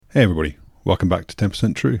Hey everybody, welcome back to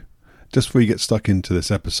 10% True. Just before you get stuck into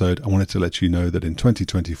this episode, I wanted to let you know that in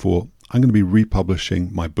 2024, I'm going to be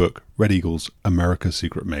republishing my book, Red Eagle's America's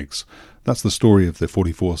Secret MiGs. That's the story of the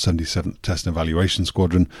 4477th Test and Evaluation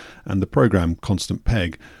Squadron and the program Constant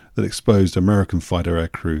Peg that exposed American fighter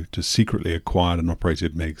aircrew to secretly acquired and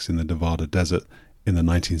operated MiGs in the Nevada desert in the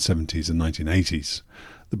 1970s and 1980s.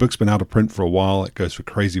 The book's been out of print for a while. It goes for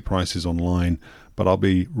crazy prices online, but I'll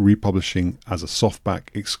be republishing as a softback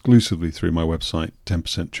exclusively through my website,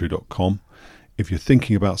 10percenttrue.com. If you're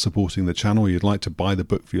thinking about supporting the channel, or you'd like to buy the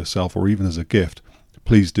book for yourself or even as a gift,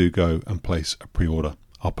 please do go and place a pre-order.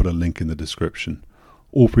 I'll put a link in the description.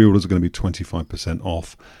 All pre-orders are going to be 25%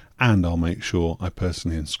 off, and I'll make sure I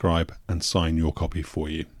personally inscribe and sign your copy for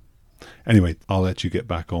you. Anyway, I'll let you get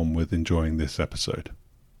back on with enjoying this episode.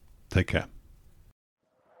 Take care.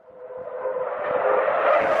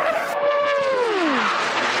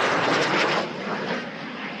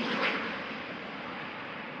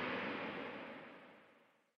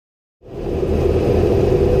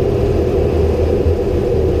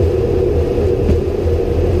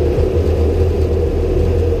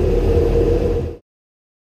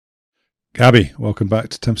 Gabby, welcome back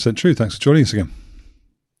to 10% True. Thanks for joining us again.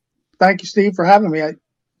 Thank you, Steve, for having me.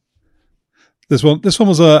 This one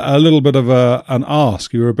was a little bit of an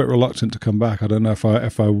ask. You were a bit reluctant to come back. I don't know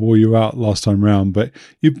if I wore you out last time round, but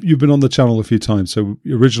you've been on the channel a few times. So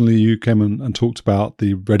originally you came and talked about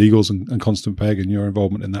the Red Eagles and Constant Peg and your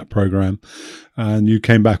involvement in that program, and you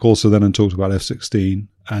came back also then and talked about F-16.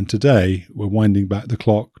 And today we're winding back the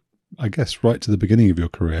clock, I guess, right to the beginning of your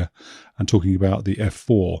career and talking about the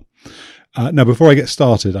F-4. Now, before I get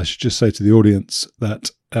started, I should just say to the audience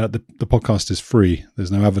that the podcast is free. There's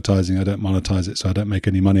no advertising. I don't monetize it, so I don't make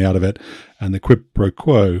any money out of it. And the quid pro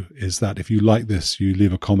quo is that if you like this, you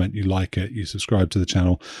leave a comment, you like it, you subscribe to the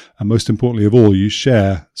channel, and most importantly of all, you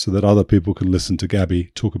share so that other people can listen to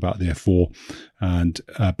Gabby talk about the F4 and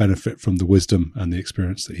benefit from the wisdom and the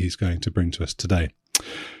experience that he's going to bring to us today.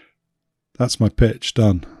 That's my pitch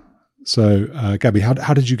done. So, Gabby,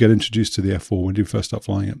 how did you get introduced to the F4? When did you first start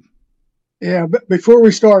flying it? Yeah, but before we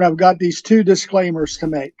start, I've got these two disclaimers to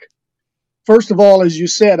make. First of all, as you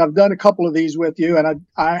said, I've done a couple of these with you, and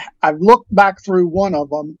I've looked back through one of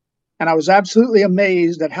them, and I was absolutely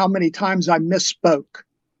amazed at how many times I misspoke,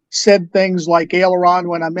 said things like aileron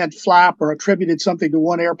when I meant flap, or attributed something to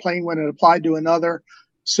one airplane when it applied to another.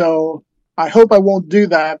 So I hope I won't do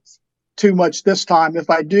that too much this time. If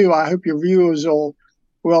I do, I hope your viewers will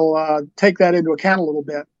take that into account a little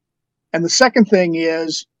bit. And the second thing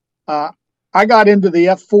is, I got into the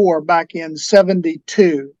F4 back in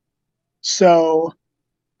 72. So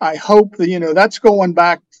I hope that, that's going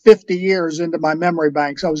back 50 years into my memory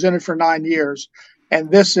banks. I was in it for 9 years.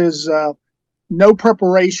 And this is no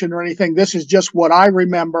preparation or anything. This is just what I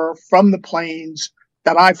remember from the planes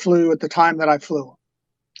that I flew at the time that I flew them.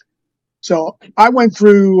 So I went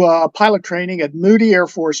through pilot training at Moody Air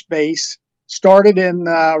Force Base, started in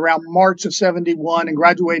around March of 71 and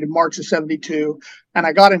graduated March of 72. And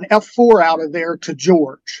I got an F-4 out of there to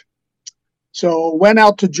George. So went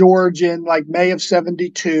out to George in like May of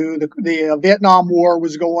 72. The Vietnam War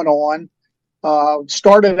was going on.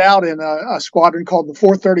 Started out in a squadron called the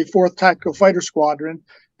 434th Tactical Fighter Squadron.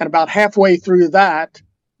 And about halfway through that,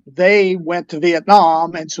 they went to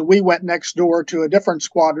Vietnam. And so we went next door to a different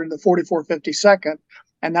squadron, the 4452nd.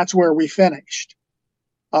 And that's where we finished.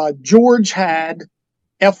 George had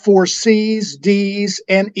F-4Cs, Ds,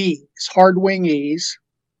 and Es, hard wing Es.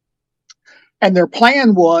 And their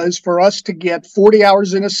plan was for us to get 40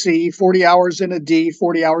 hours in a C, 40 hours in a D,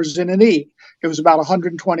 40 hours in an E. It was about a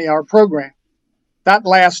 120-hour program. That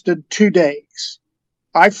lasted 2 days.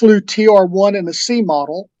 I flew TR-1 in a C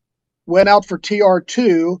model, went out for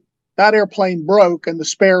TR-2. That airplane broke, and the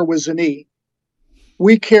spare was an E.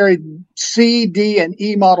 We carried C, D, and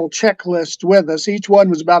E model checklists with us. Each one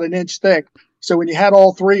was about an inch thick. So when you had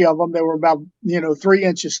all three of them, they were about, 3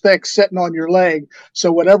 inches thick sitting on your leg.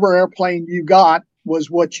 So whatever airplane you got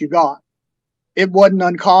was what you got. It wasn't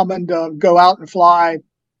uncommon to go out and fly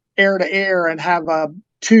air to air and have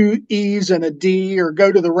 2 E's and a D, or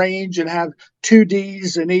go to the range and have 2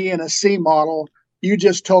 D's, an E, and a C model. You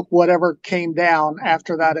just took whatever came down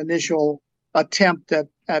after that initial attempt at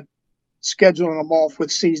scheduling them off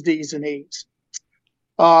with C's, D's, and E's.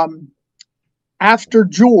 After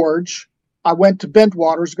George, I went to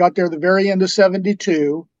Bentwaters, got there the very end of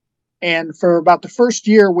 72. And for about the first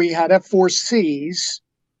year, we had F-4Cs.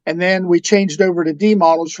 And then we changed over to D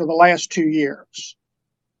models for the last 2 years.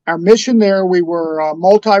 Our mission there, we were a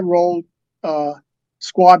multi-role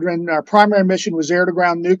squadron. Our primary mission was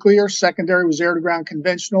air-to-ground nuclear. Secondary was air-to-ground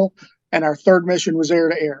conventional. and our third mission was air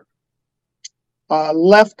to air.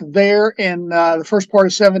 Left there in the first part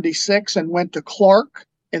of 76 and went to Clark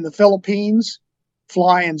in the Philippines,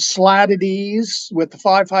 flying slatted E's with the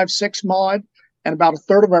 556 mod. And about a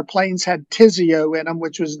third of our planes had TISIO in them,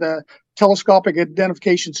 which was the telescopic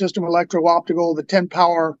identification system, electro-optical, the 10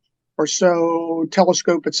 power or so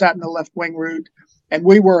telescope that sat in the left wing root. And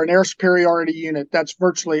we were an air superiority unit. That's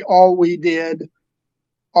virtually all we did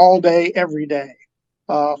all day, every day.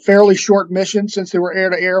 Fairly short mission since they were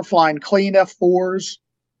air-to-air, flying clean F-4s.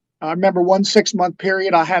 I remember one 6-month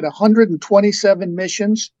period, I had 127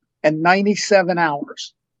 missions and 97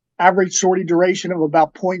 hours. Average sortie duration of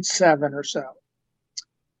about 0.7 or so.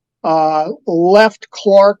 Left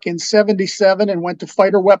Clark in 77 and went to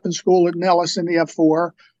fighter weapons school at Nellis in the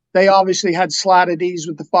F-4. They obviously had slatted E's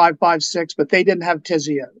with the 556, but they didn't have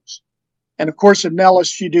TISIOs. And of course, at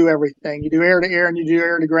Nellis, you do everything. You do air to air and you do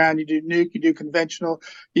air to ground. You do nuke, you do conventional,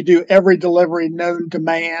 you do every delivery known to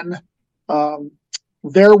man.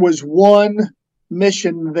 There was one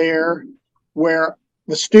mission there where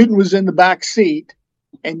the student was in the back seat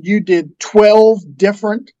and you did 12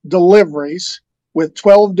 different deliveries with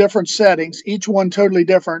 12 different settings, each one totally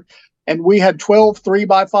different. And we had 12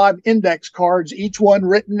 3x5 index cards, each one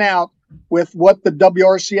written out with what the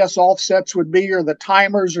WRCS offsets would be, or the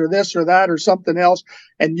timers, or this or that, or something else.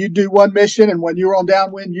 And you do one mission, and when you're on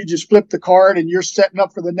downwind, you just flip the card and you're setting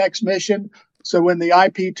up for the next mission. So when the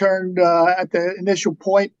IP turned at the initial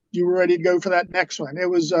point, you were ready to go for that next one. It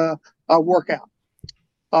was a workout.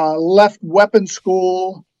 Left weapons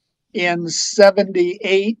school in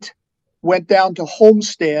 78, went down to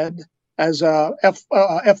Homestead as a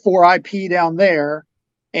F4 IP down there.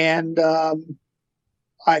 And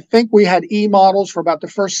I think we had E models for about the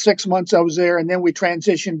first 6 months I was there, and then we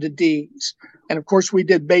transitioned to Ds. And of course, we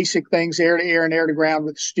did basic things, air to air and air to ground,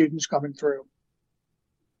 with the students coming through.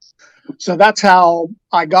 So that's how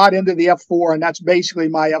I got into the F4, and that's basically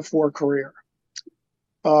my F4 career.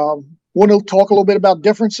 Want to talk a little bit about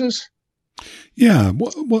differences? Yeah.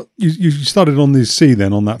 What you started on the C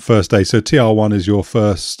then on that first day. So TR1 is your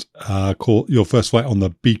first your first flight on the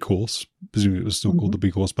B course. Presumably it was still called the B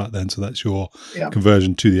course back then. So that's your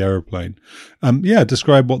conversion to the aeroplane.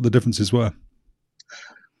 Describe what the differences were.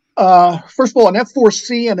 First of all, an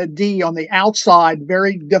F4C and a D on the outside,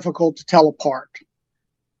 very difficult to tell apart.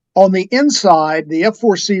 On the inside, the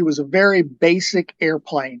F4C was a very basic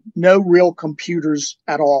airplane, no real computers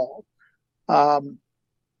at all.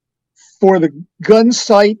 For the gun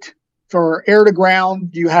sight, for air to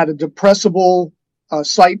ground, you had a depressible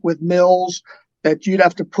sight with mils that you'd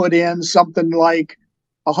have to put in something like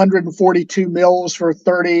 142 mils for a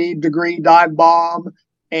 30-degree dive bomb,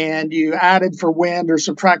 and you added for wind or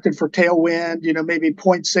subtracted for tailwind, maybe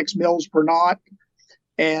 0.6 mils per knot.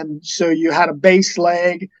 And so you had a base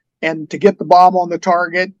leg, and to get the bomb on the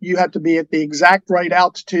target, you had to be at the exact right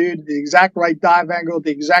altitude, the exact right dive angle,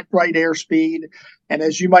 the exact right airspeed. And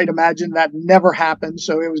as you might imagine, that never happened.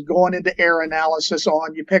 So it was going into air analysis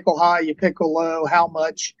on you pickle high, you pickle low, how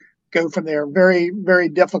much, go from there. Very, very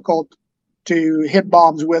difficult to hit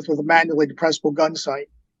bombs with a manually depressible gun sight.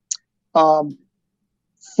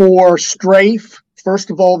 For strafe, first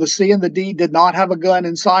of all, the C and the D did not have a gun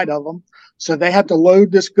inside of them. So they had to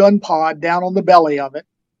load this gun pod down on the belly of it.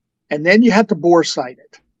 And then you had to bore sight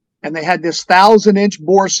it. And they had this 1,000-inch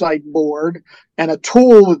bore sight board and a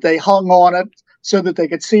tool that they hung on it so that they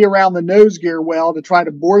could see around the nose gear well to try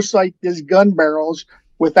to bore sight these gun barrels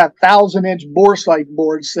with that 1,000-inch bore sight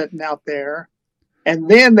board sitting out there. And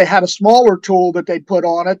then they had a smaller tool that they put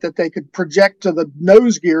on it that they could project to the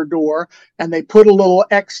nose gear door, and they put a little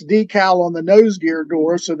X decal on the nose gear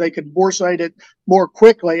door so they could bore sight it more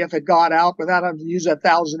quickly if it got out without having to use that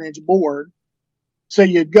 1,000-inch board. So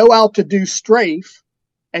you'd go out to do strafe,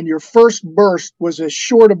 and your first burst was as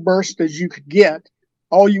short a burst as you could get.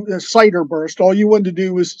 A sighter burst. All you wanted to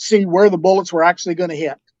do was see where the bullets were actually going to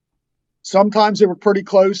hit. Sometimes they were pretty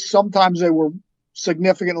close. Sometimes they were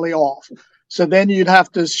significantly off. So then you'd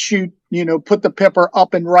have to shoot, put the pipper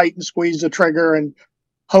up and right and squeeze the trigger and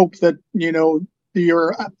hope that,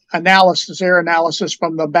 your air analysis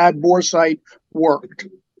from the bad bore sight worked.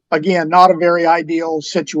 Again, not a very ideal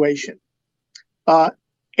situation.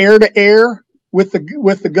 Air to air with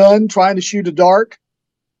the gun trying to shoot a dart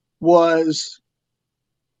was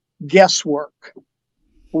guesswork.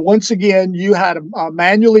 Once again, you had a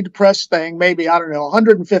manually depressed thing, maybe,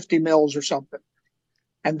 150 mils or something.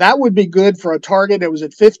 And that would be good for a target that was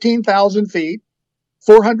at 15,000 feet,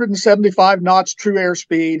 475 knots true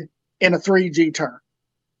airspeed in a 3G turn.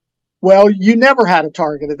 Well, you never had a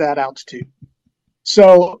target at that altitude.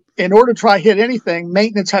 So in order to try hit anything,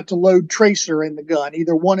 maintenance had to load tracer in the gun,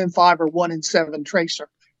 either 1 in 5 or 1 in 7 tracer.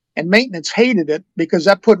 And maintenance hated it because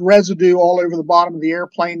that put residue all over the bottom of the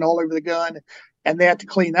airplane, all over the gun, and they had to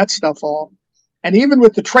clean that stuff off. And even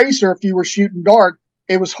with the tracer, if you were shooting dart,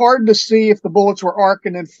 it was hard to see if the bullets were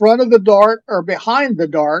arcing in front of the dart or behind the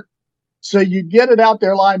dart. So you'd get it out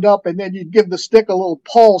there lined up, and then you'd give the stick a little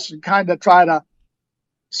pulse and kind of try to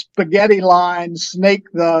spaghetti line,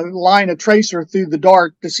 snake the line of tracer through the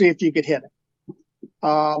dart to see if you could hit it.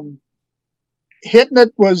 Hitting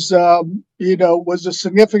it was, was a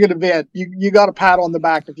significant event. You got a pat on the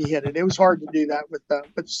back if you hit it. It was hard to do that with the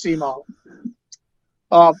C model.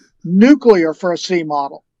 Nuclear for a C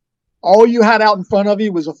model. All you had out in front of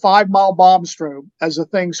you was a 5-mile bomb strobe as the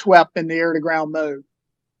thing swept in the air-to-ground mode.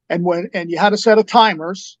 And you had a set of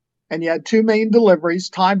timers, and you had 2 main deliveries,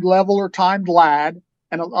 timed level or timed LAD.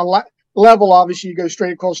 And a level, obviously, you go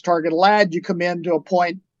straight across target. LAD, you come in to a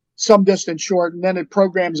point some distance short, and then it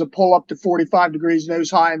programs a pull up to 45 degrees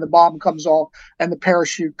nose high, and the bomb comes off, and the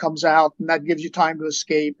parachute comes out, and that gives you time to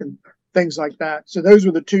escape and things like that. So those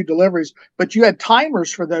were the 2 deliveries. But you had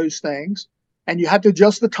timers for those things, and you had to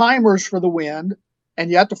adjust the timers for the wind,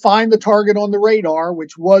 and you had to find the target on the radar,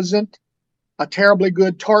 which wasn't a terribly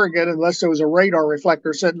good target unless there was a radar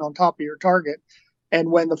reflector sitting on top of your target.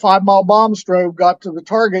 And when the 5-mile bomb strobe got to the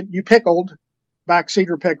target, you pickled,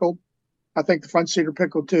 backseater pickled. I think the front seater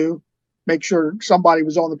pickled too. Make sure somebody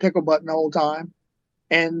was on the pickle button the whole time.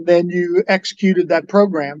 And then you executed that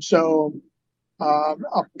program. So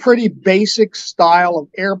a pretty basic style of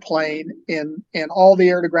airplane in all the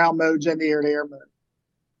air-to-ground modes and the air-to-air mode.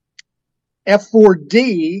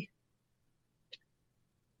 F-4D,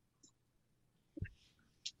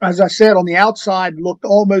 as I said, on the outside looked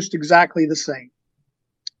almost exactly the same.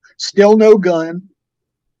 Still no gun.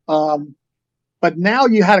 But now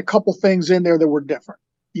you had a couple things in there that were different.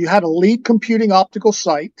 You had a lead computing optical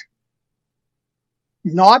sight.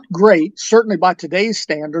 Not great, certainly by today's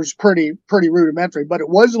standards, pretty rudimentary, but it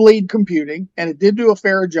was lead computing, and it did do a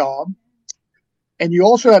fair job. And you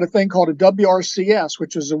also had a thing called a WRCS,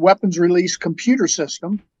 which was a weapons release computer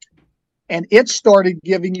system. And it started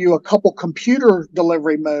giving you a couple computer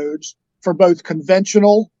delivery modes for both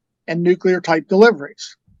conventional and nuclear type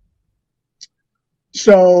deliveries.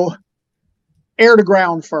 So air to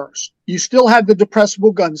ground first. You still had the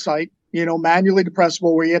depressible gun sight, manually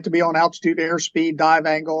depressible, where you had to be on altitude, airspeed, dive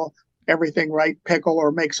angle, everything right, pickle,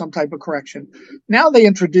 or make some type of correction. Now they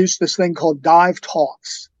introduced this thing called dive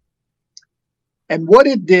toss. And what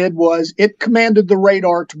it did was it commanded the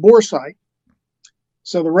radar to bore sight.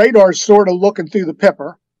 So the radar is sort of looking through the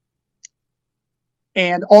pipper.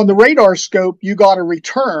 And on the radar scope, you got a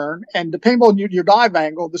return. And depending on your dive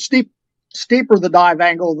angle, the steeper the dive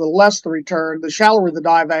angle, the less the return. The shallower the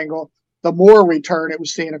dive angle, the more return it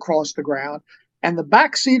was seeing across the ground. And the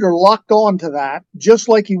backseater locked on to that, just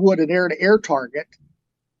like you would an air-to-air target.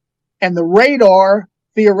 And the radar,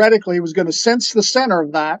 theoretically, was going to sense the center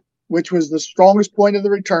of that, which was the strongest point of the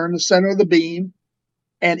return, the center of the beam.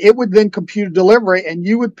 And it would then compute delivery, and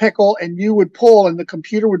you would pickle and you would pull, and the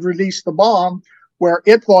computer would release the bomb where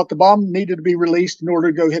it thought the bomb needed to be released in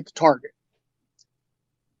order to go hit the target.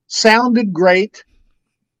 Sounded great,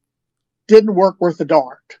 didn't work worth a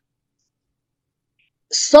dart.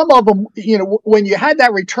 Some of them, when you had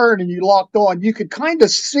that return and you locked on, you could kind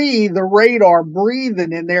of see the radar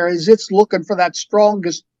breathing in there as it's looking for that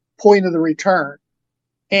strongest point of the return.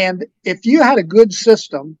 And if you had a good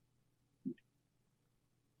system,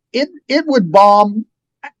 it would bomb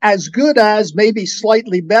as good as, maybe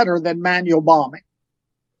slightly better than manual bombing.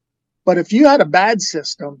 But if you had a bad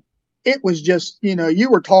system, it was just, you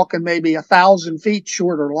were talking maybe 1,000 feet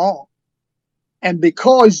short or long. And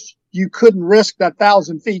because you couldn't risk that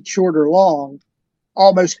 1,000 feet short or long,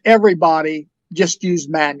 almost everybody just used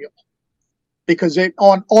manual because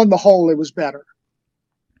on the whole, it was better.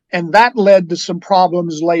 And that led to some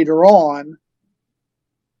problems later on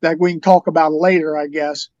that we can talk about later, I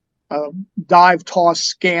guess. Dive toss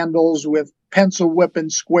scandals with pencil whipping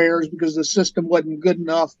squares because the system wasn't good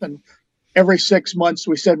enough. And every 6 months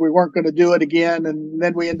we said we weren't going to do it again. And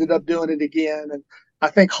then we ended up doing it again. And I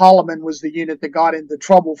think Holloman was the unit that got into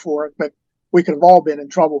trouble for it, but we could have all been in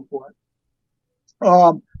trouble for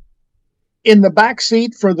it. In the back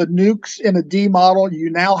seat for the nukes in a D model, you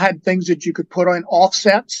now had things that you could put on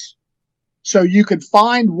offsets. So you could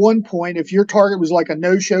find one point, if your target was like a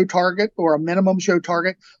no-show target or a minimum show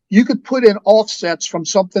target, you could put in offsets from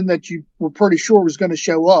something that you were pretty sure was going to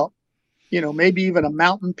show up, maybe even a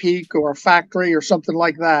mountain peak or a factory or something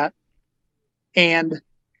like that. And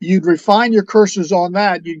you'd refine your cursors on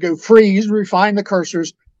that. You'd go freeze, refine the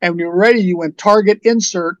cursors, And when you're ready, you went target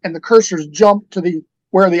insert, and the cursors jumped to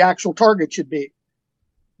where the actual target should be.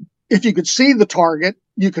 If you could see the target,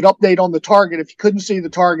 you could update on the target. If you couldn't see the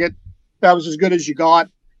target, that was as good as you got.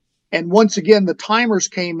 And once again, the timers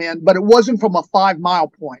came in, but it wasn't from a 5-mile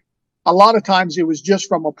point. A lot of times it was just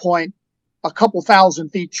from a point a couple thousand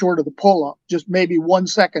feet short of the pull-up, just maybe 1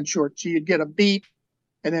 second short. So you'd get a beep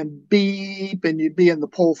and then beep, and you'd be in the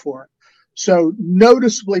pull for it. So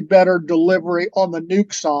noticeably better delivery on the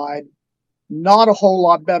nuke side, not a whole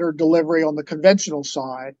lot better delivery on the conventional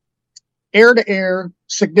side. Air-to-air,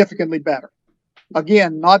 significantly better.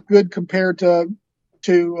 Again, not good compared to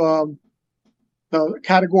the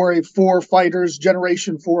Category 4 fighters,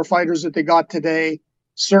 Generation 4 fighters that they got today.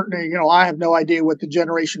 Certainly, I have no idea what the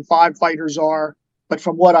Generation 5 fighters are, but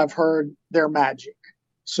from what I've heard, they're magic.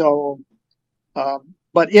 So,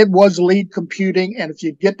 but it was lead computing, and if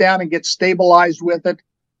you get down and get stabilized with it,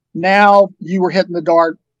 now you were hitting the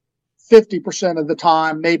dart 50% of the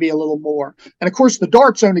time, maybe a little more. And of course, the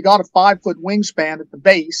dart's only got a 5-foot wingspan at the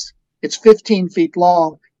base. It's 15 feet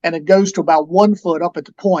long, and it goes to about 1 foot up at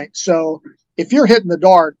the point. So if you're hitting the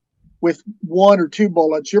dart with 1 or 2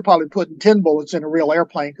 bullets, you're probably putting 10 bullets in a real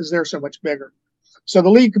airplane because they're so much bigger. So the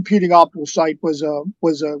lead computing optical sight was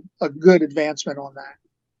a good advancement on that.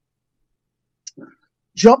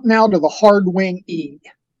 Jump now to the hard wing E.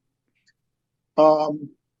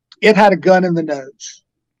 It had a gun in the nose.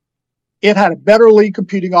 It had a better lead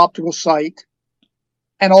computing optical sight.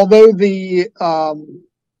 And although the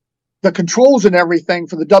controls and everything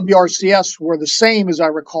for the WRCS were the same, as I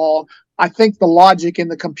recall, I think the logic in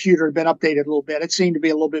the computer had been updated a little bit. It seemed to be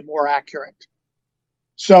a little bit more accurate.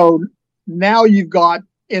 So now you've got,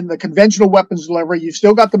 in the conventional weapons delivery, you've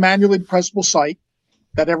still got the manually depressible sight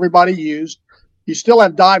that everybody used. You still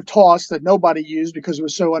have dive toss that nobody used because it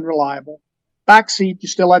was so unreliable. Backseat, you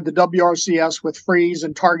still had the WRCS with freeze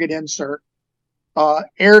and target insert.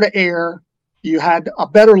 Air-to-air, you had a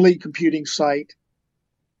better lead computing sight.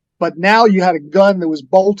 But now you had a gun that was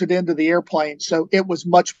bolted into the airplane, so it was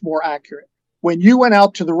much more accurate. When you went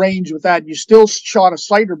out to the range with that, you still shot a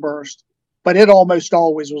sighter burst, but it almost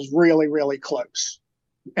always was really, really close.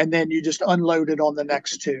 And then you just unloaded on the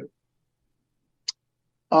next two.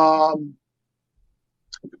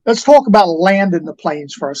 Let's talk about landing the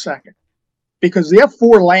planes for a second, because the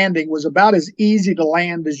F-4 landing was about as easy to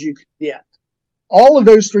land as you could get. All of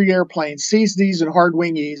those 3 airplanes, Cs, Ds, and hard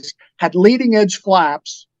wing Es, had leading edge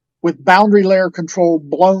flaps with boundary layer control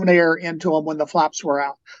blown air into them when the flaps were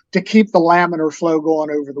out to keep the laminar flow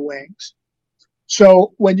going over the wings.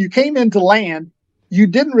 So when you came into land, you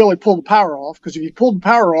didn't really pull the power off, because if you pulled the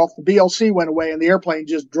power off, the BLC went away and the airplane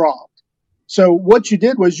just dropped. So what you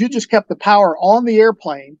did was you just kept the power on the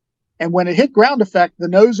airplane, and when it hit ground effect, the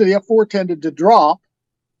nose of the F-4 tended to drop,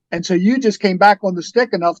 and so you just came back on the stick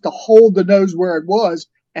enough to hold the nose where it was,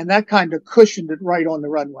 and that kind of cushioned it right on the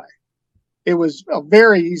runway. It was a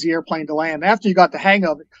very easy airplane to land. After you got the hang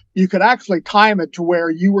of it, you could actually time it to where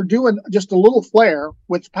you were doing just a little flare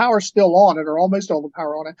with power still on it, or almost all the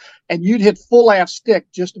power on it, and you'd hit full aft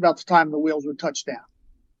stick just about the time the wheels would touch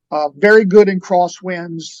down. Very good in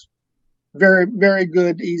crosswinds. Very, very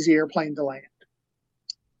good, easy airplane to land.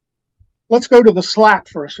 Let's go to the slat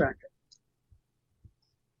for a second.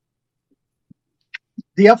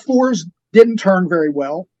 The F-4s didn't turn very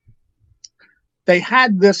well. They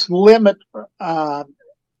had this limit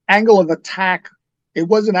angle of attack. It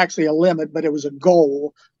wasn't actually a limit, but it was a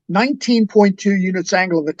goal. 19.2 units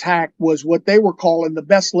angle of attack was what they were calling the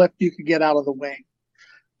best lift you could get out of the wing.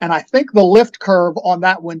 And I think the lift curve on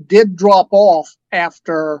that one did drop off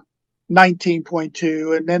after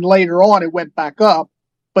 19.2, and then later on it went back up,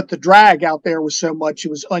 but the drag out there was so much it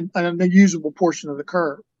was an unusable portion of the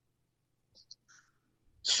curve.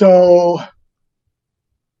 So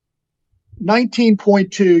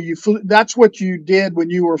 19.2, that's what you did when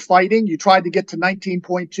you were fighting. You tried to get to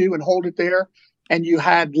 19.2 and hold it there, and you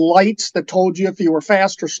had lights that told you if you were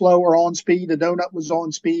fast or slow or on speed. The donut was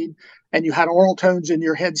on speed, and you had oral tones in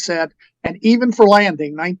your headset. And even for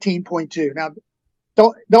landing, 19.2. Now,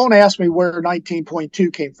 don't ask me where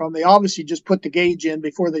 19.2 came from. They obviously just put the gauge in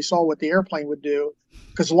before they saw what the airplane would do,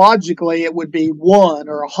 because logically it would be 1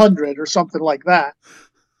 or 100 or something like that.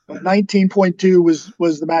 19.2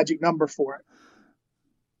 was the magic number for it.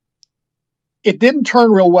 It didn't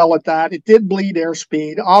turn real well at that. It did bleed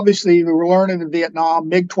airspeed. Obviously, we were learning in Vietnam,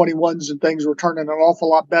 MiG-21s and things were turning an awful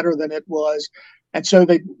lot better than it was. And so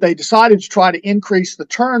they decided to try to increase the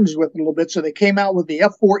turns with it a little bit. So they came out with the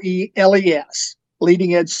F-4E LES,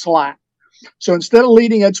 leading edge slat. So instead of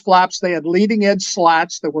leading edge flaps, they had leading edge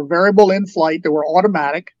slats that were variable in flight, that were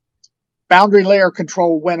automatic. Boundary layer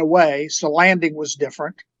control went away, so landing was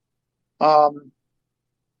different. Um,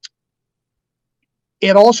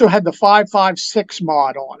 it also had the 5.56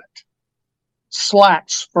 mod on it.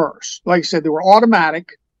 Slats first. Like I said, they were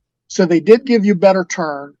automatic, so they did give you better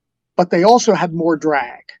turn, but they also had more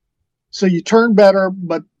drag. So you turned better,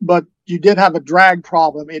 but you did have a drag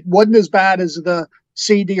problem. It wasn't as bad as the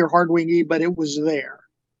CD or Hardwing E, but it was there.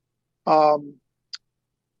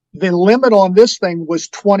 The limit on this thing was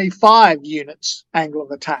 25 units angle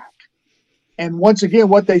of attack. And once again,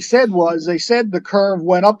 what they said the curve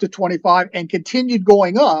went up to 25 and continued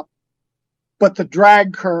going up, but the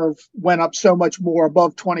drag curve went up so much more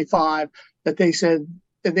above 25 that they said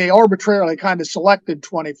they arbitrarily kind of selected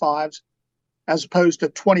 25s as opposed to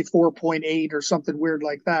 24.8 or something weird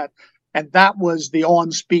like that. And that was the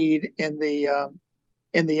on speed in the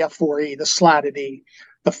F4E, the slatted E.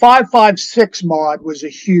 The 5.56 mod was a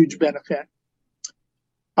huge benefit.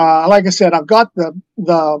 Like I said, I've got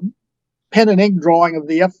the pen and ink drawing of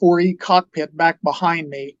the F4E cockpit back behind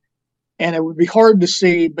me, and it would be hard to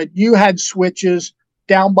see, but you had switches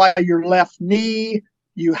down by your left knee.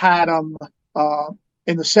 You had them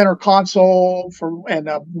in the center console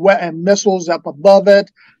and missiles up above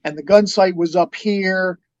it, and the gun sight was up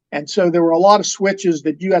here. And so there were a lot of switches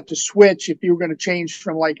that you had to switch if you were going to change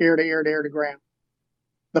from like air to air to air to ground.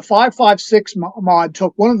 The 5.56 mod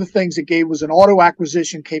took one of the things it gave was an auto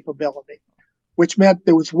acquisition capability, which meant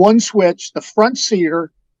there was one switch. The front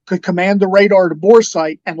seater could command the radar to bore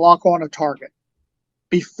sight and lock on a target.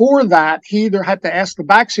 Before that, he either had to ask the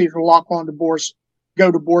backseater to lock on to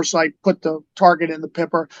go to bore sight, put the target in the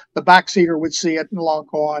pipper. The backseater would see it and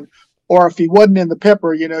lock on. Or if he wasn't in the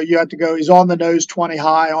pipper, you had to go, he's on the nose 20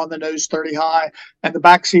 high, on the nose 30 high, and the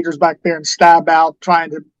backseater's back there and stab out trying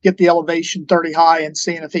to get the elevation 30 high and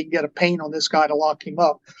seeing if he can get a paint on this guy to lock him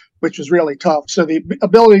up, which was really tough. So the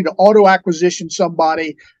ability to auto acquisition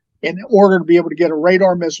somebody in order to be able to get a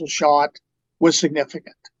radar missile shot was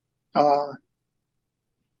significant.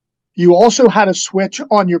 You also had a switch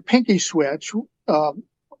on your pinky switch. Go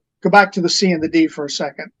back to the C and the D for a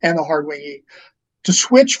second, and the Hardwing E. To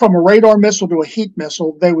switch from a radar missile to a heat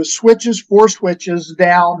missile, there was four switches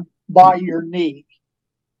down by your knee.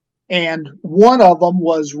 And one of them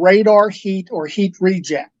was radar heat or heat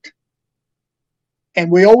reject.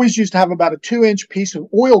 And we always used to have about a 2-inch piece of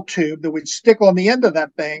oil tube that would stick on the end of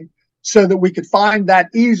that thing so that we could find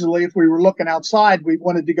that easily if we were looking outside, we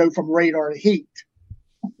wanted to go from radar to heat.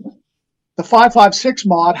 The 5.56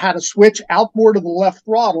 mod had a switch outboard of the left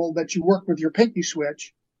throttle that you worked with your pinky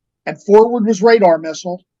switch, and forward was radar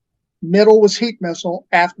missile, middle was heat missile,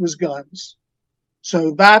 aft was guns.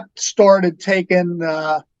 So that started taking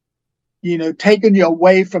you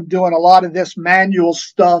away from doing a lot of this manual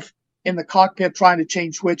stuff in the cockpit trying to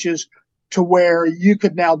change switches to where you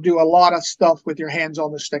could now do a lot of stuff with your hands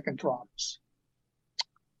on the stick and throttles.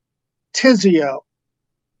 Tizio.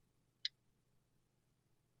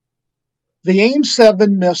 The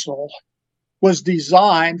AIM-7 missile was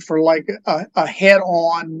designed for like a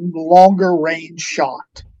head-on, longer range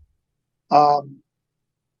shot.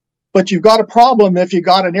 But you've got a problem if you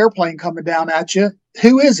got an airplane coming down at you.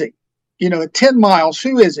 Who is he? At 10 miles,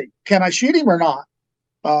 who is he? Can I shoot him or not?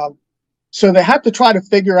 So they had to try to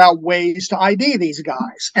figure out ways to ID these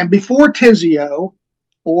guys. And before Tizio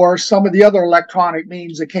or some of the other electronic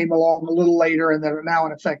means that came along a little later and that are now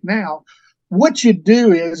in effect now, what you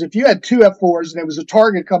do is if you had two F4s and there was a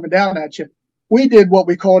target coming down at you, we did what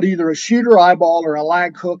we called either a shooter eyeball or a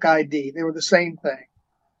lag hook ID. They were the same thing.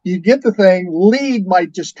 You get the thing, lead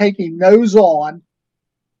might just take him nose on.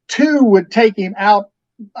 Two would take him out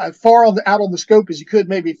as far out on the scope as you could,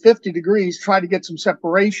 maybe 50 degrees, try to get some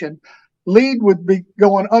separation. Lead would be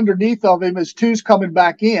going underneath of him as two's coming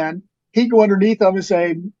back in. He'd go underneath of him and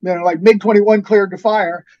say, like MiG-21 cleared to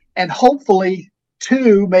fire. And hopefully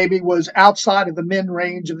two maybe was outside of the min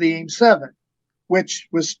range of the AIM-7. Which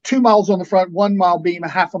was 2 miles on the front, 1 mile beam, a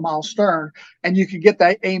half a mile stern, and you could get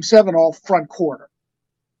that AIM-7 off front quarter.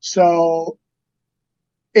 So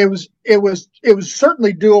it was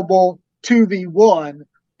certainly doable 2v1,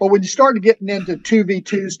 but when you started getting into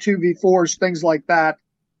 2v2s, 2v4s, things like that,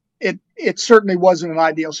 it certainly wasn't an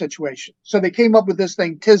ideal situation. So they came up with this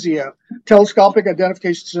thing, Tizio, Telescopic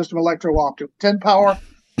Identification System Electro-Optic, 10 power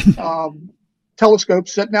telescope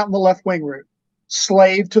sitting out in the left wing root,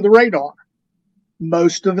 slave to the radar.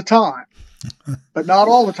 Most of the time, but not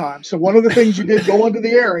all the time. So one of the things you did go into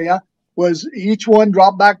the area was each one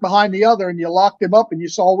dropped back behind the other and you locked them up and you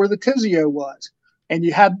saw where the Tizio was. And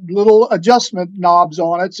you had little adjustment knobs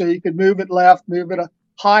on it so you could move it left, move it a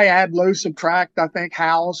high, add, low, subtract, I think,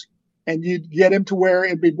 house, and you'd get him to where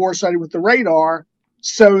it'd be bore sighted with the radar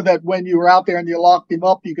so that when you were out there and you locked him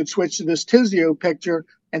up, you could switch to this Tizio picture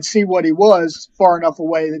and see what he was far enough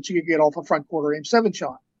away that you could get off a front quarter aim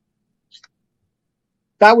 7-shot.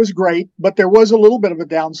 That was great, but there was a little bit of a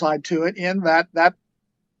downside to it in that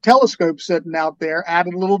telescope sitting out there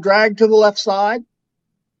added a little drag to the left side,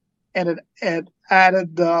 and it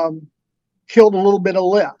added killed a little bit of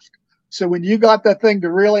lift. So when you got that thing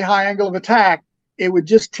to really high angle of attack, it would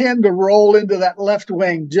just tend to roll into that left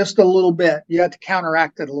wing just a little bit. You had to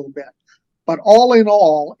counteract it a little bit. But all in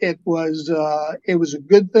all, it was a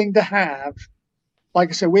good thing to have. Like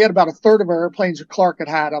I said, we had about a third of our airplanes that Clark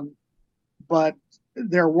had them, but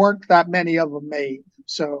there weren't that many of them made.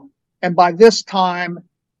 So, and by this time,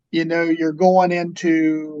 you're going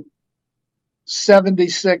into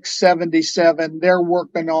 76, 77. They're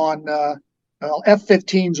working on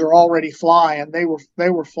F-15s are already flying. They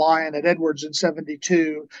were flying at Edwards in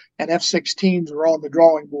 72, and F-16s were on the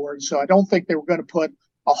drawing board. So I don't think they were going to put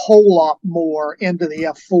a whole lot more into the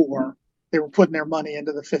F-4. They were putting their money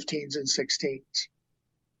into the 15s and 16s.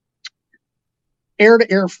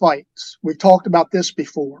 Air-to-air fights. We've talked about this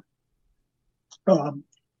before.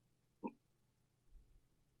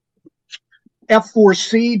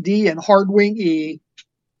 F-4C, D, and Hardwing E,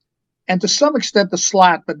 and to some extent the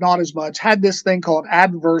slat, but not as much, had this thing called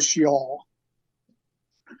adverse yaw.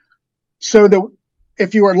 So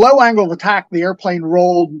if you were low angle of attack, the airplane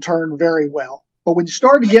rolled and turned very well. But when you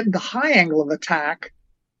started to get into high angle of attack,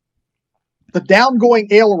 the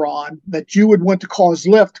downgoing aileron that you would want to cause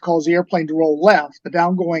lift to cause the airplane to roll left, the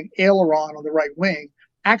downgoing aileron on the right wing,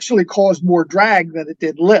 actually caused more drag than it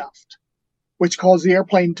did lift, which caused the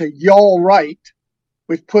airplane to yaw right,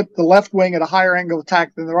 which put the left wing at a higher angle of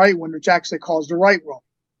attack than the right one, which actually caused the right roll.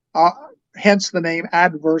 Hence the name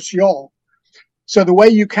adverse yaw. So the way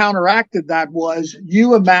you counteracted that was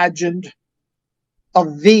you imagined a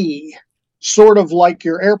V, sort of like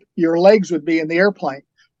your legs would be in the airplane.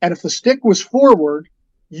 And if the stick was forward,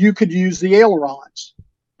 you could use the ailerons.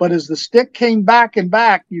 But as the stick came back and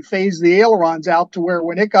back, you phased the ailerons out to where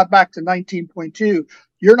when it got back to 19.2,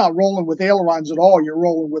 you're not rolling with ailerons at all. You're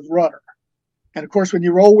rolling with rudder. And of course, when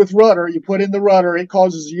you roll with rudder, you put in the rudder, it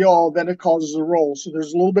causes a yaw, then it causes a roll. So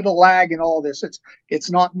there's a little bit of lag in all this. It's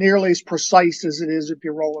not nearly as precise as it is if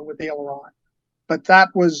you're rolling with aileron. But that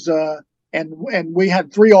was, and we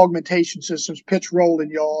had 3 augmentation systems, pitch, roll, and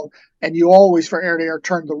yaw. And you always, for air-to-air,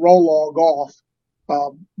 turned the roll log off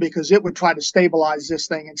because it would try to stabilize this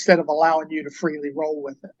thing instead of allowing you to freely roll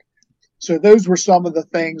with it. So those were some of the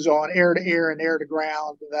things on air-to-air and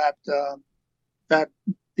air-to-ground that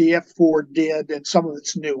the F-4 did, and some of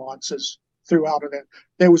its nuances throughout it.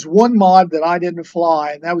 There was one mod that I didn't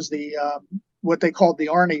fly, and that was the what they called the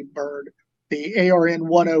Arnie bird, the ARN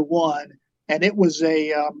 101, and it was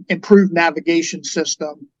a improved navigation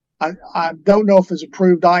system. I don't know if it's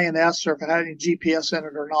approved INS or if it had any GPS in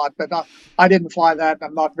it or not, but I didn't fly that.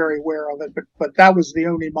 I'm not very aware of it, but that was the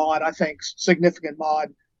only mod, I think, significant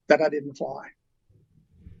mod that I didn't fly.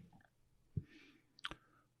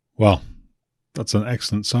 Well, that's an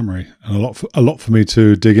excellent summary and a lot for me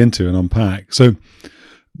to dig into and unpack. So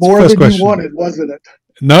more than question. You wanted, wasn't it?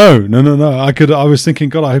 No. I was thinking,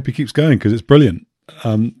 God, I hope he keeps going because it's brilliant.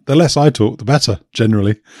 The less I talk, the better.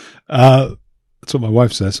 Generally, that's what my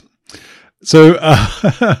wife says. So,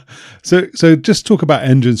 so just talk about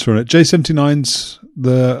engines for a minute. J79s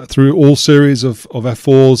through all series of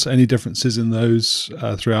F4s. Any differences in those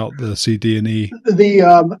throughout the C, D, and E?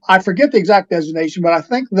 I forget the exact designation, but I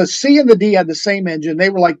think the C and the D had the same engine. They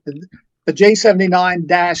were like the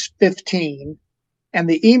J79-15, and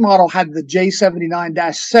the E model had the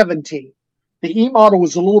J79-17. The E model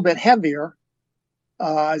was a little bit heavier.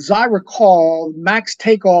 As I recall, max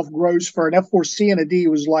takeoff gross for an F4C and a D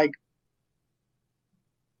was like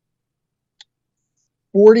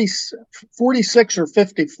 46 or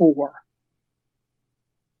 54.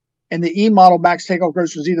 And the E model max takeoff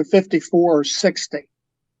gross was either 54 or 60.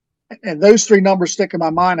 And those 3 numbers stick in my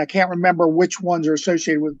mind. I can't remember which ones are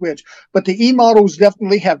associated with which. But the E model was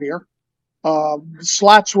definitely heavier.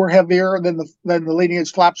 Slats were heavier than the leading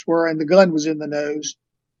edge flaps were, and the gun was in the nose.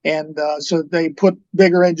 And so they put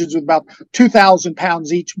bigger engines with about 2,000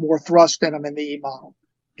 pounds each more thrust in them in the E model.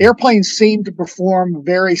 Airplanes seem to perform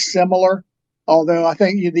very similar, although I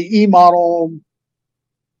think the E model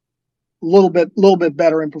a little bit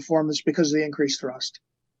better in performance because of the increased thrust.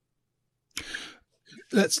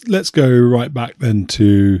 Let's go right back then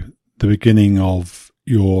to the beginning of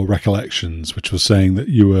your recollections, which was saying that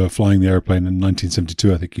you were flying the airplane in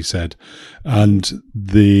 1972, I think you said, and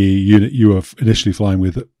the unit you were initially flying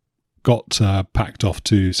with got packed off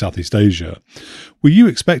to Southeast Asia. Were you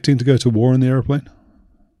expecting to go to war in the airplane?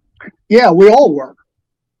 Yeah, we all were.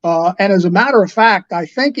 And as a matter of fact, I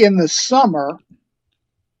think in the summer,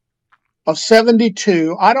 of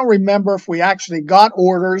 72. I don't remember if we actually got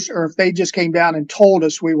orders or if they just came down and told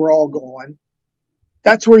us we were all going.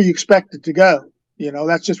 That's where you expect it to go.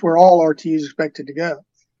 That's just where all RTUs expected to go.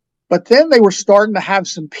 But then they were starting to have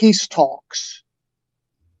some peace talks.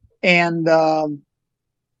 And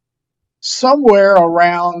somewhere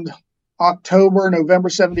around October, November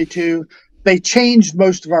 72, they changed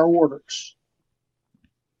most of our orders.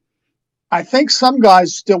 I think some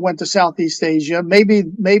guys still went to Southeast Asia,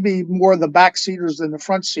 maybe more of the back seaters than the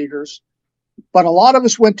front seaters, but a lot of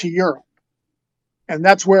us went to Europe. And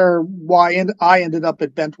that's why I ended up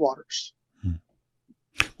at Bentwaters.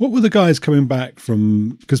 What were the guys coming back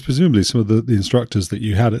from? Because presumably some of the instructors that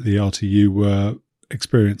you had at the RTU were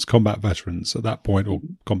experienced combat veterans at that point, or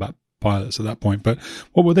combat pilots at that point. But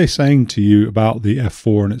what were they saying to you about the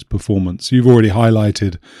F-4 and its performance? You've already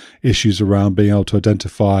highlighted issues around being able to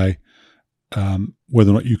identify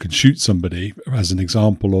whether or not you can shoot somebody as an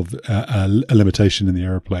example of a limitation in the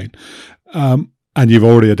aeroplane. And you've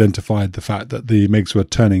already identified the fact that the MiGs were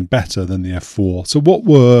turning better than the F-4. So what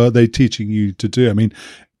were they teaching you to do? I mean,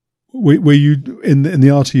 were you in the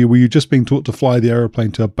RTU, were you just being taught to fly the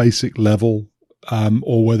aeroplane to a basic level,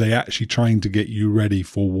 or were they actually trying to get you ready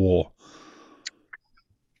for war?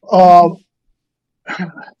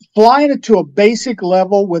 Flying it to a basic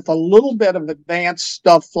level with a little bit of advanced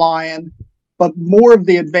stuff flying, but more of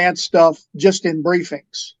the advanced stuff just in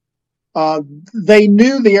briefings. They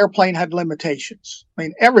knew the airplane had limitations. I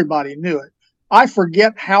mean, everybody knew it. I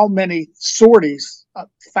forget how many sorties,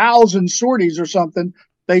 1,000 sorties or something,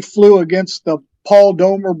 they flew against the Paul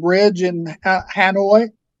Domer Bridge in Hanoi,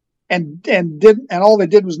 and all they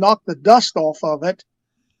did was knock the dust off of it.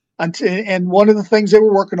 And one of the things they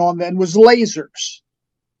were working on then was lasers,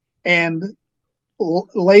 and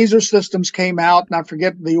laser systems came out, and I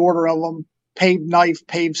forget the order of them: paved knife,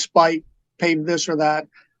 paved spike, paved this or that.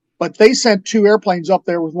 But they sent 2 airplanes up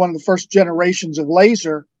there with one of the first generations of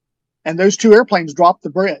laser, and those 2 airplanes dropped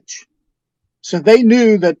the bridge. So they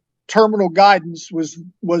knew that terminal guidance was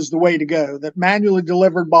the way to go, that manually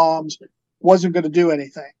delivered bombs wasn't going to do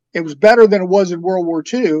anything. It was better than it was in World War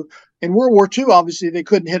II. In World War II, obviously, they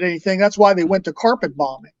couldn't hit anything. That's why they went to carpet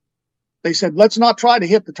bombing. They said, let's not try to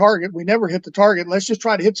hit the target. We never hit the target. Let's just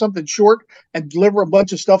try to hit something short and deliver a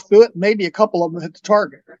bunch of stuff through it. Maybe a couple of them hit the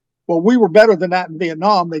target. Well, we were better than that in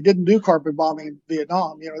Vietnam. They didn't do carpet bombing in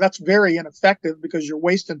Vietnam. That's very ineffective because you're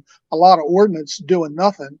wasting a lot of ordnance doing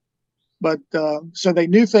nothing. But so they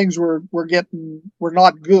knew things were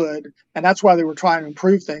not good, and that's why they were trying to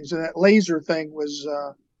improve things. And that laser thing was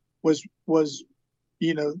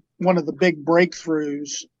one of the big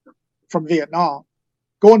breakthroughs from Vietnam.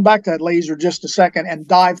 Going back to that laser just a second, and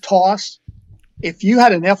dive toss. If you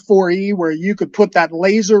had an F-4E where you could put that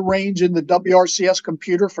laser range in the WRCS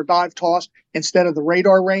computer for dive toss instead of the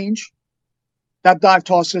radar range, that dive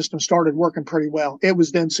toss system started working pretty well. It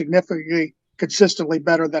was then significantly, consistently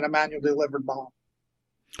better than a manual delivered bomb.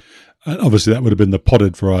 And obviously that would have been the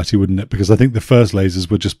podded variety, wouldn't it? Because I think the first lasers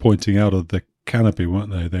were just pointing out of the canopy,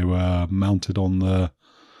 weren't they? They were mounted on the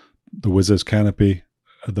Whizzer's canopy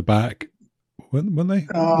at the back. Weren't they?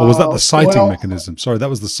 Or was that the sighting mechanism? Sorry, that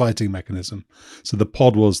was the sighting mechanism. So the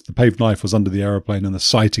paved knife was under the aeroplane, and the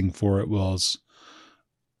sighting for it was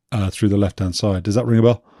through the left-hand side. Does that ring a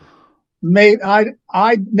bell?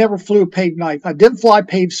 I never flew a paved knife. I did fly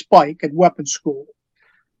paved spike at weapons school,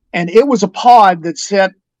 and it was a pod that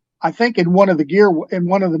set, I think, in one of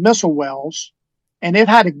the missile wells, and it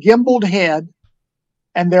had a gimbaled head,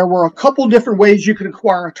 and there were a couple different ways you could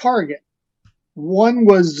acquire a target. One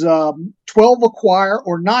was 12 acquire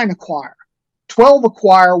or 9 acquire. 12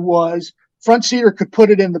 acquire was front seater could put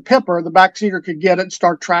it in the pipper, the back seater could get it and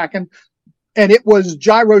start tracking, and it was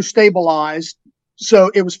gyro stabilized, so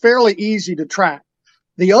it was fairly easy to track.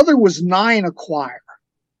 The other was 9 acquire,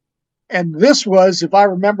 and this was, if I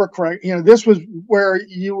remember correct, this was where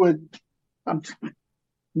you would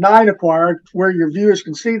 9 acquire, where your viewers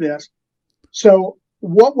can see this. So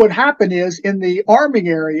what would happen is in the arming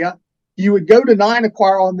area, you would go to 9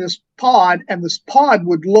 acquire on this pod, and this pod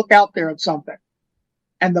would look out there at something.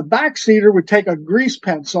 And the backseater would take a grease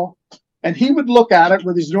pencil, and he would look at it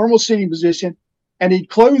with his normal seating position, and he'd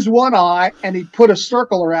close one eye, and he'd put a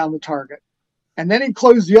circle around the target. And then he'd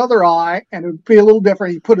close the other eye, and it would be a little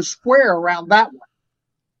different. He'd put a square around that one.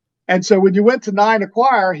 And so when you went to 9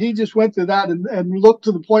 acquire, he just went to that and looked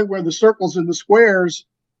to the point where the circles and the squares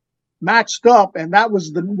matched up, and that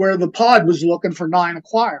was where the pod was looking for 9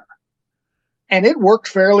 acquire. And it worked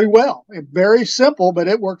fairly well. Very simple, but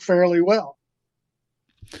it worked fairly well.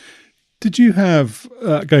 Did you have,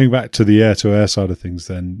 going back to the air-to-air side of things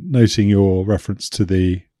then, noting your reference to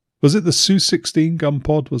the Was it the Su-16 gun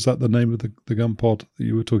pod? Was that the name of the gun pod that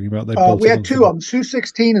you were talking about? We had two of them,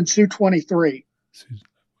 Su-16 and Su-23.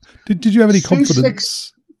 Did you have any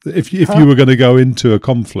confidence if you were going to go into a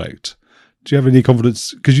conflict? Do you have any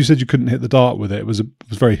confidence? Because you said you couldn't hit the dart with it. It was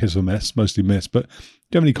very hit or miss, mostly miss. But do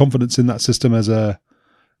you have any confidence in that system as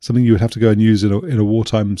something you would have to go and use in a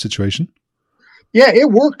wartime situation? Yeah,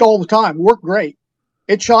 it worked all the time. It worked great.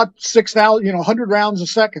 It shot 6,000, 100 rounds a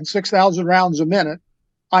second, 6,000 rounds a minute.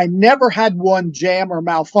 I never had one jam or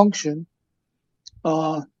malfunction.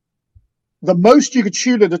 The most you could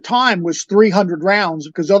shoot at a time was 300 rounds,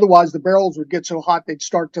 because otherwise the barrels would get so hot they'd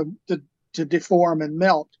start to deform and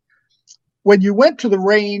melt. When you went to the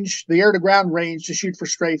range, the air-to-ground range to shoot for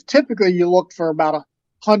strafe, typically you looked for about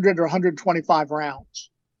 100 or 125 rounds.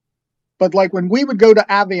 But like when we would go to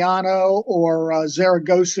Aviano or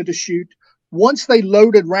Zaragoza to shoot, once they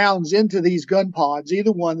loaded rounds into these gun pods,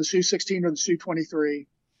 either one, the Su-16 or the Su-23,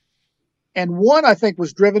 and one I think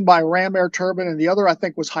was driven by a ram air turbine and the other I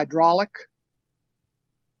think was hydraulic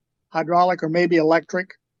or maybe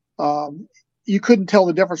electric. You couldn't tell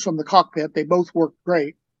the difference from the cockpit. They both worked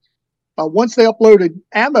great. Once they uploaded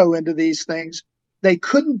ammo into these things, they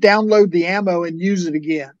couldn't download the ammo and use it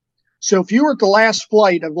again. So if you were at the last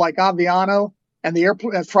flight of like Aviano and the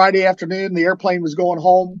airplane Friday afternoon, the airplane was going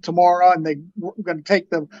home tomorrow and they were going to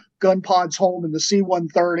take the gun pods home in the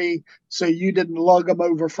C-130 so you didn't lug them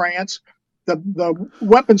over France. The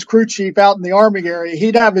weapons crew chief out in the Army area,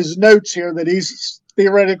 he'd have his notes here that he's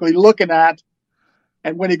theoretically looking at.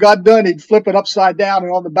 And when he got done, he'd flip it upside down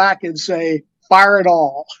and on the back it'd say, "Fire it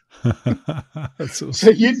all." Awesome. So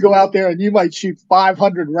you'd go out there and you might shoot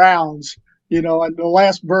 500 rounds, and the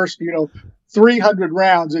last burst, 300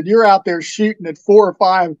 rounds, and you're out there shooting at 3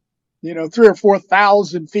 or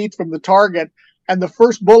 4,000 feet from the target. And the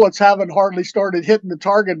first bullets haven't hardly started hitting the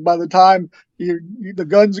target by the time the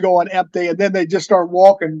gun's going empty. And then they just start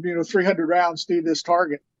walking, 300 rounds through this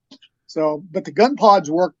target. So, but the gun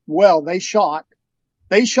pods worked well. They shot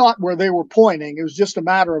where they were pointing. It was just a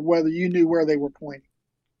matter of whether you knew where they were pointing.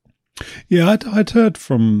 Yeah, I'd heard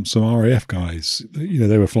from some RAF guys,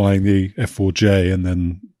 they were flying the F-4J, and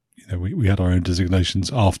then, we had our own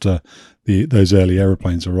designations after those early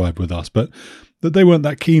aeroplanes arrived with us, but that they weren't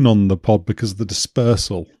that keen on the pod because of the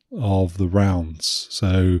dispersal of the rounds.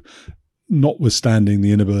 So notwithstanding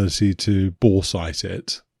the inability to bore sight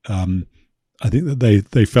it, I think that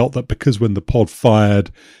they felt that because when the pod fired,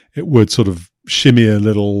 it would sort of shimmy a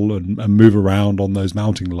little and move around on those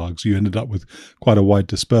mounting lugs. You ended up with quite a wide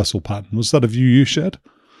dispersal pattern. Was that a view you shared?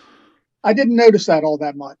 I didn't notice that all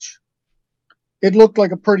that much. It looked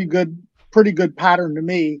like a pretty good pattern to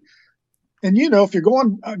me. And, if you're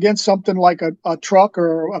going against something like a truck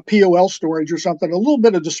or a POL storage or something, a little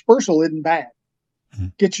bit of dispersal isn't bad. Mm-hmm.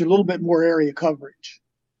 Gets you a little bit more area coverage.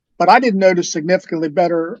 But I didn't notice significantly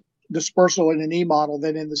better dispersal in an E model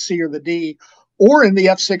than in the C or the D or in the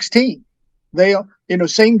F-16. They,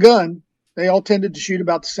 same gun, they all tended to shoot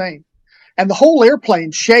about the same. And the whole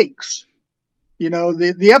airplane shakes.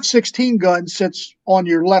 The F-16 gun sits on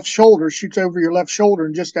your left shoulder, shoots over your left shoulder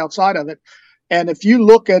and just outside of it. And if you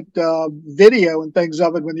look at video and things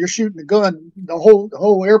of it, when you're shooting the gun, the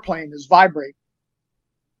whole airplane is vibrating.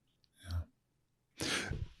 Yeah.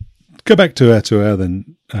 Go back to air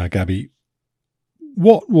then, Gabby.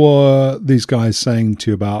 What were these guys saying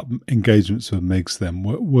to you about engagements with MiGs then?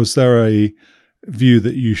 Was there a view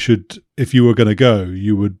that you should, if you were going to go,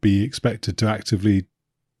 you would be expected to actively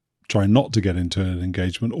try not to get into an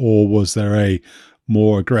engagement, or was there a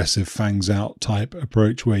more aggressive fangs out type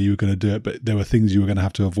approach where you were going to do it, but there were things you were going to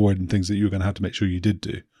have to avoid and things that you were going to have to make sure you did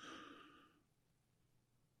do?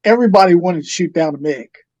 Everybody wanted to shoot down a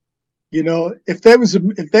MiG. If there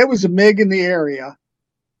was a MiG in the area,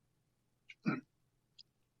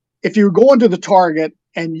 if you were going to the target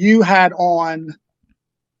and you had on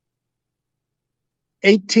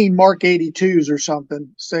 18 Mark 82s or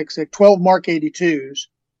something, 12 Mark 82s,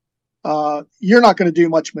 you're not going to do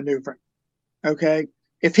much maneuvering. Okay.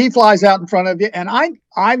 If he flies out in front of you, and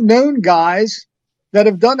I've known guys that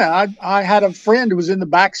have done that. I had a friend who was in the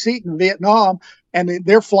back seat in Vietnam, and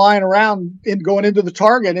they're flying around and going into the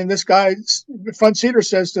target. And this guy, front seater,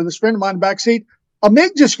 says to this friend of mine in the back seat, "A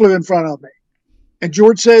MiG just flew in front of me." And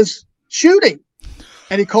George says, "Shoot him."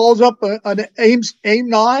 And he calls up an aim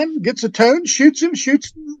 9, gets a tone, shoots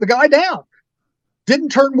the guy down. Didn't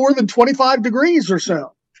turn more than 25 degrees or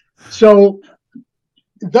so. So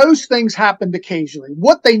those things happened occasionally.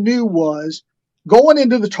 What they knew was going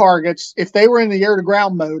into the targets, if they were in the air to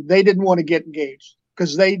ground mode, they didn't want to get engaged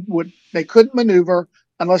because they couldn't maneuver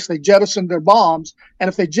unless they jettisoned their bombs. And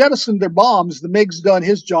if they jettisoned their bombs, the MiG's done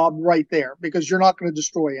his job right there because you're not going to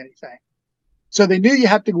destroy anything. So they knew you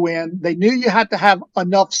had to go in. They knew you had to have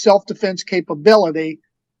enough self-defense capability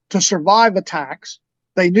to survive attacks.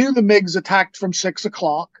 They knew the MiGs attacked from 6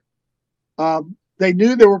 o'clock. They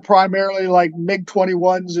knew there were primarily like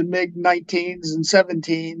MiG-21s and MiG-19s and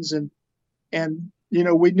 17s. And, you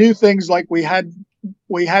know, we knew things like we had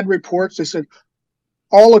reports. They said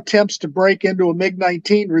all attempts to break into a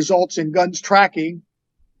MiG-19 results in guns tracking.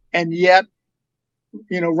 And yet,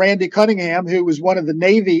 you know, Randy Cunningham, who was one of the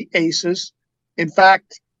Navy aces, in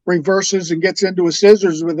fact, reverses and gets into a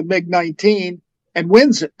scissors with a MiG-19 and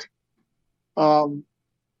wins it. And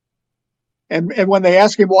when they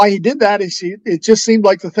ask him why he did that, it just seemed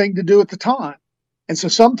like the thing to do at the time. And so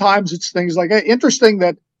sometimes it's things like that. Interesting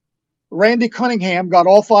that Randy Cunningham got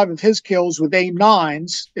all 5 of his kills with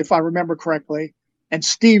AIM-9s, if I remember correctly. And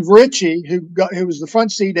Steve Ritchie, who was the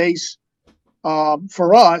front seat ace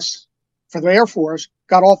for us, for the Air Force,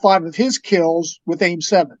 got all 5 of his kills with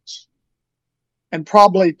AIM-7s. And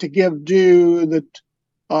probably to give due that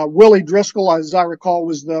Willie Driscoll, as I recall,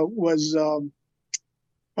 was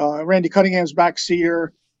Randy Cunningham's backseater,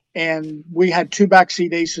 and we had 2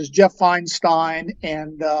 backseat aces, Jeff Feinstein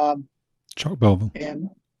and Chuck Belleville. And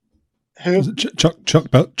who? Was it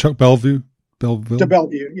Chuck Bellevue? To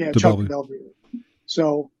Bellevue, yeah, Chuck Bellevue.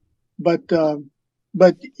 So, but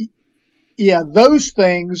yeah, those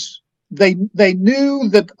things they knew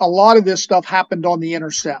that a lot of this stuff happened on the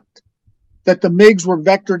intercept. That the MiGs were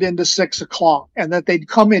vectored into 6 o'clock and that they'd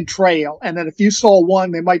come in trail, and that if you saw one,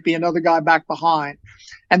 there might be another guy back behind.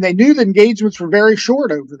 And they knew the engagements were very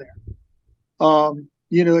short over there.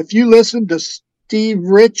 You know, if you listen to Steve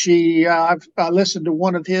Ritchie, I listened to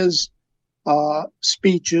one of his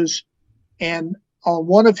speeches, and on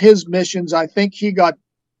one of his missions, I think he got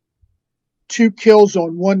 2 kills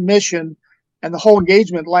on one mission, and the whole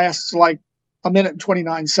engagement lasts like 1 minute and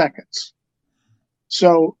 29 seconds.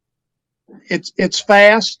 So it's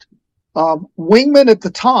fast. Wingman at the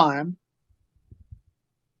time,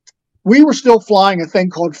 we were still flying a thing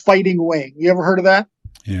called Fighting Wing. You ever heard of that?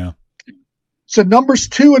 Yeah. So numbers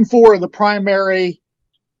 2 and 4 are the primary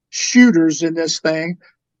shooters in this thing.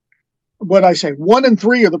 What I say, 1 and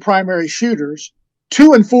 3 are the primary shooters.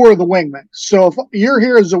 2 and 4 are the wingmen. So if you're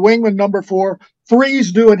here as a wingman number 4,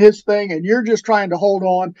 3's doing his thing, and you're just trying to hold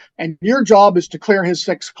on, and your job is to clear his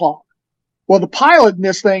 6 o'clock. Well, the pilot in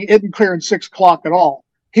this thing isn't clearing 6 o'clock at all.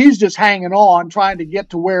 He's just hanging on, trying to get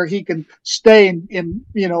to where he can stay in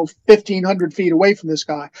 1,500 feet away from this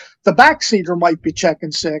guy. The backseater might be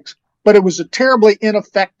checking 6, but it was a terribly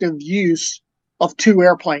ineffective use of 2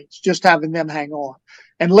 airplanes, just having them hang on.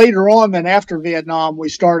 And later on, then after Vietnam, we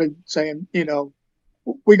started saying,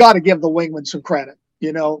 we got to give the wingman some credit.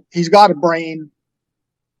 He's got a brain.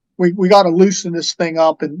 We got to loosen this thing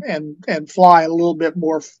up and fly a little bit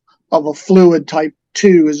more of a fluid type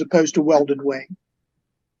 2 as opposed to welded wing.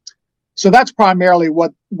 So that's primarily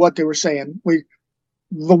what they were saying. The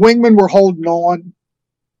wingmen were holding on.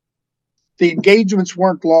 The engagements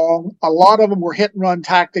weren't long. A lot of them were hit and run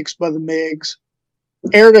tactics by the MiGs.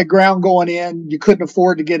 Air to ground going in, you couldn't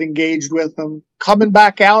afford to get engaged with them. Coming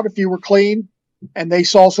back out, if you were clean and they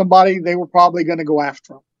saw somebody, they were probably going to go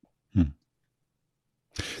after them.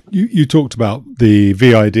 You talked about the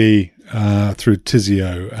VID through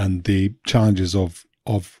Tizio and the challenges of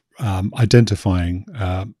identifying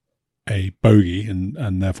a bogey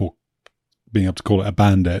and therefore being able to call it a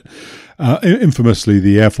bandit. Infamously,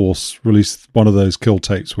 the Air Force released one of those kill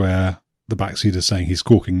tapes where the backseater saying he's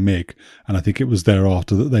squawking MiG, and I think it was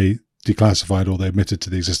thereafter that they declassified or they admitted to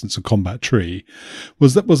the existence of combat tree.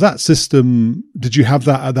 Was that system? Did you have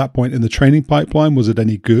that at that point in the training pipeline? Was it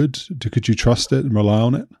any good? Could you trust it and rely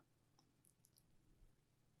on it?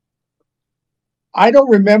 I don't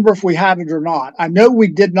remember if we had it or not. I know we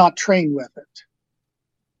did not train with it.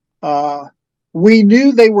 We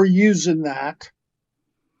knew they were using that.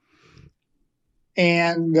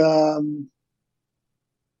 And,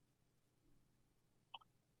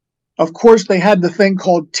 of course, they had the thing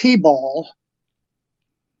called T-ball,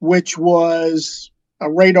 which was a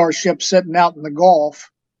radar ship sitting out in the Gulf.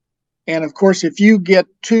 And, of course, if you get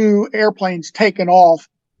 2 airplanes taken off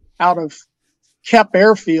out of Kep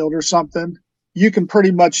Airfield or something, you can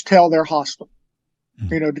pretty much tell they're hostile.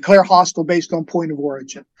 Declare hostile based on point of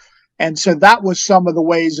origin. And so that was some of the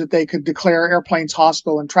ways that they could declare airplanes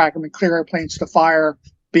hostile and track them and clear airplanes to fire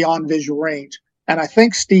beyond visual range. And I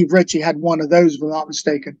think Steve Ritchie had one of those, if I'm not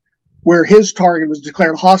mistaken, where his target was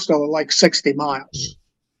declared hostile at like 60 miles.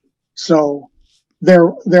 So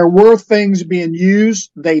there were things being used.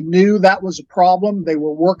 They knew that was a problem. They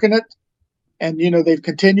were working it. And, they've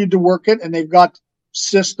continued to work it, and they've got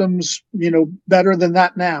systems, better than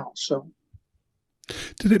that now. So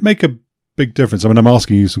did it make a big difference? I mean, I'm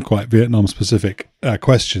asking you some quite Vietnam specific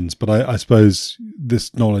questions, but I suppose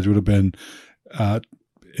this knowledge would have been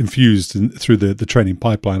infused through the training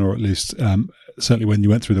pipeline, or at least certainly when you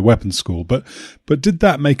went through the weapons school. But did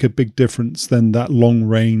that make a big difference then, that long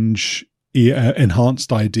range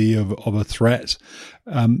enhanced idea of a threat,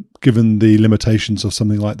 given the limitations of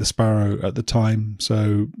something like the Sparrow at the time?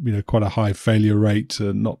 So, quite a high failure rate,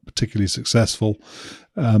 not particularly successful.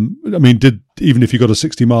 I mean, even if you got a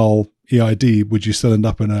 60-mile EID, would you still end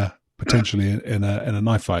up potentially in a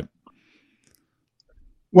knife fight?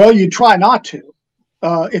 Well, you try not to.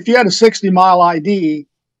 If you had a 60-mile ID,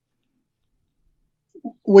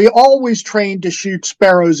 we always trained to shoot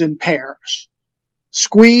Sparrows in pairs.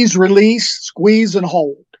 Squeeze, release, squeeze, and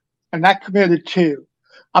hold. And that committed 2.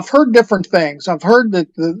 I've heard different things. I've heard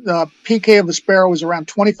that the PK of the Sparrow was around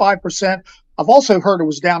 25%. I've also heard it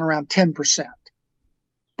was down around 10%.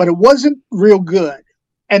 But it wasn't real good.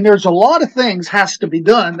 And there's a lot of things has to be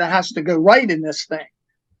done that has to go right in this thing.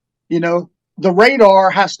 The radar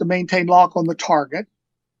has to maintain lock on the target.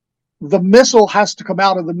 The missile has to come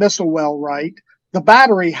out of the missile well right. The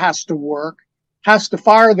battery has to work. Has to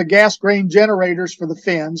fire the gas grain generators for the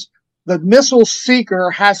fins. The missile seeker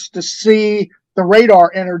has to see the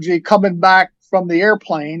radar energy coming back from the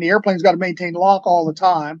airplane. The airplane's got to maintain lock all the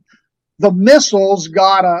time. The missile's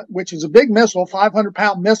which is a big missile,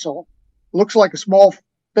 500-pound missile, looks like a small,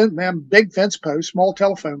 big fence post, small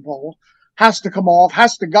telephone pole, has to come off,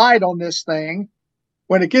 has to guide on this thing.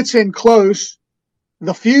 When it gets in close,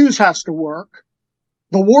 the fuse has to work.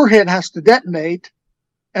 The warhead has to detonate.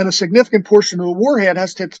 And a significant portion of the warhead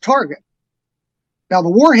has to hit the target. Now, the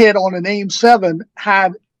warhead on an AIM-7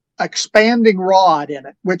 had expanding rod in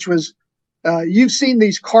it, which was, you've seen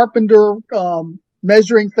these carpenter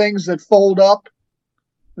measuring things that fold up,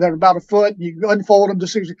 that are about a foot, and you unfold them to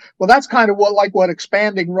 60. Well, that's kind of what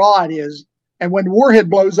expanding rod is. And when the warhead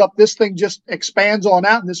blows up, this thing just expands on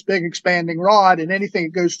out in this big expanding rod, and anything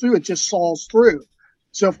that goes through it just saws through.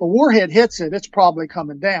 So if the warhead hits it, it's probably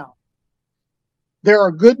coming down. There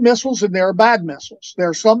are good missiles and there are bad missiles. There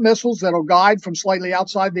are some missiles that'll guide from slightly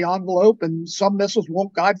outside the envelope, and some missiles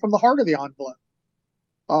won't guide from the heart of the envelope.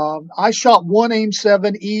 I shot one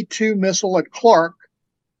AIM-7 E2 missile at Clark,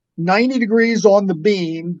 90 degrees on the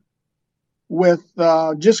beam, with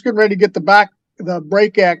just getting ready to get the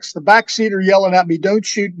brake X, the backseater yelling at me, "Don't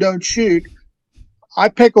shoot, don't shoot." I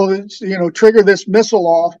trigger this missile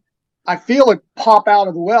off. I feel it pop out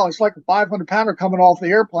of the well. It's like a 500-pounder coming off the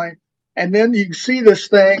airplane. And then you can see this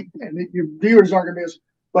thing, and your viewers aren't going to miss,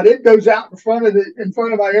 but it goes out in front of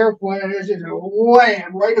my airplane, and it's just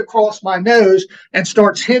wham right across my nose and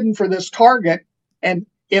starts hitting for this target. And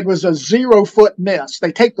it was a 0-foot miss.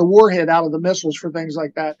 They take the warhead out of the missiles for things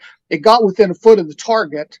like that. It got within a foot of the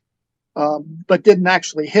target, but didn't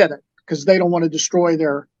actually hit it because they don't want to destroy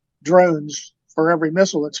their drones for every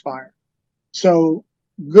missile that's fired. So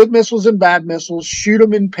good missiles and bad missiles, shoot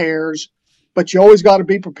them in pairs, but you always got to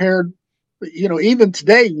be prepared. Even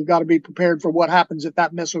today, you got to be prepared for what happens if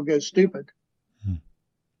that missile goes stupid.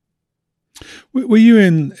 Were you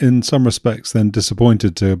in some respects then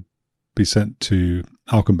disappointed to be sent to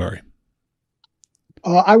Alconbury?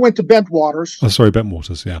 I went to Bentwaters. Oh, sorry,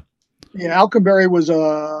 Bentwaters, yeah. Yeah, Alconbury was a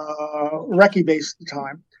recce base at the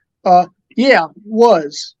time.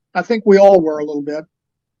 Was. I think we all were a little bit.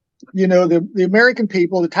 The American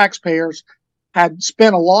people, the taxpayers, had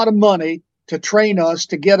spent a lot of money to train us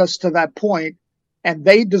to get us to that point, and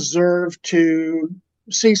they deserve to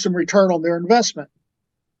see some return on their investment.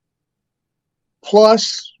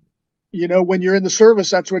 Plus, when you're in the service,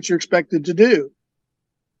 that's what you're expected to do.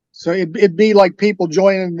 So it'd be like people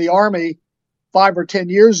joining the army 5 or 10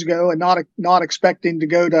 years ago and not expecting to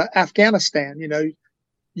go to Afghanistan.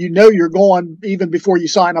 You're going even before you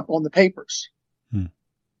sign up on the papers.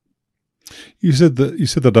 You said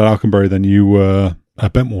that at Alconbury, then you were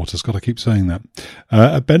at Bentwaters. God, I keep saying that.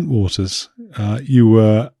 At Bentwaters, you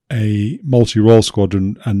were a multi-role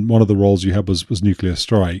squadron, and one of the roles you had was nuclear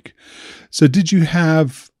strike. So did you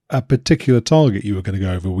have a particular target you were going to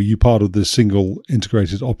go over? Were you part of the single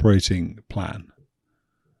integrated operating plan?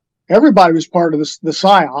 Everybody was part of the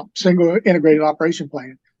SIOP, single integrated operation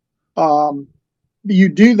plan. You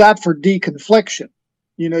do that for deconfliction.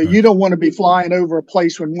 Right. You don't want to be flying over a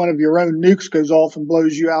place when one of your own nukes goes off and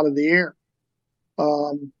blows you out of the air. We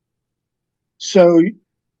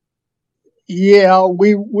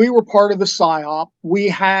were part of the PSYOP. We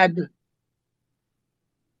had,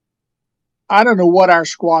 I don't know what our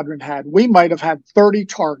squadron had. We might have had 30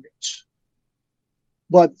 targets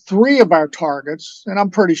But three of our targets, and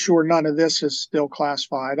I'm pretty sure none of this is still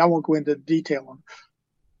classified. I won't go into detail on.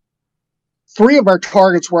 Three of our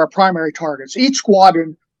targets were our primary targets. Each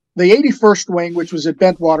squadron, the 81st Wing, which was at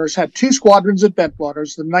Bentwaters, had two squadrons at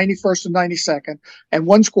Bentwaters, the 91st and 92nd, and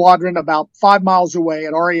one squadron about 5 miles away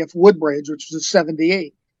at RAF Woodbridge, which was at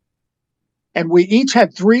 78. And we each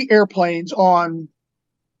had three airplanes on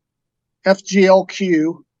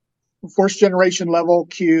FGLQ, first generation level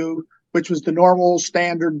Q, which was the normal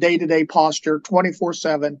standard day-to-day posture,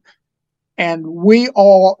 24/7. And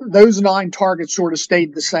those 9 targets sort of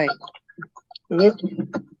stayed the same.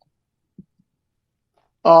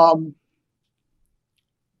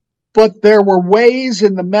 But there were ways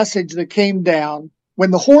in the message that came down.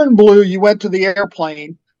 When the horn blew, you went to the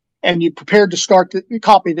airplane and you prepared to start to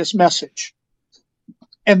copy this message.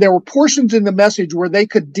 And there were portions in the message where they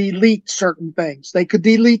could delete certain things. They could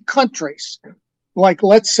delete countries. Like,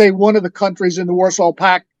 let's say one of the countries in the Warsaw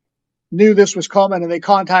Pact knew this was coming and they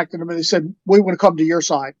contacted them and they said, we want to come to your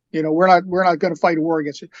side. We're not going to fight a war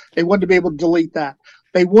against you. They wanted to be able to delete that.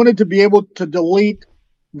 They wanted to be able to delete.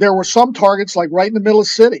 There were some targets like right in the middle of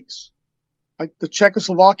cities. Like the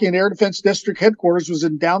Czechoslovakian Air Defense District headquarters was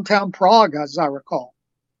in downtown Prague, as I recall.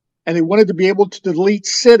 And they wanted to be able to delete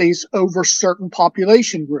cities over certain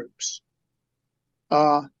population groups.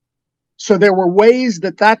 So there were ways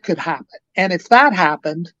that could happen. And if that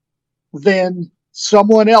happened, then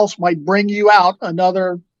someone else might bring you out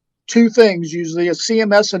another 2 things, usually a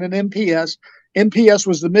CMS and an MPS. MPS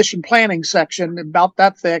was the mission planning section, about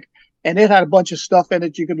that thick, and it had a bunch of stuff in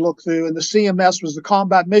it you could look through. And the CMS was the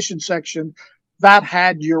combat mission section that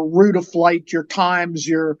had your route of flight, your times,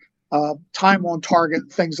 your time on target,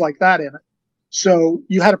 things like that in it. So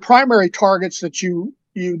you had a primary targets that you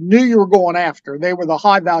knew you were going after. They were the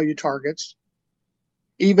high value targets,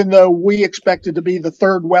 even though we expected to be the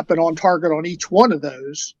third weapon on target on each one of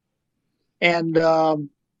those. And,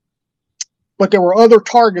 but there were other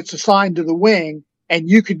targets assigned to the wing, and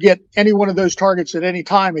you could get any one of those targets at any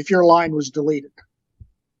time if your line was deleted.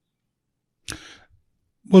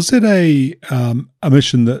 Was it a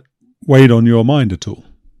mission that weighed on your mind at all?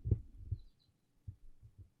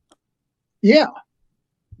 Yeah.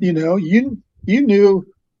 You knew,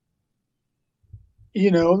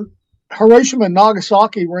 Hiroshima and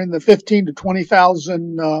Nagasaki were in the 15 to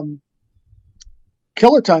 20,000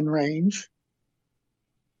 kiloton range.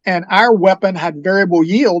 And our weapon had variable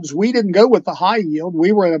yields. We didn't go with the high yield.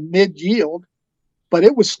 We were at a mid yield, but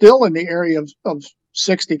it was still in the area of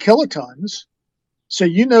 60 kilotons. So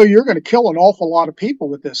you're going to kill an awful lot of people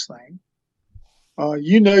with this thing.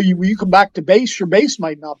 You come back to base, your base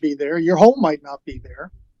might not be there. Your home might not be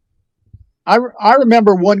there. I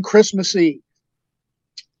remember one Christmas Eve,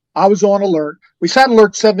 I was on alert. We sat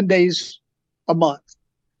alert 7 days a month,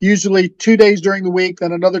 usually 2 days during the week,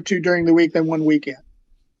 then another 2 during the week, then 1 weekend.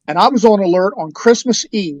 And I was on alert on Christmas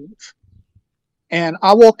Eve, and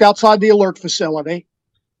I walked outside the alert facility.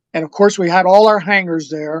 And of course, we had all our hangars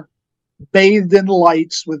there, bathed in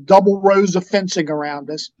lights with double rows of fencing around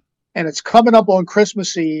us. And it's coming up on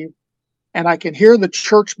Christmas Eve, and I can hear the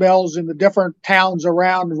church bells in the different towns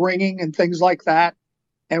around ringing and things like that.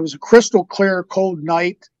 And it was a crystal clear, cold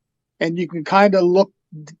night, and you can kind of look,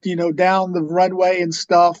 down the runway and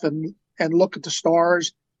stuff and look at the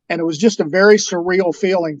stars. And it was just a very surreal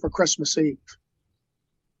feeling for Christmas Eve.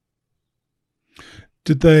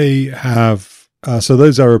 Did they have, so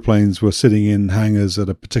those aeroplanes were sitting in hangars at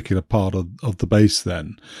a particular part of the base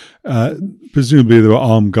then? Presumably there were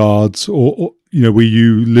armed guards, or were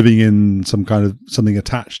you living in some kind of something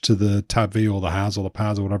attached to the TAV or the HAZ or the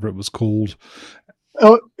PAZ or whatever it was called?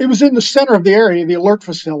 It was in the center of the area, the alert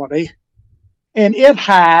facility, and it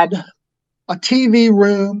had a TV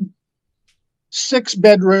room, 6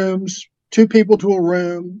 bedrooms, 2 people to a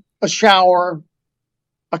room, a shower,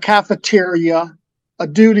 a cafeteria, a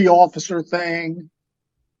duty officer thing.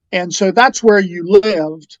 And so that's where you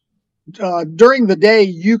lived. During the day,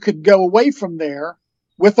 you could go away from there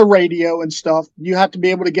with a radio and stuff. You have to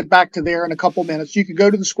be able to get back to there in a couple minutes. You could go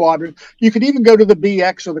to the squadron. You could even go to the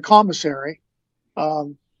BX or the commissary.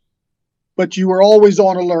 But you were always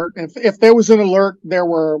on alert. If there was an alert, there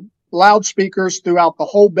were loudspeakers throughout the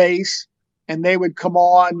whole base, and they would come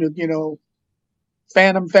on,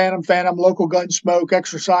 phantom, local gun smoke,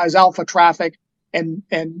 exercise, alpha traffic. And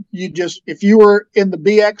you just, if you were in the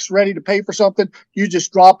BX ready to pay for something, you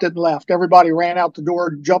just dropped it and left. Everybody ran out the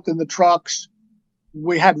door, jumped in the trucks.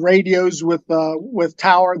 We had radios with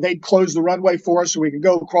tower. They'd close the runway for us so we could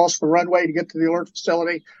go across the runway to get to the alert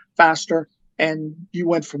facility faster. And you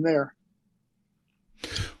went from there.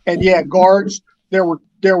 And yeah, guards, there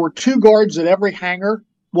were 2 guards at every hangar.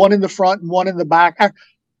 one in the front and one in the back.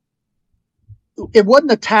 It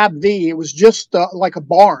wasn't a tab V. It was just like a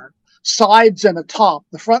barn, sides and a top.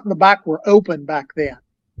 The front and the back were open back then.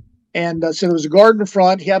 And so there was a guard in the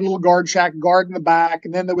front. He had a little guard shack, guard in the back.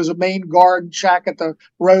 And then there was a main guard shack at the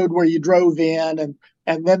road where you drove in.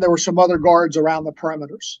 And then there were some other guards around the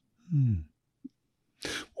perimeters.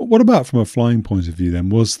 What about from a flying point of view then?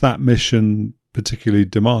 Was that mission particularly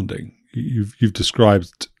demanding? You've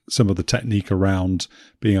described some of the technique around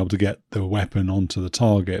being able to get the weapon onto the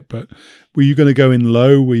target, but were you going to go in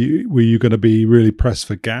low? Were you going to be really pressed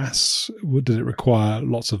for gas? Did it require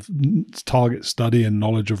lots of target study and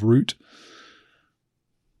knowledge of route?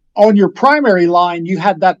 On your primary line, you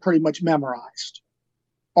had that pretty much memorized.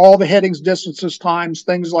 All the headings, distances, times,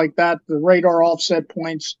 things like that, the radar offset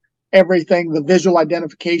points, everything, the visual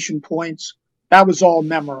identification points, that was all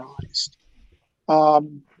memorized.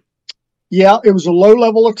 Yeah, it was a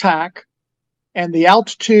low-level attack, and the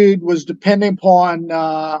altitude was depending upon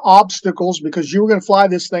obstacles, because you were going to fly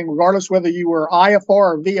this thing regardless whether you were IFR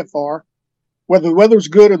or VFR, whether the weather was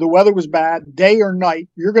good or the weather was bad, day or night,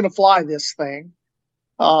 you're going to fly this thing.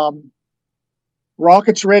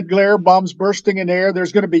 Rockets, red glare, bombs bursting in air.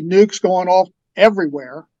 There's going to be nukes going off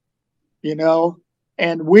everywhere,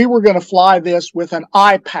 and we were going to fly this with an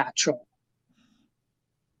eye patch on.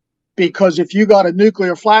 Because if you got a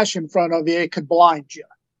nuclear flash in front of you, it could blind you.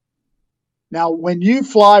 Now, when you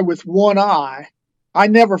fly with one eye, I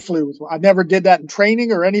never flew with one. I never did that in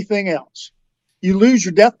training or anything else. You lose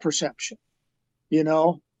your depth perception. You're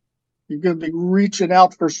going to be reaching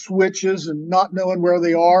out for switches and not knowing where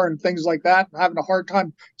they are and things like that, and having a hard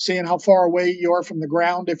time seeing how far away you are from the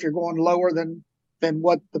ground if you're going lower than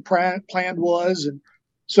what the plan was. And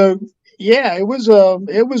so, yeah, it was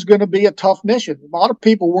going to be a tough mission. A lot of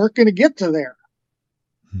people weren't going to get to there.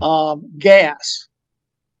 Gas.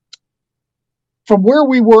 From where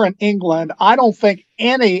we were in England, I don't think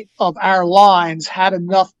any of our lines had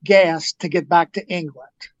enough gas to get back to England.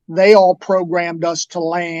 They all programmed us to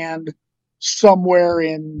land somewhere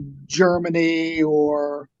in Germany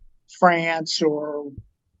or France or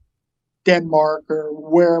Denmark or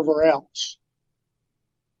wherever else.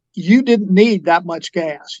 You didn't need that much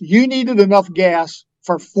gas. You needed enough gas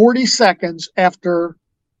for 40 seconds after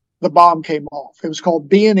the bomb came off. It was called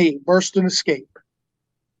B&E, burst and escape.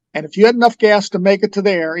 And if you had enough gas to make it to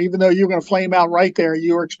there, even though you were going to flame out right there,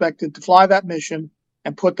 you were expected to fly that mission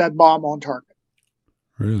and put that bomb on target.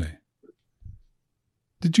 Really?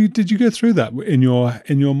 Did you go through that in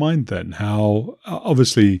your mind then? How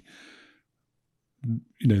obviously,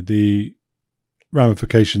 the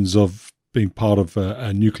ramifications of being part of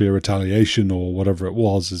a nuclear retaliation or whatever it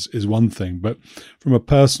was is one thing, but from a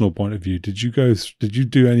personal point of view, did you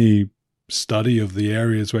do any study of the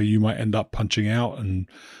areas where you might end up punching out, and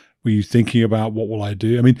were you thinking about what will I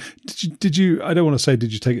do? I mean, did you I don't want to say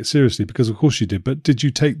did you take it seriously, because of course you did, but did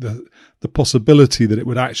you take the possibility that it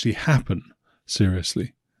would actually happen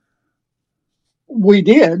seriously? We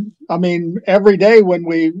did. I mean, every day when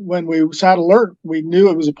we sat alert, we knew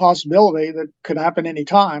it was a possibility that could happen any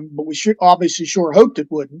time, but we obviously sure hoped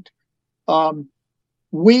it wouldn't.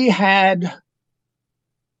 We had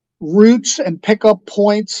routes and pickup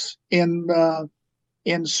points in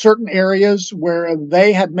certain areas where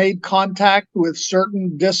they had made contact with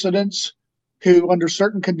certain dissidents who, under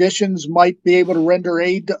certain conditions, might be able to render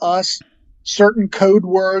aid to us, certain code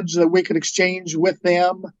words that we could exchange with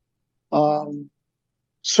them.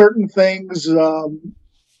 Certain things,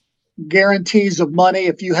 guarantees of money.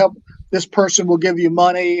 If you help, this person will give you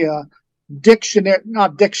money.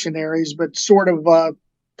 Not dictionaries, but sort of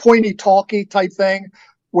pointy talky type thing,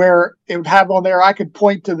 where it would have on there, I could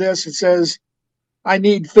point to this. It says, I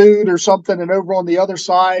need food or something. And over on the other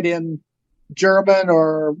side in German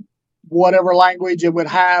or whatever language, it would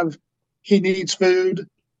have, he needs food,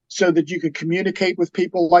 so that you could communicate with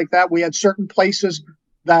people like that. We had certain places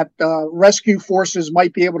that rescue forces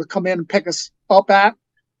might be able to come in and pick us up at,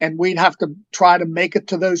 and we'd have to try to make it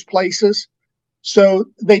to those places. So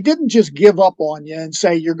they didn't just give up on you and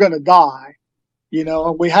say, you're going to die.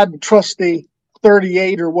 We had the trusty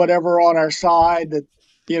 38 or whatever on our side that,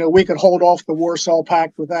 we could hold off the Warsaw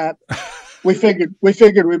Pact with that. We figured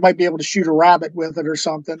we might be able to shoot a rabbit with it or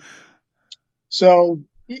something. So,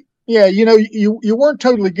 yeah, you weren't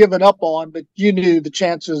totally given up on, but you knew the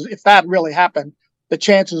chances, if that really happened, the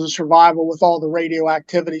chances of survival with all the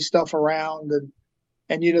radioactivity stuff around.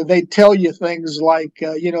 And they tell you things like,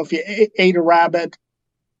 if you ate a rabbit,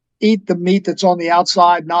 eat the meat that's on the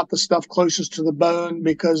outside, not the stuff closest to the bone,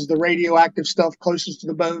 because the radioactive stuff closest to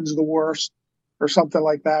the bone is the worst, or something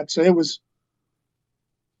like that. So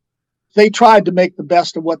they tried to make the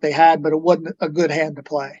best of what they had, but it wasn't a good hand to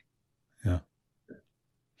play. Yeah.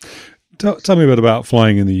 Tell me a bit about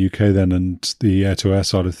flying in the UK then, and the air-to-air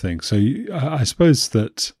side of things. So I suppose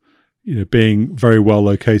that, being very well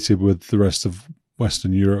located with the rest of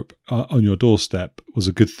Western Europe on your doorstep was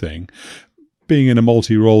a good thing. Being in a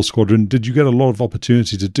multi-role squadron, did you get a lot of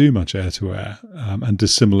opportunity to do much air-to-air and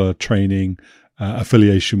dissimilar training,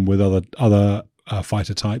 affiliation with other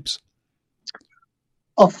fighter types?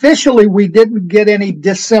 Officially, we didn't get any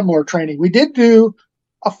dissimilar training. We did do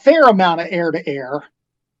a fair amount of air-to-air.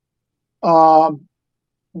 1v1,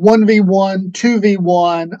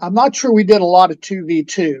 2v1. I'm not sure we did a lot of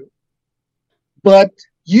 2v2. But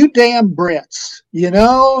you damn Brits,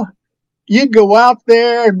 you'd go out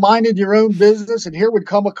there and minded your own business, and here would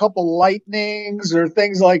come a couple lightnings or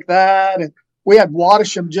things like that. And we had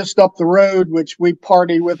Wattisham just up the road, which we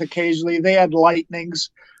party with occasionally. They had lightnings.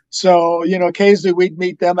 So, occasionally we'd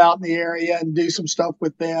meet them out in the area and do some stuff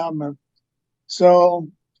with them. So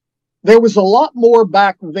there was a lot more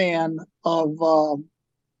back then of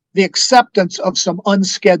the acceptance of some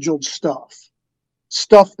unscheduled stuff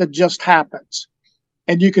that just happens.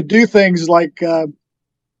 And you could do things like,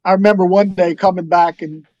 I remember one day coming back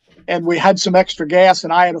and we had some extra gas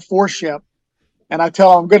and I had a 4-ship, and I tell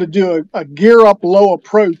them I'm going to do a gear up low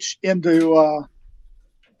approach into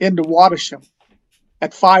Wattisham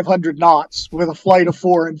at 500 knots with a flight of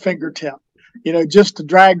 4 and fingertip, just to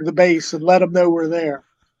drag the base and let them know we're there.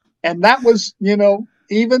 And that was, even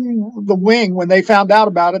the wing, when they found out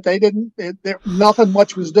about it, nothing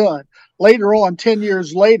much was done. Later on, 10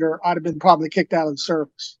 years later, I'd have been probably kicked out of the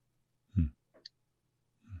service.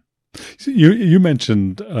 So you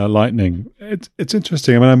mentioned lightning. It's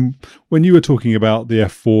interesting. I mean, when you were talking about the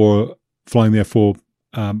F-4, flying the F-4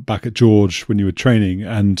 back at George when you were training,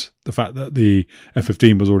 and the fact that the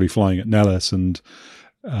F-15 was already flying at Nellis, and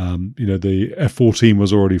the F-14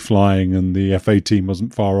 was already flying, and the F-18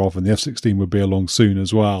 wasn't far off, and the F-16 would be along soon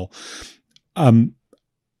as well.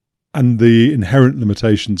 And the inherent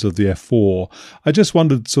limitations of the F-4. I just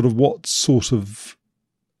wondered sort of what sort of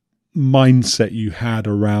mindset you had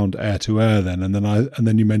around air-to-air then, and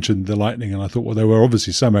then you mentioned the Lightning, and I thought, well, there were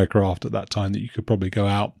obviously some aircraft at that time that you could probably go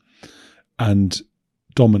out and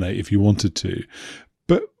dominate if you wanted to.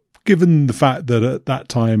 But given the fact that at that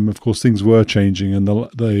time, of course, things were changing and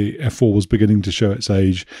the F-4 was beginning to show its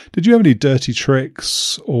age, did you have any dirty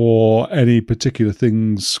tricks or any particular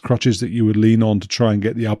things, crutches that you would lean on to try and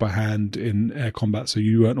get the upper hand in air combat so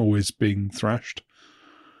you weren't always being thrashed?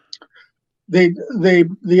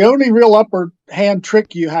 The only real upper hand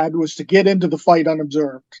trick you had was to get into the fight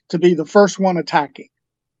unobserved, to be the first one attacking.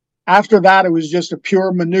 After that, it was just a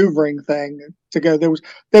pure maneuvering thing to go.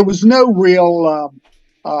 There was no real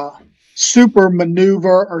super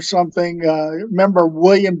maneuver or something. Remember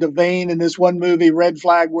William Devane in this one movie, Red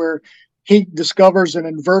Flag, where he discovers an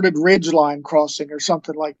inverted ridgeline crossing or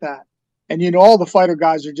something like that. And, all the fighter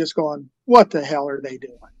guys are just going, what the hell are they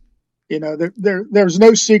doing? There's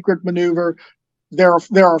no secret maneuver. There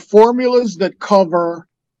are formulas that cover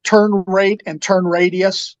turn rate and turn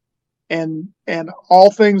radius, and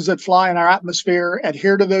all things that fly in our atmosphere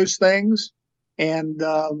adhere to those things. And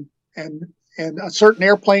a certain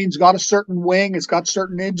airplane's got a certain wing, it's got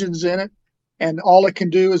certain engines in it, and all it can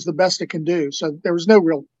do is the best it can do. So there was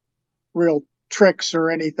no real tricks or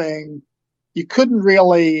anything. You couldn't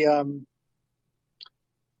really,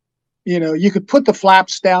 you could put the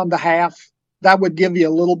flaps down to half. That would give you a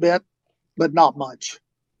little bit, but not much.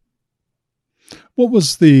 What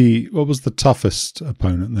was the toughest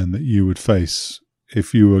opponent then that you would face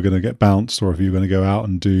if you were going to get bounced, or if you were going to go out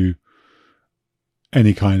and do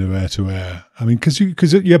any kind of air-to-air? I mean, because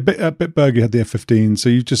at Bitburg you had the F-15, so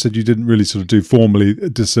you just said you didn't really sort of do formally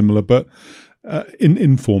dissimilar, but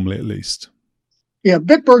informally at least. Yeah,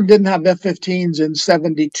 Bitburg didn't have F-15s in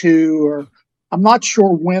 72, or I'm not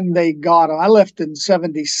sure when they got them. I left in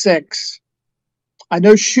 76. I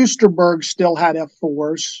know Schusterberg still had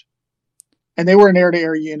F-4s, and they were an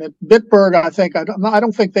air-to-air unit. Bitburg, I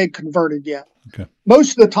don't think they'd converted yet. Okay.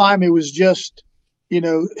 Most of the time, it was just,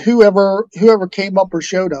 whoever came up or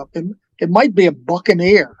showed up. And it might be a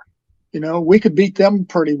Buccaneer. We could beat them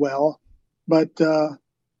pretty well, but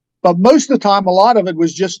most of the time, a lot of it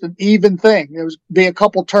was just an even thing. There was be a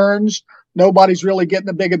couple turns, nobody's really getting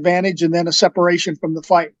a big advantage, and then a separation from the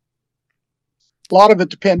fight. A lot of it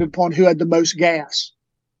depended upon who had the most gas.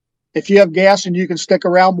 If you have gas and you can stick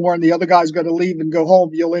around more and the other guy's going to leave and go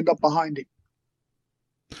home, you'll end up behind him.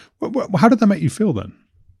 Well, how did that make you feel then?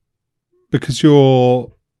 Because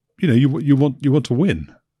you want to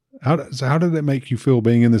win. How did it make you feel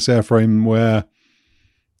being in this airframe where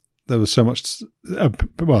there was so much.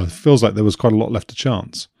 Well, it feels like there was quite a lot left to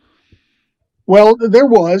chance. Well, there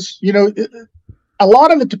was, a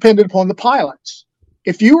lot of it depended upon the pilots.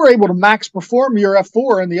 If you were able to max perform your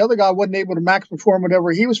F-4 and the other guy wasn't able to max perform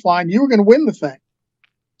whatever he was flying, you were going to win the thing.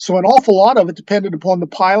 So an awful lot of it depended upon the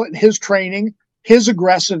pilot and his training, his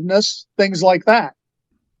aggressiveness, things like that.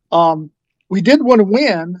 We did want to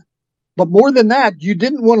win, but more than that, you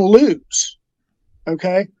didn't want to lose.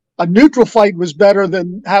 Okay? A neutral fight was better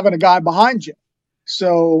than having a guy behind you.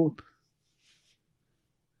 So...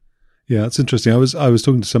 Yeah, it's interesting. I was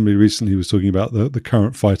talking to somebody recently who was talking about the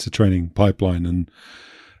current fighter training pipeline, and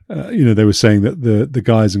they were saying that the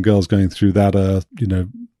guys and girls going through that are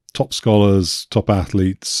top scholars, top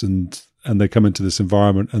athletes, and they come into this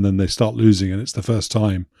environment and then they start losing, and it's the first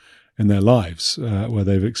time in their lives where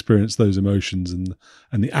they've experienced those emotions and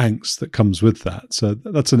the angst that comes with that. So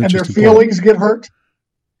that's an interesting. And their feelings get hurt.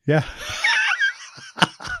 Yeah,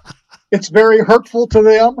 it's very hurtful to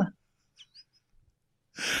them.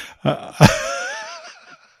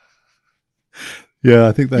 Yeah,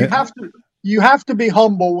 I think you have to be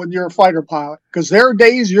humble when you're a fighter pilot, because there are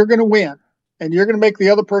days you're going to win and you're going to make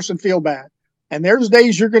the other person feel bad, and there's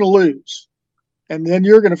days you're going to lose and then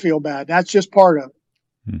you're going to feel bad. That's just part of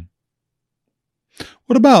it.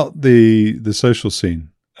 What about the social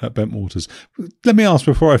scene at Bentwaters? Let me ask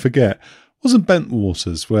before I forget, wasn't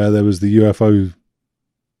Bentwaters where there was the UFO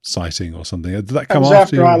sighting or something? Did that come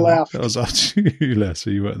after you? I left? That was after you left, so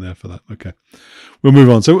you weren't there for that. Okay, we'll move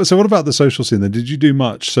on. So what about the social scene then? Did you do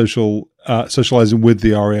much socializing with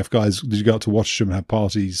the RAF guys? Did you go out to Watcham and have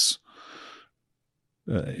parties?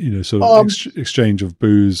 Exchange of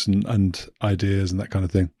booze and ideas and that kind of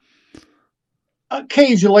thing.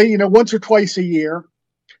 Occasionally, once or twice a year.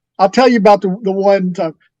 I'll tell you about the one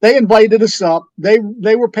time they invited us up. They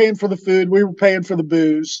were paying for the food. We were paying for the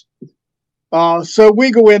booze. So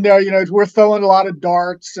we go in there, we're throwing a lot of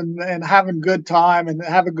darts and having a good time and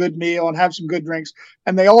have a good meal and have some good drinks.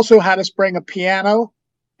 And they also had us bring a piano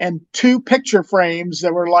and 2 picture frames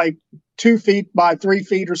that were like 2 feet by 3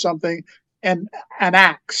 feet or something, and an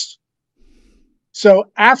axe.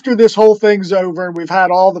 So after this whole thing's over and we've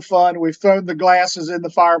had all the fun, we've thrown the glasses in the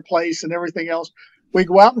fireplace and everything else, we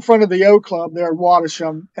go out in front of the O Club there in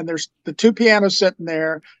Watersham, and there's the 2 pianos sitting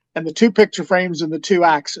there and the 2 picture frames and the 2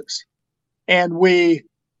 axes. And a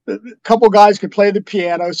couple guys could play the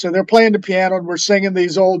piano. So they're playing the piano and we're singing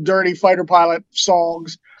these old dirty fighter pilot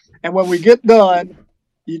songs. And when we get done,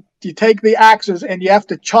 you take the axes and you have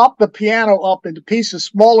to chop the piano up into pieces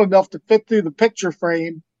small enough to fit through the picture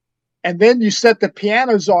frame. And then you set the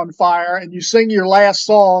pianos on fire and you sing your last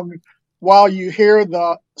song while you hear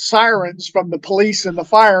the sirens from the police and the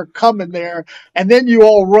fire coming there. And then you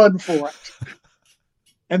all run for it.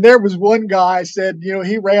 And there was one guy said,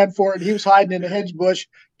 he ran for it. He was hiding in a hedge bush.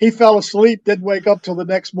 He fell asleep, didn't wake up till the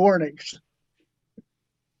next morning.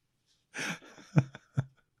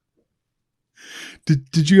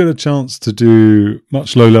 Did you get a chance to do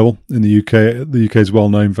much low level in the UK? The UK is well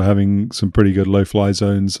known for having some pretty good low fly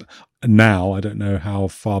zones. Now, I don't know how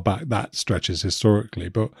far back that stretches historically,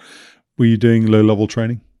 but were you doing low level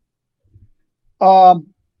training? Yeah,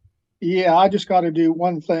 I just got to do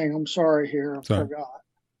one thing. I'm sorry here. I forgot.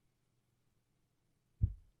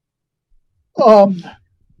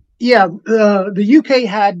 The UK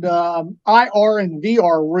had IR and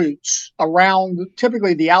VR routes around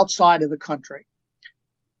typically the outside of the country.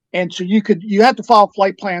 And so you had to file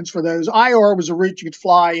flight plans for those. IR was a route you could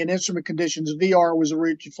fly in instrument conditions. VR was a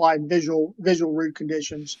route you fly in visual route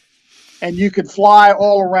conditions. And you could fly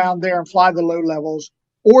all around there and fly the low levels,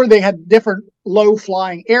 or they had different low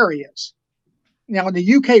flying areas. Now in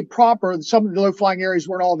the UK proper, some of the low flying areas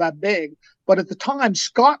weren't all that big, but at the time,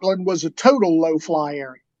 Scotland was a total low fly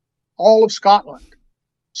area, all of Scotland.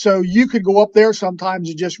 So you could go up there sometimes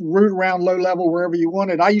and just root around low level wherever you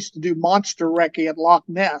wanted. I used to do monster recce at Loch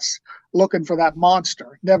Ness looking for that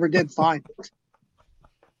monster. Never did find it.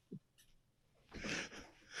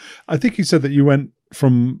 I think you said that you went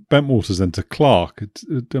from Bentwaters then to Clark.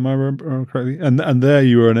 Am I remember correctly? And there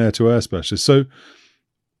you were an air-to-air specialist. So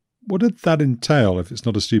what did that entail, if it's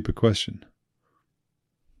not a stupid question?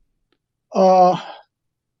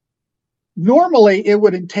 Normally it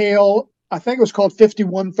would entail, I think it was called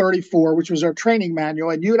 5134, which was our training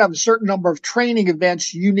manual, and you would have a certain number of training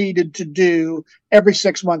events you needed to do every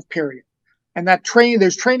 6-month period. And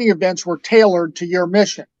those training events were tailored to your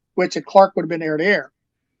mission, which at Clark would have been air to air.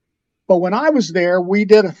 But when I was there, we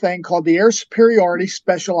did a thing called the Air Superiority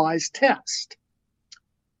Specialized Test.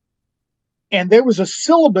 And there was a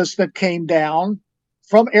syllabus that came down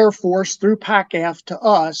from Air Force through PACAF to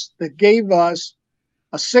us that gave us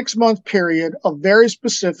a 6-month period of very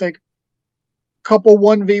specific, couple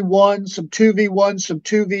 1v1, some 2v1, some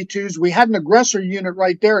 2v2s. We had an aggressor unit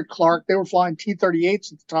right there at Clark. They were flying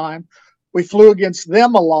T-38s at the time. We flew against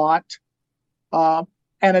them a lot. And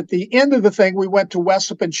at the end of the thing, we went to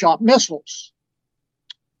Wessup and shot missiles.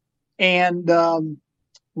 And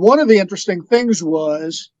one of the interesting things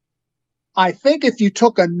was, I think if you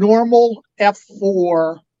took a normal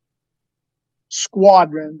F-4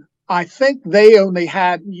 squadron, I think they only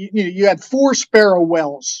had, you had 4 Sparrow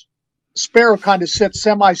wells. Sparrow kind of sits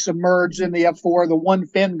semi-submerged in the F-4. The one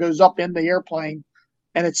fin goes up in the airplane,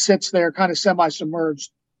 and it sits there kind of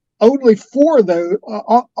semi-submerged. Only 4 of those,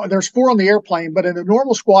 there's 4 on the airplane, but in a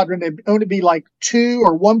normal squadron, there'd only be like 2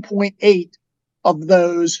 or 1.8 of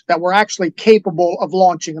those that were actually capable of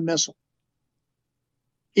launching a missile.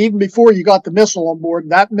 Even before you got the missile on board,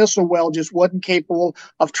 that missile well just wasn't capable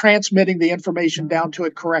of transmitting the information down to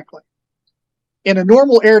it correctly. In a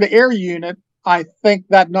normal air-to-air unit, I think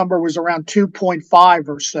that number was around 2.5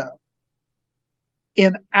 or so.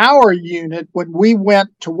 In our unit, when we went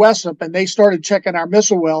to Wessup and they started checking our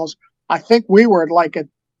missile wells, I think we were at like a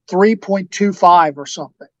 3.25 or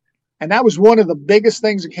something. And that was one of the biggest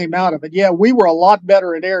things that came out of it. Yeah, we were a lot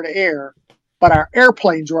better at air-to-air, but our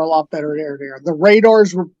airplanes were a lot better at air-to-air. The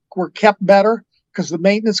radars were kept better because the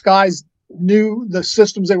maintenance guys knew the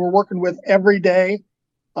systems they were working with every day.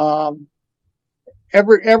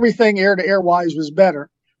 Everything air-to-air wise was better.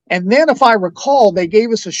 And then, if I recall, they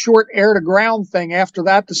gave us a short air-to-ground thing after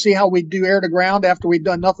that to see how we'd do air-to-ground after we'd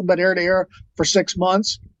done nothing but air-to-air for 6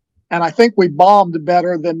 months. And I think we bombed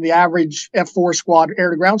better than the average F-4 squad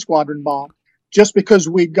air-to-ground squadron bombed, just because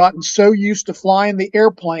we'd gotten so used to flying the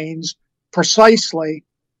airplanes precisely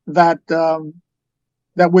that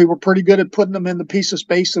that we were pretty good at putting them in the piece of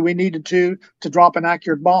space that we needed to drop an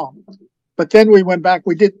accurate bomb. But then we went back.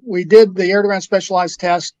 We did the air-to-ground specialized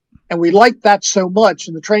test, and we liked that so much,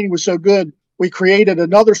 and the training was so good, we created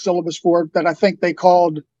another syllabus for it that I think they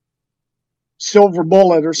called Silver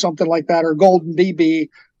Bullet or something like that, or Golden BB,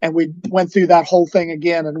 and we went through that whole thing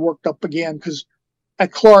again and worked up again, because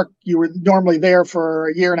at Clark, you were normally there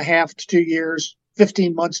for 1.5 to 2 years,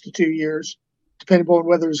 15 months to 2 years, depending on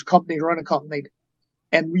whether it was a company or unaccompanied.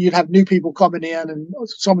 And you'd have new people coming in and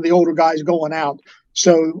some of the older guys going out.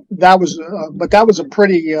 So that was, but that was a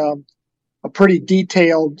pretty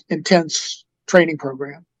detailed, intense training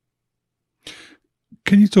program.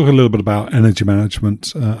 Can you talk a little bit about energy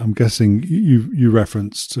management? I'm guessing you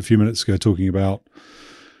referenced a few minutes ago talking about,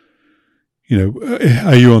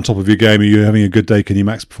 are you on top of your game? Are you having a good day? Can you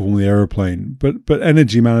max perform the aeroplane? But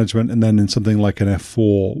energy management, and then in something like an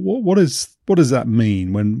F-4, what does that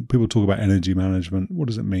mean when people talk about energy management? What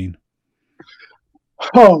does it mean?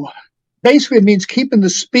 Oh, basically it means keeping the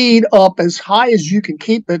speed up as high as you can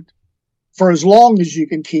keep it for as long as you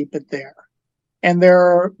can keep it there. And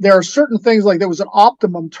there are certain things, like there was an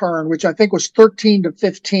optimum turn, which I think was 13 to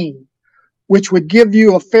 15, which would give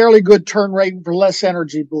you a fairly good turn rate for less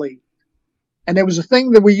energy bleed. And there was a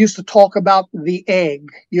thing that we used to talk about, the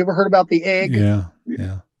egg. You ever heard about the egg?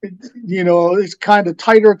 Yeah. It's kind of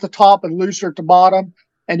tighter at the top and looser at the bottom.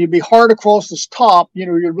 And you'd be hard across this top,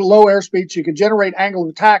 you're low airspeed, so you could generate angle of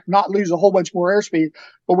attack, not lose a whole bunch more airspeed.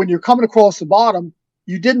 But when you're coming across the bottom,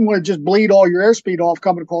 you didn't want to just bleed all your airspeed off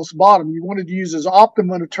coming across the bottom. You wanted to use as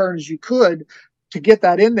optimum a turn as you could to get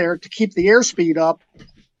that in there to keep the airspeed up.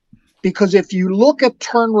 Because if you look at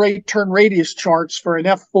turn rate, turn radius charts for an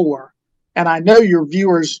F-4, and I know your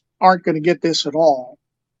viewers aren't going to get this at all,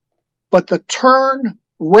 but the turn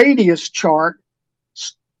radius chart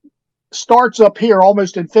starts up here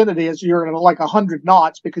almost infinity as you're at like 100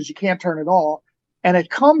 knots because you can't turn it all. And it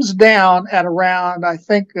comes down at around, I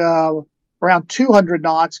think, around 200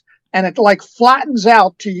 knots, and it like flattens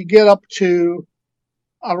out till you get up to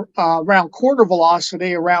around quarter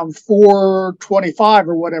velocity, around 425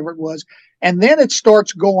 or whatever it was. And then it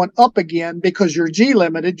starts going up again because you're G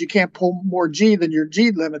limited. You can't pull more G than your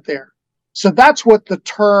G limit there. So that's what the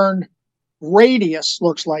turn radius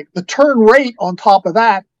looks like. The turn rate on top of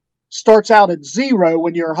that starts out at 0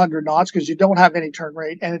 when you're 100 knots because you don't have any turn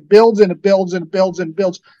rate. And it builds and it builds and it builds and it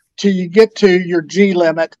builds till you get to your G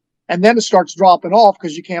limit. And then it starts dropping off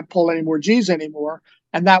because you can't pull any more G's anymore.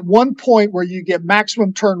 And that one point where you get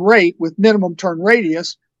maximum turn rate with minimum turn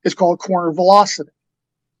radius is called corner velocity.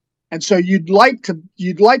 And so you'd like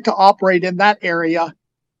to operate in that area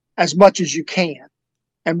as much as you can.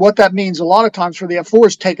 And what that means a lot of times for the F-4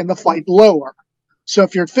 is taking the flight lower. So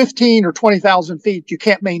if you're at 15 or 20,000 feet, you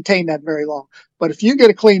can't maintain that very long. But if you get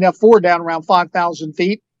a clean F-4 down around 5,000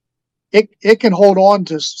 feet, it can hold on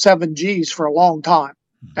to 7 Gs for a long time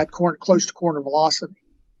at close to corner velocity.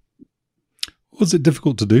 Was it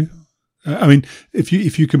difficult to do? I mean, if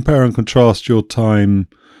you compare and contrast your time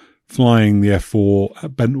flying the F-4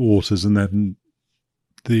 at Bentwaters and then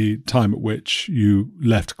the time at which you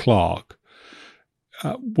left Clark,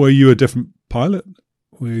 were you a different pilot,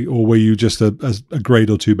 or were you just a grade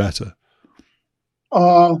or two better?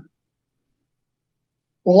 Well,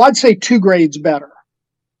 I'd say 2 grades better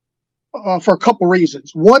for a couple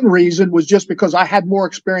reasons. One reason was just because I had more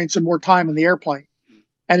experience and more time in the airplane.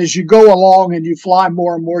 And as you go along and you fly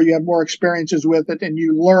more and more, you have more experiences with it, and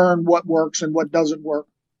you learn what works and what doesn't work,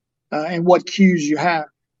 and what cues you have.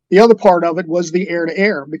 The other part of it was the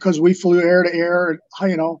air-to-air, because we flew air-to-air,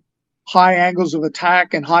 high angles of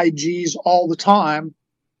attack and high Gs all the time.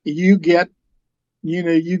 You get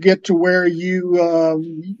to where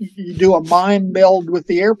you do a mind meld with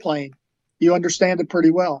the airplane. You understand it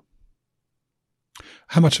pretty well.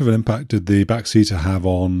 How much of an impact did the backseater have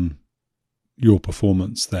on your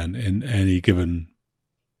performance then in any given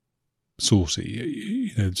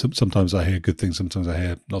sortie? Sometimes I hear good things, sometimes I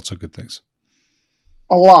hear not so good things.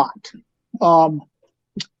 A lot.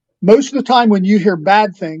 Most of the time when you hear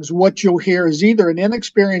bad things, what you'll hear is either an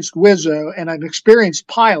inexperienced wizzo and an experienced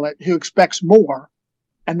pilot who expects more.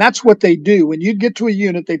 And that's what they do. When you get to a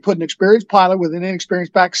unit, they put an experienced pilot with an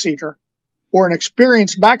inexperienced backseater, or an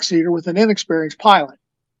experienced backseater with an inexperienced pilot.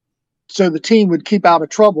 So the team would keep out of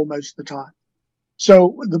trouble most of the time.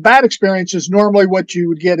 So the bad experience is normally what you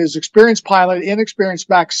would get is experienced pilot, inexperienced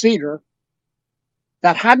backseater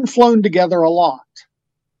that hadn't flown together a lot.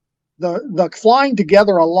 The flying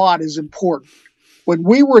together a lot is important. When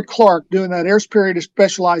we were at Clark doing that airspeed of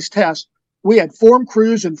specialized test, we had formed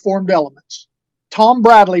crews and formed elements. Tom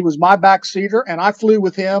Bradley was my backseater, and I flew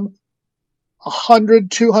with him 100,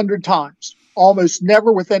 200 times, almost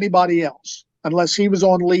never with anybody else, unless he was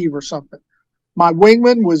on leave or something. My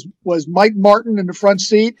wingman was Mike Martin in the front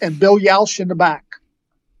seat and Bill Yauch in the back.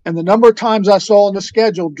 And the number of times I saw on the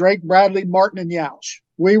schedule, Drake, Bradley, Martin, and Yauch.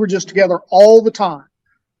 We were just together all the time.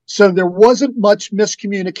 So there wasn't much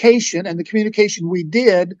miscommunication, and the communication we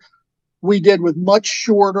did with much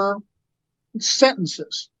shorter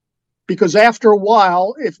sentences. Because after a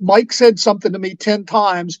while, if Mike said something to me 10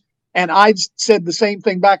 times and I said the same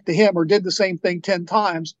thing back to him or did the same thing 10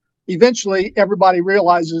 times, eventually everybody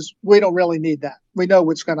realizes we don't really need that. We know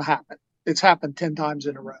what's going to happen. It's happened 10 times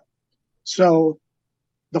in a row. So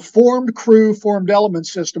the formed crew, formed element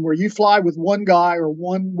system where you fly with one guy or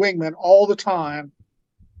one wingman all the time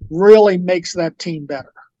really makes that team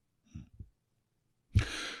better.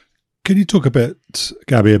 Can you talk a bit,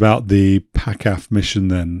 Gabby, about the PACAF mission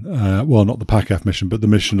then? Well, not the PACAF mission, but the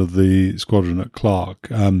mission of the squadron at Clark.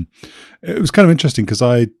 It was kind of interesting because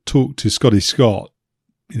I talked to Scotty Scott,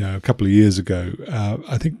 a couple of years ago,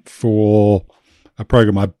 I think for a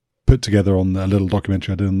program I put together on a little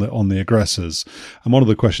documentary I did on the aggressors. And one of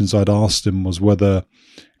the questions I'd asked him was whether,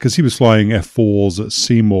 because he was flying F-4s at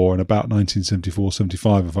Seymour in about 1974,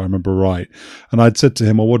 75, if I remember right. And I'd said to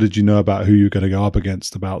him, well, what did you know about who you're going to go up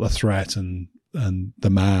against, about the threat and the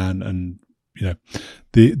man and,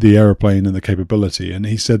 the aeroplane and the capability? And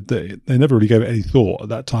he said that they never really gave it any thought at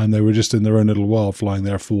that time. They were just in their own little world flying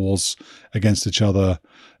their F-4s against each other,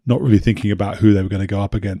 not really thinking about who they were going to go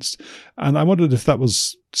up against. And I wondered if that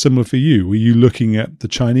was similar for you. Were you looking at the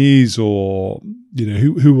Chinese, or,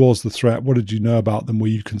 who was the threat? What did you know about them? Were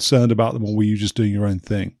you concerned about them, or were you just doing your own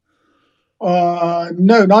thing?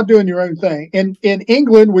 No, not doing your own thing. In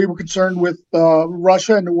England, we were concerned with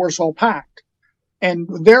Russia and the Warsaw Pact. And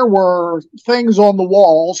there were things on the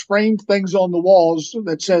walls, framed things on the walls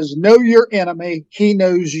that says, know your enemy, he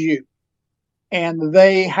knows you. And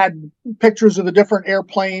they had pictures of the different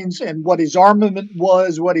airplanes and what his armament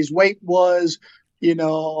was, what his weight was,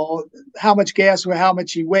 how much gas, how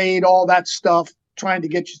much he weighed, all that stuff, trying to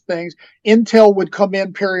get you things. Intel would come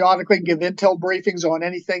in periodically and give intel briefings on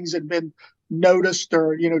any things that had been noticed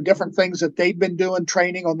or, different things that they'd been doing,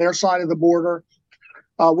 training on their side of the border.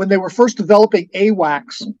 When they were first developing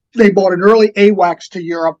AWACS, they bought an early AWACS to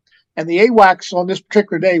Europe, and the AWACS on this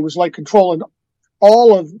particular day was like controlling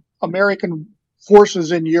all of American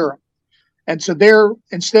forces in Europe. And so they're,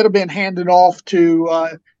 instead of being handed off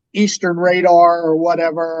to Eastern Radar or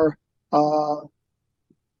whatever, to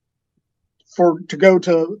go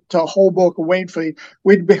to Holbrook or Wainfleet,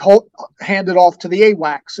 we'd be handed off to the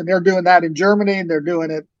AWACS. And they're doing that in Germany, and they're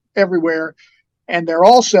doing it everywhere. And they're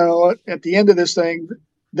also, at the end of this thing,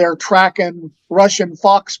 they're tracking Russian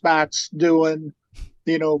Foxbats doing,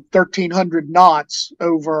 1,300 knots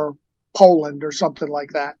over Poland or something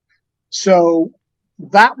like that. So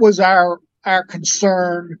that was our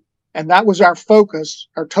concern, and that was our focus,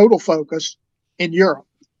 our total focus in Europe.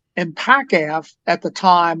 In PACAF at the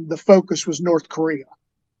time, the focus was North Korea.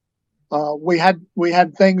 We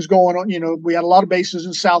had things going on. We had a lot of bases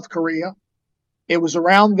in South Korea. It was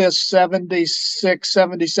around this 76,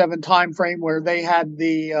 77 time frame where they had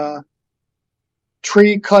the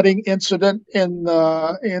tree cutting incident in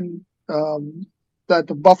the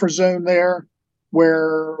buffer zone there,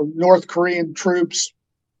 where North Korean troops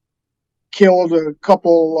killed a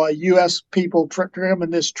couple U.S. people trimming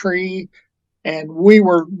this tree. And we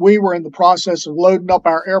were in the process of loading up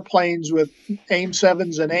our airplanes with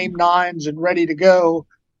AIM-7s and AIM-9s and ready to go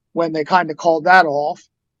when they kind of called that off.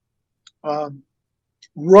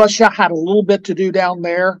 Russia had a little bit to do down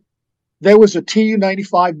there. There was a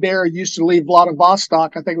Tu-95 Bear who used to leave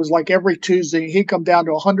Vladivostok. I think it was like every Tuesday. He'd come down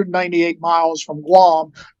to 198 miles from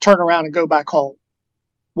Guam, turn around and go back home.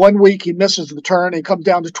 One week he misses the turn. He comes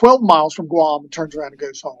down to 12 miles from Guam and turns around and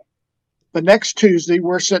goes home. The next Tuesday,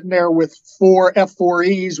 we're sitting there with 4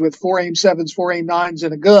 F-4Es with 4 AIM-7s, 4 AIM-9s,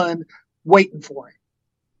 and a gun waiting for him.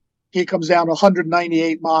 He comes down to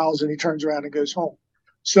 198 miles and he turns around and goes home.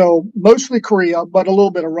 So mostly Korea, but a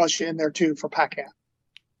little bit of Russia in there too for PACAF.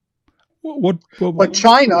 But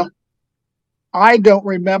China, I don't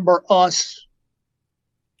remember us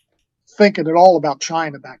thinking at all about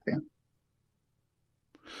China back then.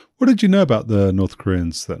 What did you know about the North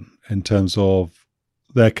Koreans then in terms of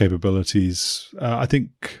their capabilities? I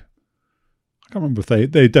can't remember if they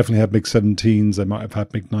definitely had MiG-17s. They might have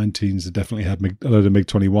had MiG-19s. They definitely had a load of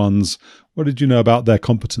MiG-21s. What did you know about their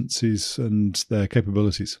competencies and their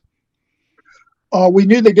capabilities? We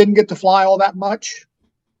knew they didn't get to fly all that much.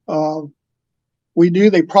 We knew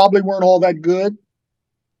they probably weren't all that good.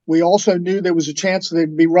 We also knew there was a chance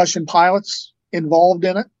there'd be Russian pilots involved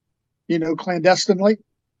in it, clandestinely.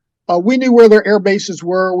 We knew where their air bases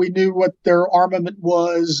were. We knew what their armament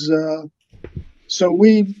was. So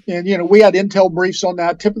we had intel briefs on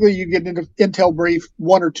that. Typically, you get into intel brief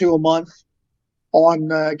 1 or 2 a month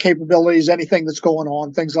on capabilities, anything that's going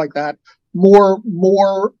on, things like that.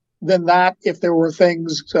 More than that if there were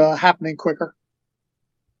things happening quicker.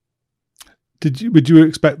 Would you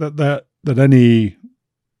expect that any,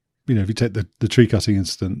 if you take the tree cutting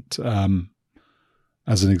incident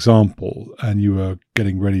as an example, and you were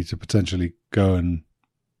getting ready to potentially go and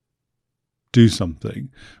do something,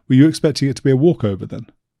 were you expecting it to be a walkover then?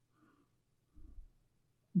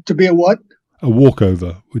 To be a what? A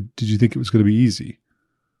walkover. Did you think it was going to be easy?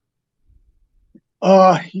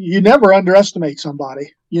 You never underestimate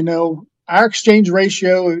somebody. Our exchange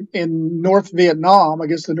ratio in North Vietnam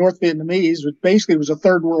against the North Vietnamese was a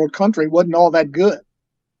third world country, wasn't all that good.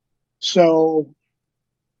 So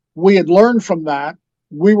we had learned from that.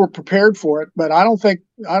 We were prepared for it, but I don't think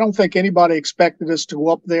anybody expected us to go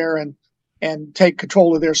up there and take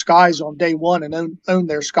control of their skies on day one and own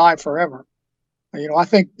their sky forever. I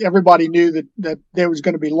think everybody knew that there was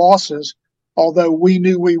going to be losses, although we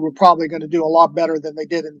knew we were probably going to do a lot better than they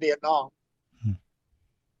did in Vietnam.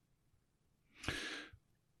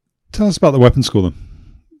 Tell us about the weapons school then.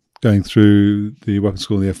 Going through the weapons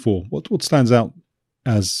school in the F-4, what stands out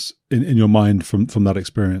as in your mind from that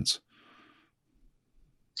experience?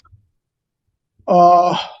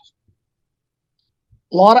 A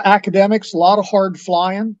lot of academics, a lot of hard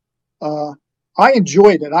flying. I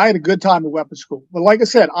enjoyed it. I had a good time at weapons school. But like I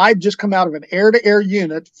said, I'd just come out of an air-to-air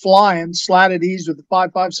unit flying slatted E's with the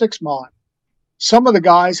 5.56 mod. Some of the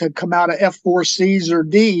guys had come out of F-4Cs or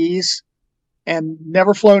Ds and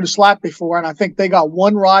never flown a slat before, and I think they got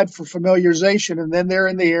one ride for familiarization, and then they're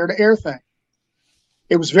in the air-to-air thing.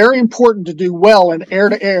 It was very important to do well in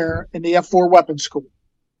air-to-air in the F-4 weapons school.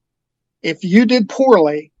 If you did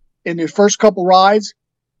poorly in your first couple rides,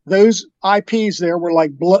 those IPs there were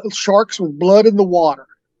like sharks with blood in the water.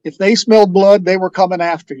 If they smelled blood, they were coming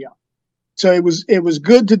after you. So it was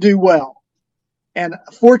good to do well. And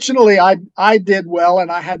fortunately, I did well,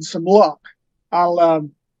 and I had some luck.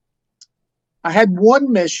 I had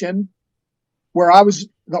one mission where I was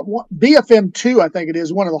BFM2, I think it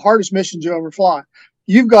is, one of the hardest missions you ever fly.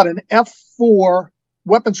 You've got an F-4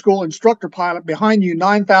 weapons school instructor pilot behind you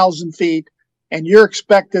 9,000 feet, and you're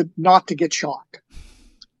expected not to get shot.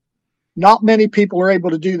 Not many people are able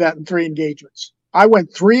to do that in 3 engagements. I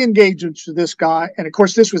went 3 engagements with this guy, and of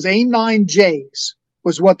course this was A9Js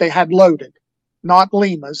was what they had loaded, not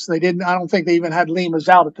Limas. I don't think they even had Limas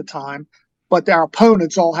out at the time, but our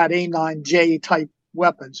opponents all had A9J type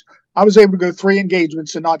weapons. I was able to go 3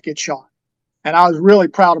 engagements and not get shot. And I was really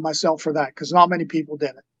proud of myself for that because not many people did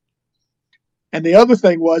it. And the other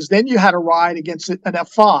thing was then you had a ride against an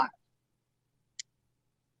F5.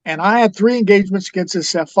 And I had 3 engagements against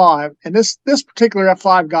this F5. And this particular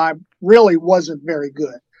F5 guy really wasn't very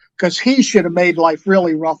good because he should have made life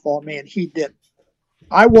really rough on me, and he didn't.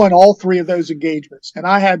 I won all 3 of those engagements, and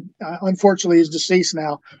I had, unfortunately, he's deceased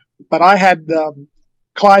now, but I had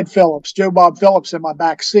Clyde Phillips, Joe Bob Phillips, in my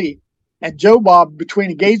back seat, and Joe Bob,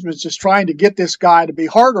 between engagements, is trying to get this guy to be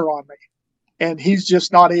harder on me, and he's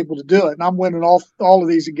just not able to do it. And I'm winning all of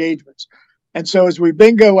these engagements. And so as we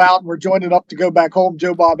bingo out and we're joining up to go back home,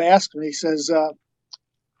 Joe Bob asked me, he says,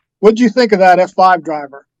 "What'd you think of that F5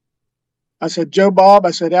 driver?" I said, "Joe Bob,"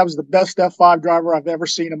 I said, "that was the best F5 driver I've ever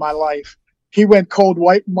seen in my life." He went cold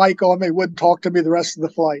white Mike on me, wouldn't talk to me the rest of the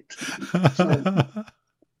flight. So,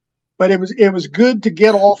 but it was good to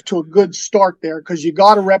get off to a good start there, because you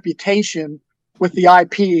got a reputation with the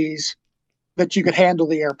IPs that you could handle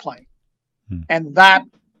the airplane. And that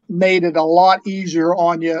made it a lot easier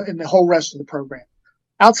on you in the whole rest of the program.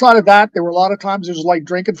 Outside of that, there were a lot of times it was like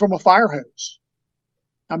drinking from a fire hose.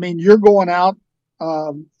 I mean, you're going out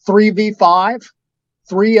 3v5,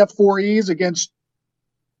 3 F4Es against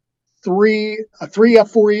 3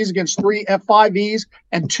 F4Es against 3 F5Es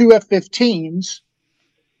and 2 F15s,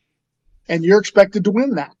 and you're expected to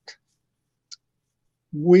win that.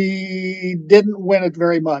 We didn't win it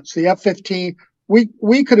very much. The F15,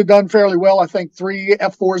 we could have done fairly well. I think 3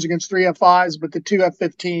 F4s against 3 F5s, but the 2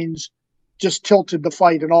 F15s just tilted the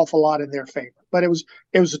fight an awful lot in their favor. But it was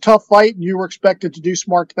a tough fight, and you were expected to do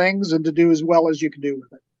smart things and to do as well as you could do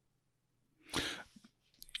with it.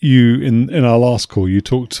 You, in our last call, you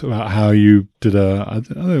talked about how you did I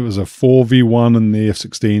don't know, it was a 4v1 in the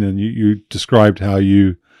F-16, and you described how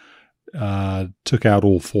you took out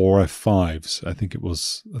all 4 F5s. I think it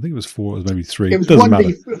was 4, it was maybe 3. It was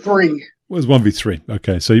 1v3. It was 1v3.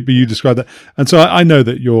 Okay. So you described that. And so I know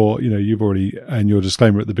that you've already, and your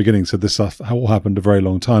disclaimer at the beginning said this stuff all happened a very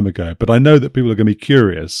long time ago, but I know that people are going to be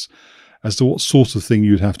curious as to what sort of thing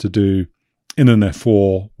you'd have to do in an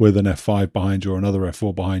F4 with an F5 behind you or another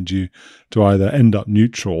F4 behind you to either end up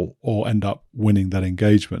neutral or end up winning that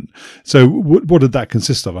engagement. So what did that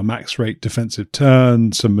consist of? A max rate defensive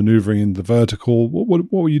turn, some maneuvering in the vertical? What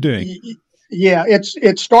were you doing? Yeah,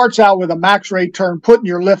 it starts out with a max rate turn, putting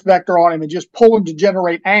your lift vector on him and just pulling to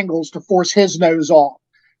generate angles to force his nose off.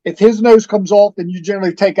 If his nose comes off, then you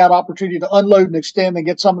generally take that opportunity to unload and extend and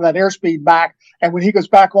get some of that airspeed back. And when he goes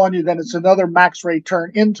back on you, then it's another max rate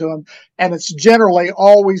turn into him. And it's generally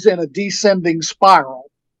always in a descending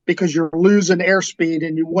spiral, because you're losing airspeed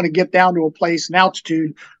and you want to get down to a place in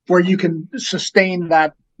altitude where you can sustain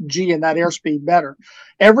that G and that airspeed better.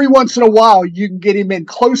 Every once in a while, you can get him in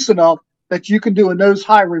close enough that you can do a nose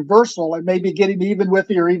high reversal and maybe get him even with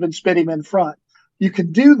you or even spit him in front. You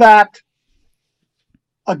can do that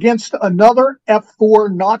against another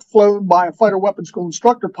F4 not flown by a fighter weapons school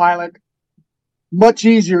instructor pilot much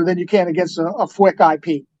easier than you can against a FWIC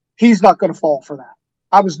IP. He's not going to fall for that.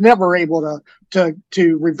 I was never able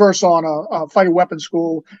to reverse on a fighter weapons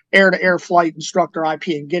school air-to-air flight instructor IP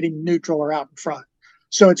and get him neutral or out in front.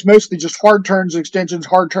 So it's mostly just hard turns and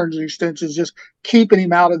extensions, just keeping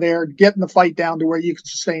him out of there, getting the fight down to where you can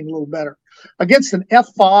sustain a little better. Against an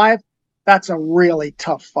F5, that's a really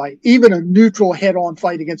tough fight. Even a neutral head-on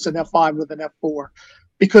fight against an F5 with an F4.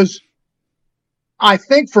 Because I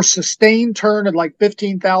think for sustained turn at like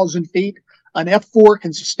 15,000 feet, an F4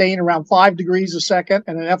 can sustain around 5 degrees a second,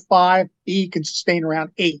 and an F5E can sustain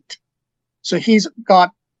around 8. So he's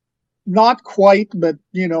got not quite, but,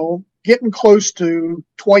 getting close to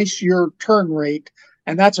twice your turn rate,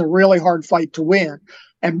 and that's a really hard fight to win.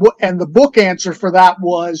 And the book answer for that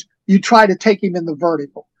was you try to take him in the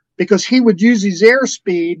vertical, because he would use his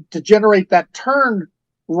airspeed to generate that turn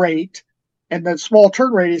rate and that small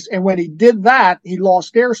turn radius. And when he did that, he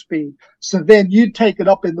lost airspeed. So then you'd take it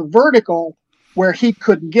up in the vertical where he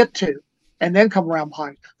couldn't get to, and then come around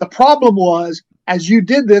behind. The problem was, as you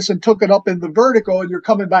did this and took it up in the vertical and you're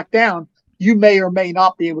coming back down, you may or may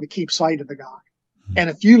not be able to keep sight of the guy. And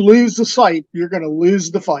if you lose the sight, you're going to lose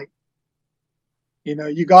the fight.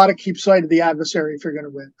 You got to keep sight of the adversary if you're going to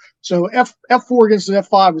win. So F4 against an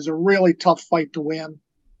F5 is a really tough fight to win.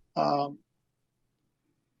 It's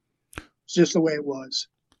just the way it was.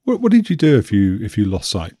 What did you do if you lost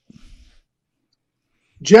sight?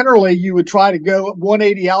 Generally, you would try to go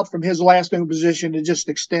 180 out from his last known position and just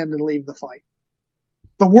extend and leave the fight.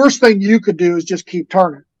 The worst thing you could do is just keep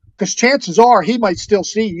turning, because chances are he might still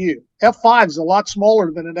see you. F5 is a lot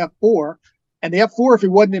smaller than an F4. And the F4, if he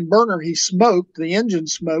wasn't in burner, he smoked, the engine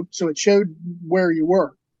smoked, so it showed where you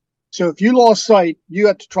were. So if you lost sight, you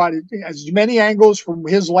had to try to as many angles from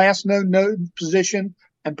his last known position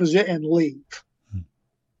and leave.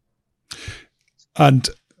 And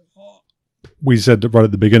we said right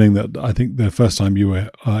at the beginning that I think the first time you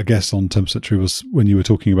were a guest on Term Century was when you were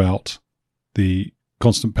talking about the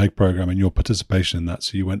constant peg program and your participation in that.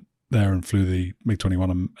 So you went there and flew the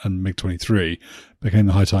MiG-21 and MiG-23, became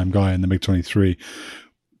the high time guy in the MiG-23.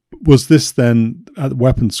 Was this then at the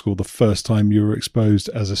weapons school the first time you were exposed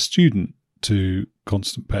as a student to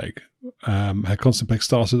constant peg? Had constant peg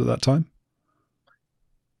started at that time?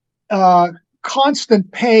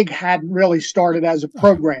 Constant peg hadn't really started as a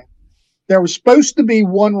program. There was supposed to be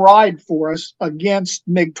one ride for us against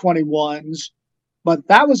MiG-21s, but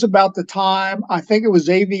that was about the time, I think it was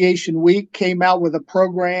Aviation Week came out with a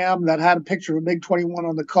program that had a picture of a MiG-21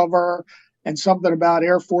 on the cover and something about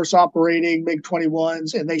Air Force operating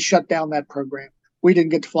MiG-21s, and they shut down that program. We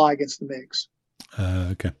didn't get to fly against the MiGs.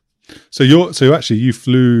 Okay. So you went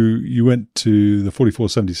to the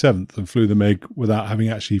 4477th and flew the MiG without having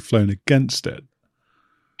actually flown against it.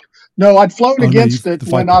 No, I'd flown against it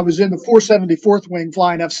when I was in the 474th wing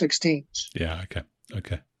flying F-16s. Yeah.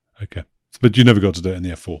 Okay. But you never got to do it in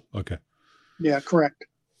the F-4. Okay. Yeah, correct.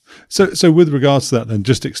 So with regards to that, then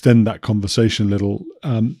just extend that conversation a little.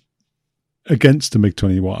 Against the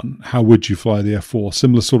MiG-21, how would you fly the F-4?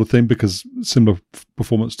 Similar sort of thing, because similar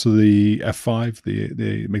performance to the F-5.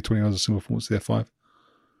 The MiG-21 has a similar performance to the F-5.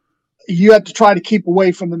 You have to try to keep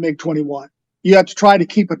away from the MiG-21. You have to try to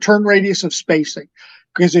keep a turn radius of spacing,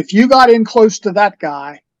 because if you got in close to that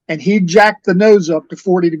guy and he jacked the nose up to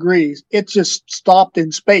 40 degrees, it just stopped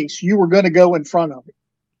in space. You were going to go in front of it.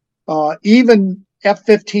 Even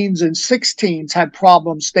F-15s and 16s had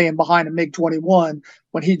problems staying behind a MiG-21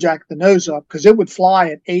 when he jacked the nose up, because it would fly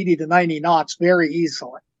at 80 to 90 knots very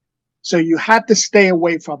easily. So you had to stay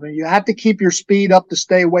away from him. You had to keep your speed up to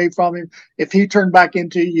stay away from him. If he turned back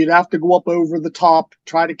into you, you'd have to go up over the top,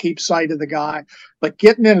 try to keep sight of the guy. But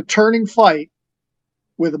getting in a turning fight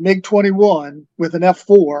with a MiG-21 with an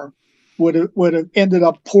F-4 would have ended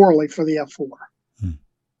up poorly for the F-4.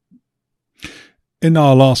 In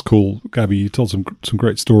our last call, Gabby, you told some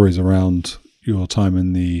great stories around your time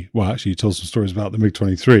in you told some stories about the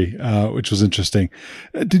MiG-23, which was interesting.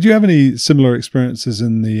 Did you have any similar experiences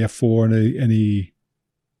in the F-4 and any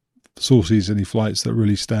sorties, any flights that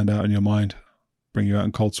really stand out in your mind, bring you out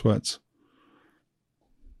in cold sweats?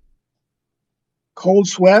 Cold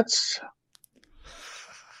sweats?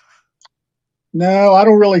 No, I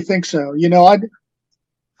don't really think so.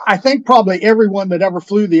 I think probably everyone that ever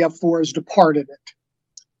flew the F-4 has departed it.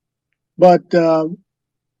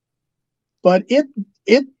 But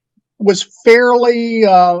it was fairly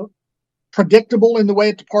predictable in the way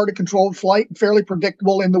it departed controlled flight, and fairly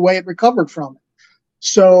predictable in the way it recovered from it.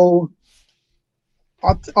 So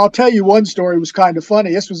I'll tell you one story. It was kind of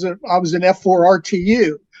funny. I was in F-4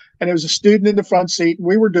 RTU, and there was a student in the front seat, and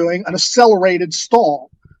we were doing an accelerated stall,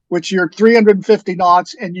 which you're 350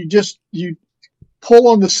 knots, and you pull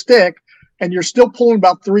on the stick, and you're still pulling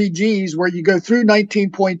about 3 Gs, where you go through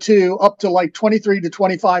 19.2 up to like 23 to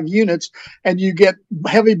 25 units, and you get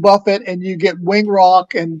heavy buffet and you get wing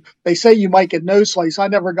rock, and they say you might get nose slice. I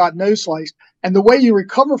never got nose slice. And the way you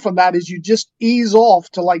recover from that is you just ease off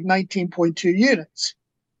to like 19.2 units.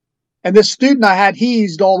 And this student I had, he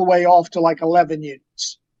eased all the way off to like 11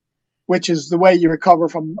 units, which is the way you recover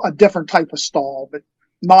from a different type of stall, but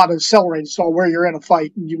not an accelerated stall where you're in a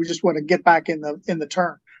fight and you just want to get back in the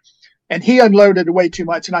turn. And he unloaded way too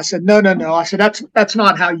much. And I said, no. I said, that's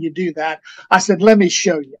not how you do that. I said, let me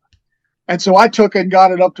show you. And so I took it and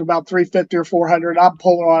got it up to about 350 or 400. I'm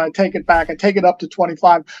pulling on, I take it back. I take it up to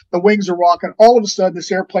 25. The wings are rocking. All of a sudden,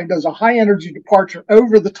 this airplane does a high energy departure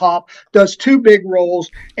over the top, does 2 big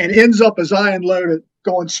rolls, and ends up, as I unloaded,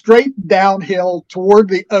 going straight downhill toward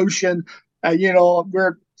the ocean.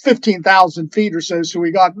 We're 15,000 feet or so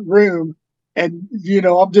we got room. And,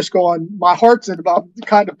 I'm just going, my heart's in about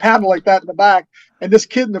kind of pounding like that in the back. And this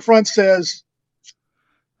kid in the front says,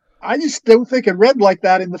 I just don't think it read like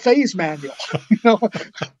that in the phase manual.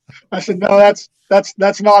 I said, no,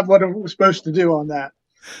 that's not what it was supposed to do on that.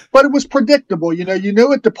 But it was predictable. You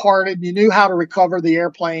knew it departed. You knew how to recover the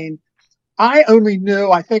airplane. I only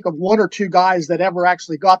knew, I think, of 1 or 2 guys that ever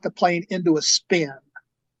actually got the plane into a spin.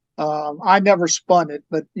 I never spun it,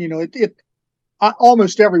 but,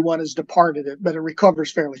 almost everyone has departed it, but it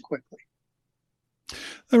recovers fairly quickly.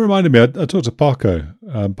 That reminded me, I talked to Parco.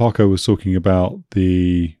 Parco was talking about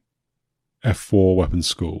the F-4 weapons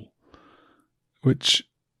school, which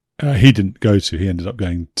he didn't go to. He ended up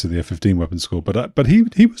going to the F-15 weapons school. But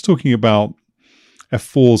he was talking about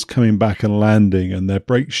F-4s coming back and landing, and their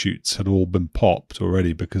brake chutes had all been popped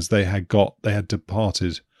already because they had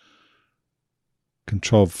departed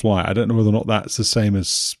controlled flight. I don't know whether or not that's the same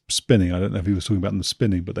as spinning. I don't know if he was talking about them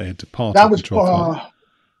spinning, but they had departed controlled flight.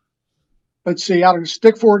 Let's see, out of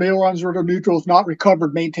stick forward ailerons, rotor neutral, if not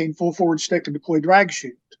recovered, maintain full forward stick and deploy drag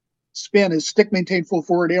chute. spin is stick maintain full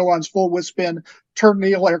forward, ailerons full with spin,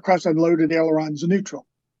 terminal aircraft unloaded, ailerons neutral.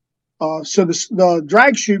 So the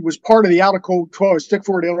drag chute was part of the out of control stick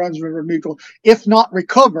forward, ailerons neutral. If not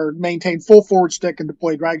recovered, maintain full forward stick and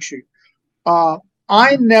deploy drag chute.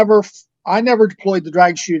 I never deployed the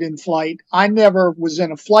drag chute in flight. I never was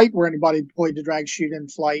in a flight where anybody deployed the drag chute in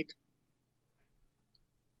flight.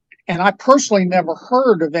 And I personally never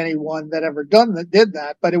heard of anyone that ever did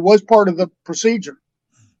that, but it was part of the procedure.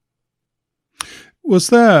 Was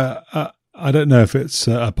there, I don't know if it's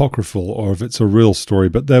apocryphal or if it's a real story,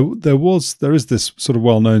 but there is this sort of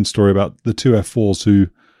well-known story about the two F-4s who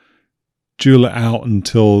duel it out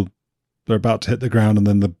until they're about to hit the ground, and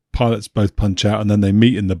then the pilots both punch out, and then they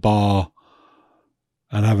meet in the bar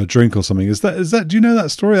and have a drink or something. Is that? Do you know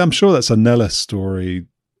that story? I'm sure that's a Nellis story.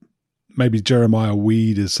 Maybe Jeremiah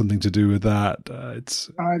Weed is something to do with that.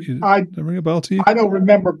 Does it ring a bell to you? I don't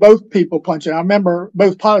remember both people punching out. I remember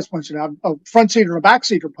both pilots punching out. A front seater and a back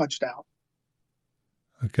seater punched out.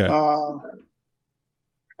 Okay.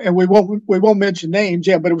 And we won't mention names,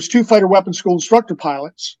 yeah, but it was two fighter weapons school instructor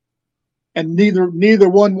pilots, and neither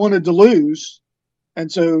one wanted to lose.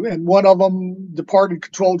 And one of them departed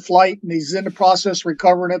controlled flight, and he's in the process of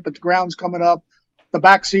recovering it, but the ground's coming up. The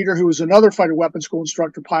back seater, who was another fighter weapons school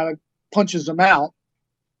instructor pilot, punches him out.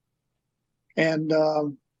 And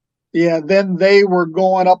then they were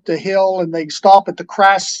going up the hill, and they stop at the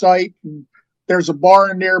crash site, and there's a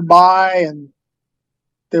bar nearby, and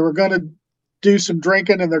they were going to do some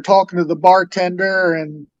drinking, and they're talking to the bartender,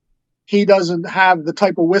 and he doesn't have the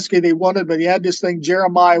type of whiskey they wanted, but he had this thing,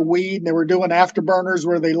 Jeremiah Weed, and they were doing afterburners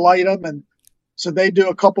where they light them. And so they do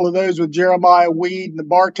a couple of those with Jeremiah Weed, and the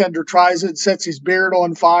bartender tries it, sets his beard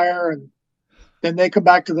on fire. And then they come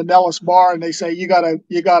back to the Nellis bar and they say, you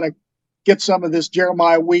gotta get some of this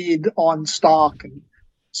Jeremiah Weed on stock. And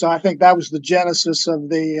so I think that was the genesis of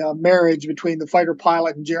the marriage between the fighter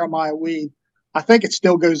pilot and Jeremiah Weed. I think it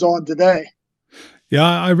still goes on today. Yeah,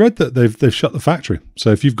 I read that they've shut the factory.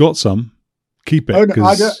 So if you've got some, keep it.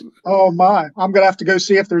 Oh my! I'm gonna have to go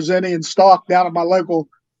see if there's any in stock down at my local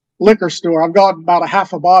liquor store. I've got about a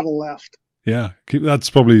half a bottle left. Yeah, that's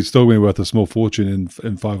probably still going to be worth a small fortune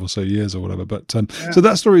in 5 or so years or whatever. But So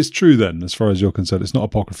that story is true then, as far as you're concerned. It's not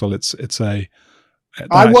apocryphal. I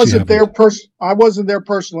wasn't there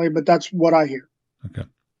personally, but that's what I hear. Okay.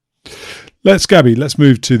 Gabby, let's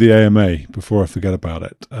move to the AMA before I forget about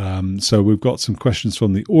it. So we've got some questions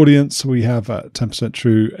from the audience. We have 10%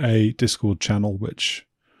 True, a Discord channel, which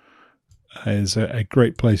is a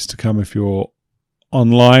great place to come if you're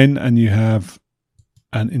online and you have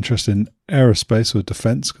an interest in aerospace or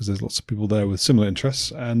defense, because there's lots of people there with similar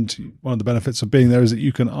interests. And one of the benefits of being there is that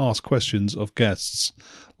you can ask questions of guests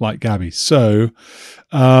like Gabby. So,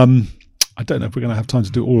 I don't know if we're going to have time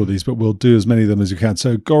to do all of these, but we'll do as many of them as you can.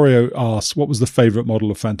 So Gorio asks, what was the favorite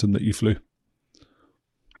model of Phantom that you flew?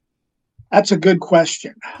 That's a good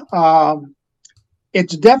question.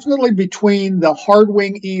 It's definitely between the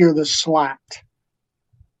Hardwing E or the Slat,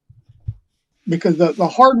 because the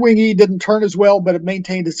Hardwing E didn't turn as well, but it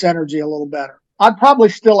maintained its energy a little better. I'd probably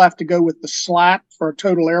still have to go with the Slat for a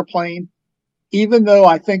total airplane, even though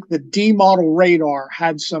I think the D model radar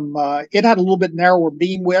had it had a little bit narrower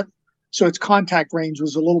beam width, so its contact range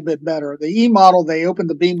was a little bit better. The E model, they opened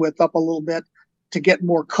the beam width up a little bit to get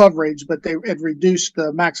more coverage, but it reduced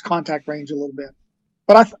the max contact range a little bit.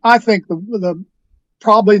 But I think the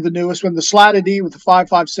probably the newest one, the Slatted E with the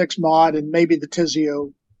 556 mod and maybe the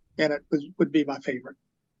Tizio in it would be my favorite.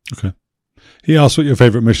 Okay. He asked what your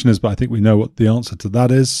favorite mission is, but I think we know what the answer to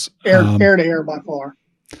that is. Air to air by far.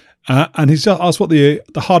 And he's asked what the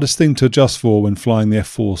hardest thing to adjust for when flying the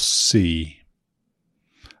F-4C.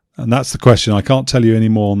 And that's the question. I can't tell you any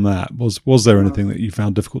more on that. Was there anything that you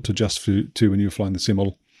found difficult to adjust to when you were flying the C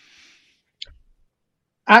model?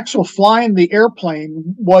 Actual flying the airplane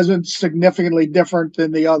wasn't significantly different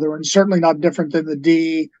than the other, and certainly not different than the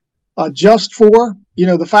D. Just for,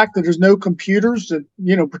 the fact that there's no computers, that,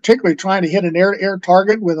 particularly trying to hit an air-to-air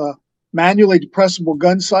target with a manually depressible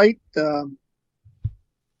gun sight.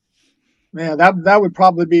 That would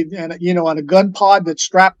probably be, on a gun pod that's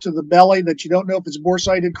strapped to the belly that you don't know if it's bore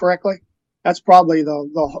sighted correctly. That's probably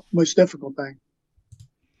the most difficult thing.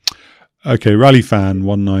 Okay, Rally Fan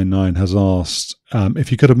 199 has asked if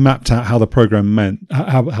you could have mapped out how the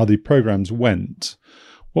how the programs went.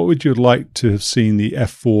 What would you like to have seen the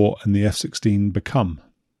F-4 and the F-16 become?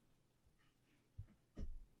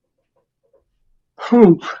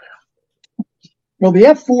 Well, the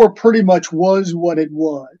F-4 pretty much was what it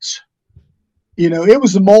was. It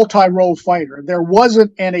was a multi-role fighter. There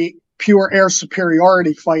wasn't any pure air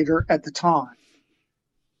superiority fighter at the time.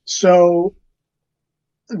 So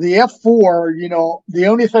the F-4, you know, the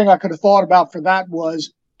only thing I could have thought about for that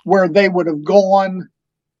was where they would have gone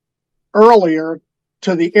earlier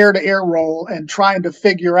to the air-to-air roll and trying to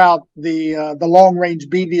figure out the long-range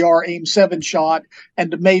BVR AIM-7 shot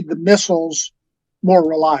and to made the missiles more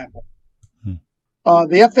reliable.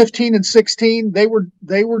 The F-15 and 16, they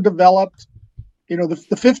were developed. You know, the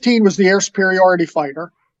 15 was the air superiority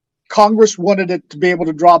fighter. Congress wanted it to be able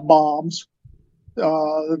to drop bombs.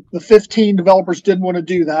 The 15 developers didn't want to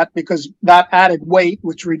do that because that added weight,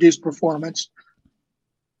 which reduced performance.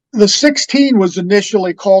 The 16 was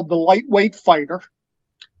initially called the lightweight fighter,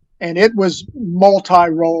 and it was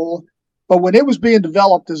multi-role. But when it was being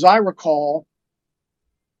developed, as I recall,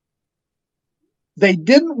 they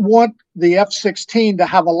didn't want the F-16 to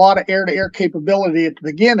have a lot of air-to-air capability at the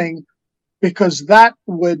beginning because that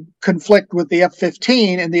would conflict with the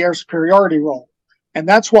F-15 and the air superiority role. And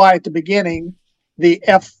that's why at the beginning, the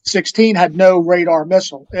F-16 had no radar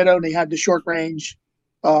missile. It only had the short-range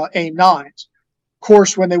AIM-9s. Of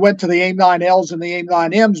course, when they went to the AIM-9Ls and the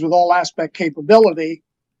AIM-9Ms with all-aspect capability,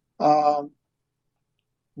 that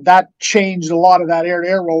changed a lot of that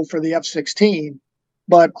air-to-air role for the F-16.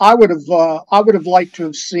 But I would have liked to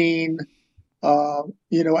have seen,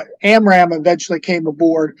 you know, AMRAAM eventually came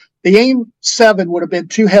aboard. The AIM-7 would have been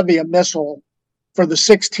too heavy a missile for the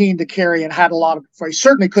 16 to carry and had a lot of, he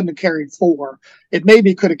certainly couldn't have carried 4. It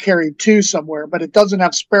maybe could have carried 2 somewhere, but it doesn't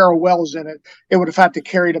have Sparrow wells in it. It would have had to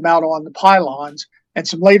carry them out on the pylons. And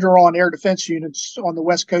some later on air defense units on the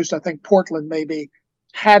West Coast, I think Portland maybe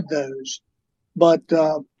had those. But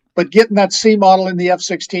getting that C model in the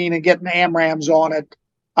F-16 and getting AMRAAMs on it,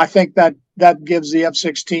 I think that gives the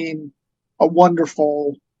F-16 a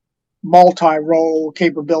wonderful multi-role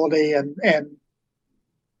capability and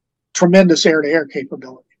tremendous air-to-air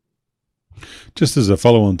capability. Just as a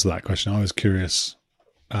follow-on to that question, I was curious,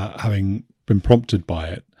 having been prompted by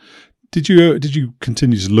it, did you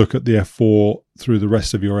continue to look at the F-4 through the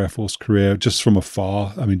rest of your Air Force career, just from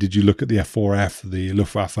afar? I mean, did you look at the F-4F, the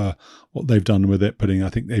Luftwaffe, what they've done with it, putting, I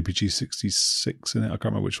think, the APG-66 in it? I can't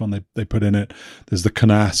remember which one they put in it. There's the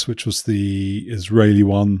Canas, which was the Israeli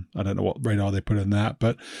one. I don't know what radar they put in that,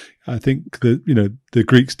 but I think that, you know, the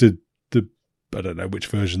Greeks did I don't know which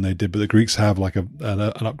version they did, but the Greeks have like an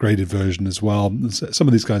upgraded version as well. Some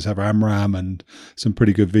of these guys have AMRAAM and some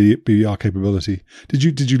pretty good BVR capability.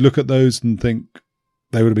 Did you look at those and think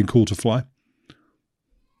they would have been cool to fly?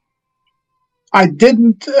 I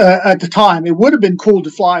didn't at the time. It would have been cool to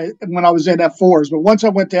fly when I was in F-4s, but once I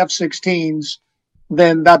went to F-16s,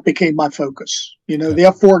 then that became my focus. You know, the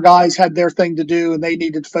F-4 guys had their thing to do, and they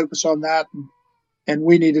needed to focus on that, and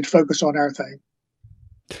we needed to focus on our thing.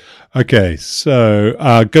 Okay, so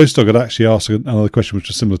Ghost Dog had actually asked another question which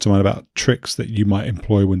was similar to mine about tricks that you might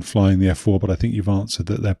employ when flying the F-4, but I think you've answered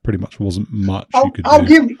that there pretty much wasn't much you could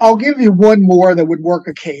do. I'll give you one more that would work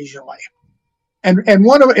occasionally. And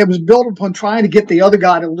one of it was built upon trying to get the other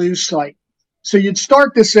guy to lose sight. So you'd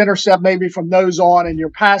start this intercept maybe from nose on, and you're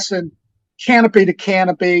passing canopy to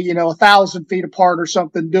canopy, you know, 1,000 feet apart or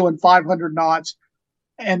something, doing 500 knots.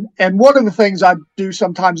 And one of the things I do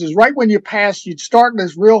sometimes is right when you pass, you'd start in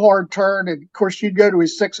this real hard turn. And of course, you'd go to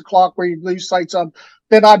his 6 o'clock where you'd lose sight some.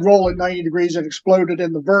 Then I'd roll at 90 degrees and explode it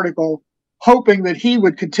in the vertical, hoping that he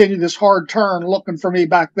would continue this hard turn looking for me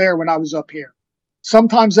back there when I was up here.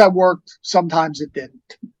 Sometimes that worked. Sometimes it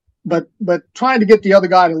didn't. But trying to get the other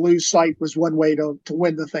guy to lose sight was one way to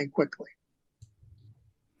win the thing quickly.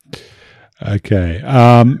 Okay.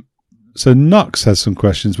 So Nux has some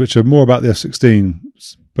questions which are more about the F-16,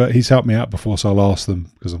 but he's helped me out before, so I'll ask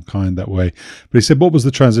them because I'm kind that way. But he said, what was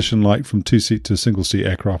the transition like from 2-seat to single-seat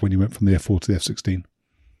aircraft when you went from the F-4 to the F-16?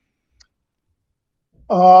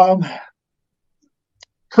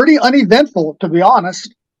 Pretty uneventful, to be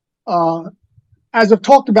honest. As I've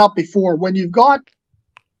talked about before, when you've got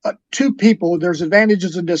 2 people, there's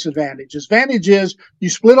advantages and disadvantages. Advantage is you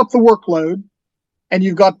split up the workload, and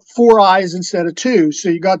you've got 4 eyes instead of 2. So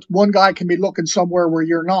you got one guy can be looking somewhere where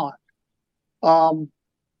you're not.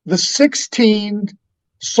 The 16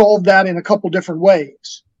 solved that in a couple different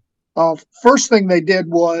ways. First thing they did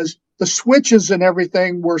was the switches and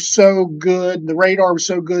everything were so good. The radar was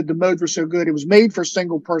so good. The modes were so good. It was made for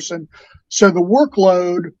single person. So the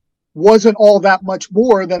workload wasn't all that much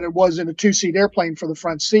more than it was in a 2-seat airplane for the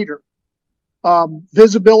front seater.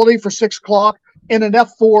 Visibility for 6 o'clock. In an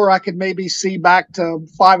F-4, I could maybe see back to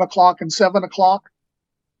 5 o'clock and 7 o'clock.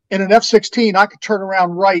 In an F-16, I could turn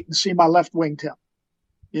around right and see my left wingtip.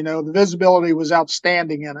 You know, the visibility was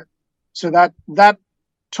outstanding in it. So that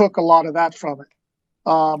took a lot of that from it.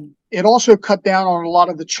 It also cut down on a lot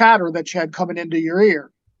of the chatter that you had coming into your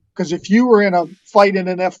ear. Because if you were in a fight in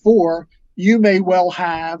an F-4, you may well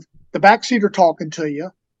have the backseater talking to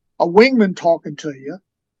you, a wingman talking to you,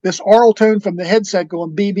 this aural tone from the headset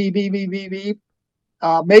going beep, beep, beep, beep, beep, beep,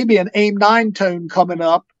 maybe an AIM-9 tone coming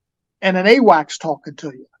up, and an AWACS talking to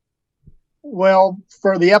you. Well,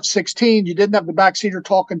 for the F-16, you didn't have the backseater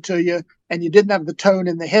talking to you, and you didn't have the tone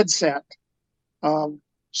in the headset.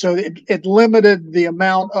 So it limited the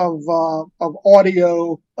amount of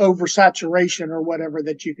audio oversaturation or whatever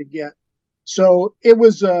that you could get. So it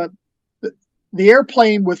was the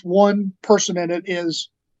airplane with one person in it is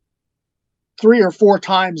 3 or 4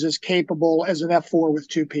 times as capable as an F-4 with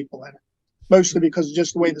 2 people in it, mostly because of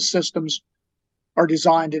just the way the systems are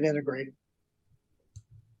designed and integrated.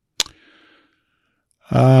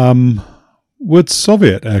 Would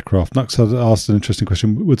Soviet aircraft, Nux had asked an interesting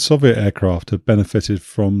question, would Soviet aircraft have benefited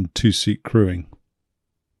from 2-seat crewing?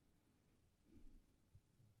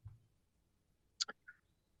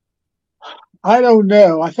 I don't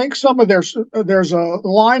know. I think some of there's a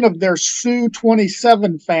line of their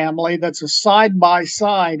Su-27 family that's a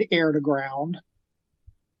side-by-side air-to-ground.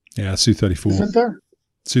 Yeah, Su-34. Isn't there?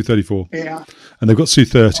 Su-34. Yeah. And they've got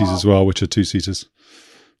Su-30s as well, which are 2-seaters.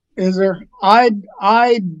 Is there? I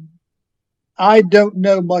don't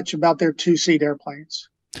know much about their 2-seat airplanes.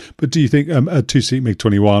 But do you think a 2-seat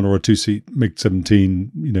MiG-21 or a 2-seat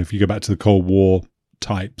MiG-17, if you go back to the Cold War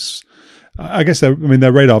types, I guess they're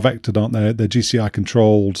radar vectored, aren't they? They're GCI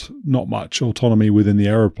controlled, not much autonomy within the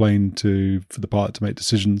aeroplane for the pilot to make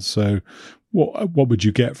decisions. So what would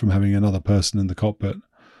you get from having another person in the cockpit?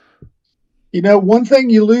 One thing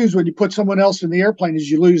you lose when you put someone else in the airplane is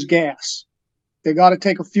you lose gas. They got to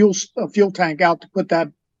take a fuel tank out to put that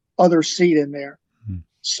other seat in there.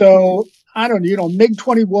 So I don't know,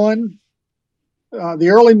 MiG-21, the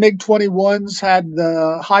early MiG-21s had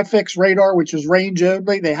the high fix radar, which is range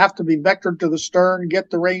only. They have to be vectored to the stern, get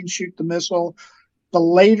the range, shoot the missile. The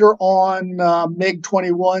later on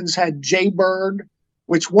MiG-21s had Jaybird,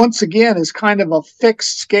 which once again is kind of a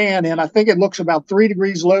fixed scan, and I think it looks about 3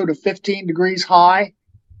 degrees low to 15 degrees high.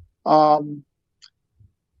 Hard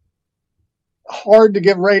to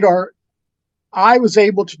give radar. I was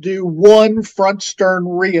able to do one front stern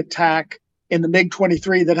reattack in the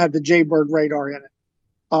MiG-23 that had the Jaybird radar in it.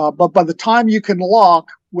 But by the time you can lock,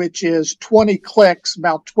 which is 20 clicks,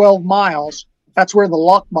 about 12 miles, that's where the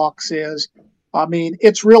lock box is.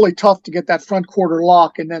 It's really tough to get that front quarter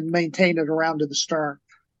lock and then maintain it around to the stern.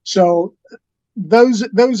 So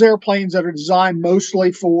those airplanes that are designed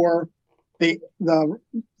mostly for the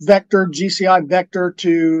vector, GCI vector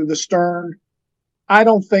to the stern, I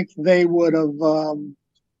don't think they would have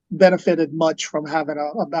benefited much from having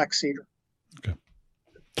a backseater. Okay.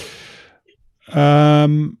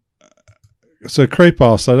 So Crape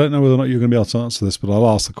asked, I don't know whether or not you're going to be able to answer this, but I'll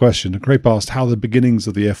ask the question. Crape asked how the beginnings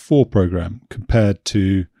of the F-4 program compared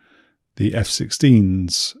to the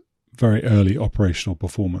F-16's very early operational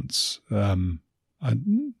performance. I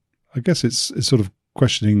guess it's sort of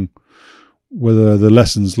questioning whether the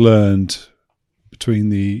lessons learned between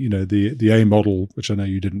the A model, which I know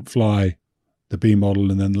you didn't fly, the B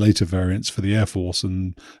model, and then later variants for the Air Force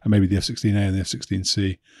and maybe the F-16A and the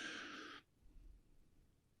F-16C.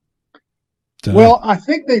 Well, I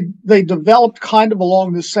think they developed kind of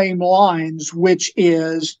along the same lines, which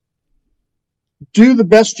is do the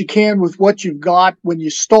best you can with what you've got when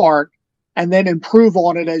you start and then improve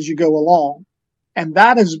on it as you go along. And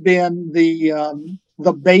that has been the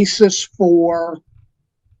basis for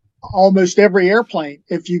almost every airplane.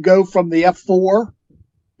 If you go from the F-4,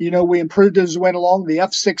 we improved as we went along. The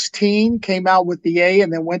F-16 came out with the A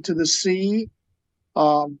and then went to the C.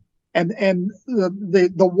 And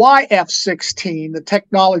the YF-16, the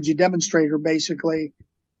technology demonstrator, basically,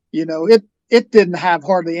 it didn't have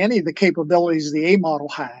hardly any of the capabilities the A model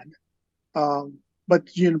had.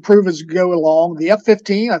 But you improve as you go along. The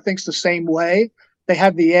F-15, I think, is the same way. They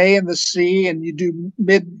have the A and the C, and you do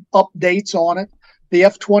mid updates on it. The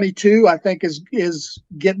F-22, I think, is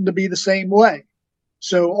getting to be the same way.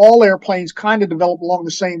 So all airplanes kind of develop along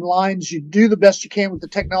the same lines. You do the best you can with the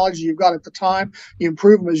technology you've got at the time. You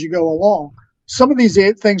improve them as you go along. Some of these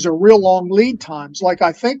things are real long lead times. Like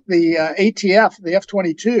I think the ATF, the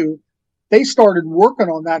F-22, they started working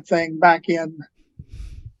on that thing back in,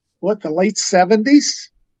 the late 70s,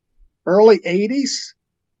 early 80s?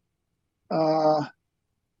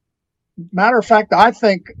 Matter of fact, I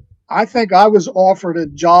think I was offered a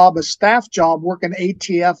staff job working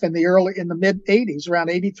ATF in the mid 80s, around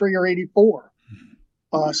 83 or 84.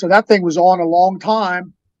 So that thing was on a long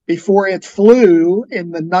time before it flew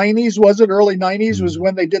in the 90s. Was it early 90s was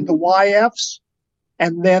when they did the YFs.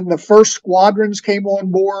 And then the first squadrons came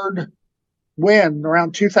on board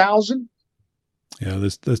around 2000. Yeah,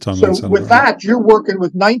 there's So timelines sound with about right. that, you're working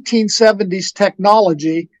with 1970s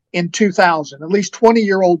technology in 2000, at least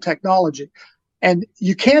 20-year-old technology. And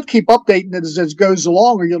you can't keep updating it as it goes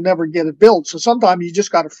along or you'll never get it built. So sometimes you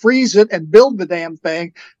just got to freeze it and build the damn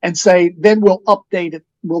thing and say, then we'll update it.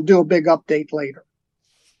 We'll do a big update later.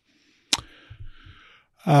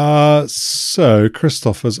 So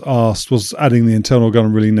Christoph has asked, was adding the internal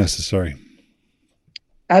gun really necessary?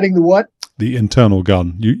 Adding the what? The internal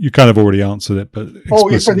gun. You kind of already answered it, but Oh,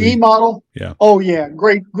 yeah, for the E model? Yeah. Oh, yeah.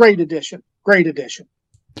 Great addition. Great addition.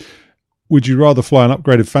 Would you rather fly an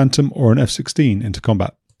upgraded Phantom or an F-16 into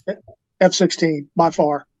combat? F-16, by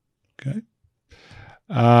far. Okay.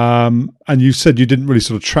 And you said you didn't really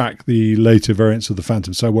sort of track the later variants of the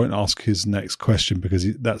Phantom, so I won't ask his next question because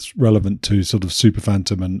that's relevant to sort of Super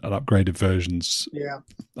Phantom and upgraded versions. Yeah.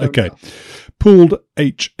 Okay. Pooled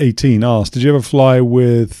H18 asked, did you ever fly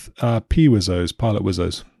with P-Wizzos, pilot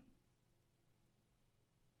Wizzos?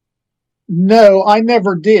 No, I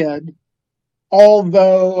never did.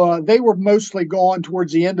 Although they were mostly gone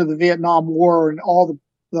towards the end of the Vietnam War and all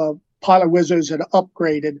the pilot Wizzos had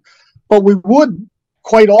upgraded. But we would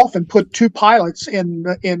quite often put two pilots in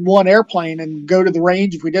one airplane and go to the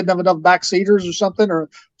range if we didn't have enough backseaters or something, or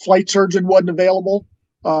flight surgeon wasn't available.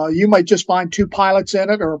 You might just find two pilots in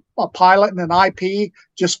it, or a pilot and an IP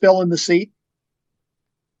just fill in the seat.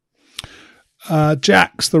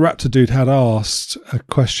 Jax, the Raptor dude, had asked a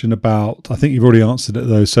question about, I think you've already answered it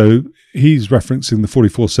though, so he's referencing the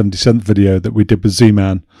 4477 video that we did with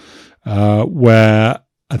Z-Man, where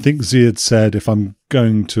I think Z had said, if I'm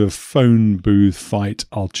going to a phone booth fight,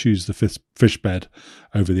 I'll choose the fish bed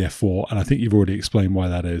over the F-4, and I think you've already explained why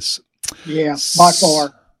that is. Yeah, by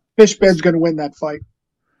far. Fish bed's going to win that fight.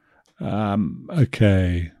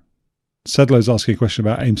 Okay. Sedlow's asking a question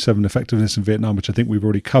about AIM-7 effectiveness in Vietnam, which I think we've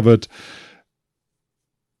already covered.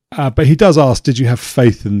 But he does ask, did you have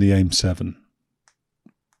faith in the AIM-7?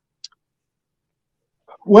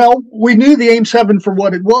 Well, we knew the AIM-7 for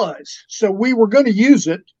what it was, so we were going to use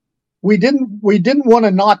it. We didn't want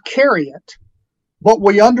to not carry it, but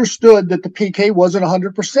we understood that the PK wasn't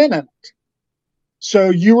 100% in it. So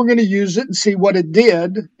you were going to use it and see what it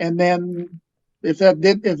did, and then if that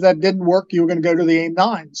didn't work, you were going to go to the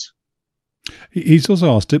AIM-9s. He's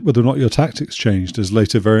also asked it whether or not your tactics changed as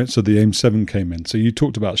later variants of the AIM-7 came in. So you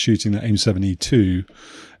talked about shooting the AIM-7E2.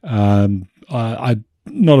 I'm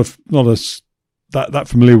not that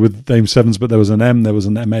familiar with the AIM-7s, but there was an M, there was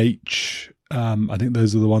an MH. I think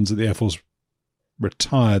those are the ones that the Air Force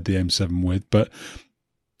retired the AIM-7 with. But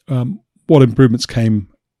what improvements came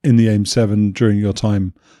in the AIM-7 during your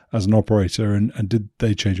time as an operator, and did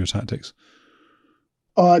they change your tactics?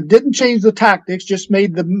 Didn't change the tactics, just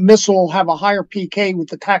made the missile have a higher PK with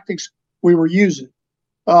the tactics we were using.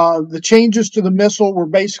 The changes to the missile were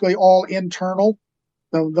basically all internal.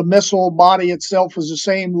 The missile body itself was the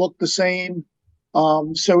same, looked the same.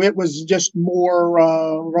 So it was just more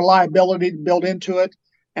reliability built into it.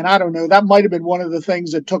 And I don't know, that might have been one of the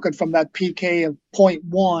things that took it from that PK of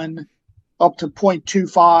 0.1 up to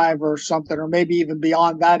 0.25 or something, or maybe even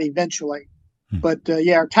beyond that eventually. But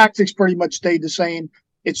yeah, our tactics pretty much stayed the same.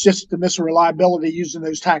 It's just the missile reliability using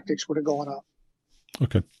those tactics would have gone up.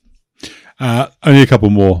 Okay. Only a couple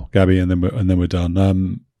more, Gabby, and then we're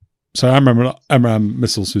done. So AMRAAM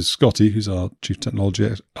Missiles, who's Scotty, who's our Chief Technology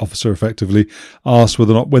Officer effectively, asked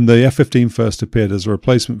whether or not when the F-15 first appeared as a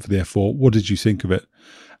replacement for the F-4, what did you think of it?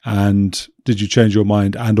 And did you change your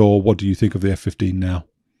mind, and or what do you think of the F-15 now?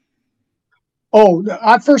 Oh,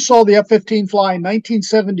 I first saw the F-15 fly in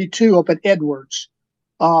 1972 up at Edwards.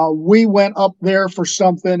 We went up there for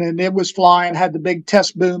something, and it was flying, had the big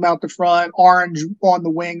test boom out the front, orange on the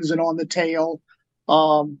wings and on the tail.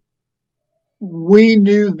 We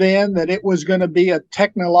knew then that it was going to be a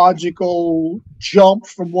technological jump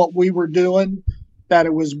from what we were doing, that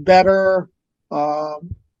it was better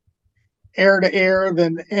air-to-air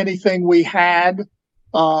than anything we had.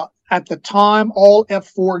 At the time, all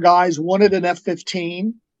F-4 guys wanted an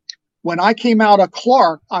F-15. When I came out of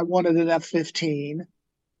Clark, I wanted an F-15,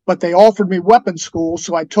 but they offered me weapons school,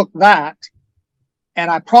 so I took that. And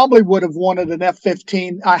I probably would have wanted an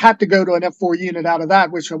F-15. I had to go to an F-4 unit out of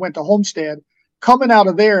that, which I went to Homestead. Coming out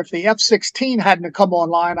of there, if the F-16 hadn't come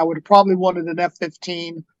online, I would have probably wanted an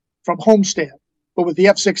F-15 from Homestead. But with the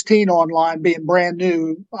F-16 online being brand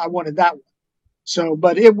new, I wanted that one. So,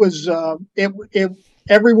 but it was,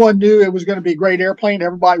 everyone knew it was going to be a great airplane.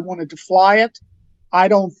 Everybody wanted to fly it. I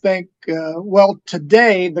don't think,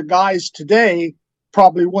 today, the guys today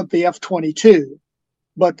probably want the F-22.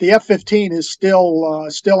 But the F-15 is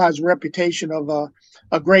still has a reputation of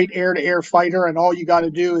a great air-to-air fighter, and all you got to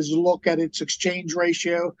do is look at its exchange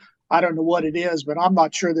ratio. I don't know what it is, but I'm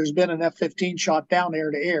not sure there's been an F-15 shot down air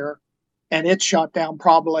to air, and it shot down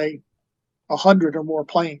probably 100 or more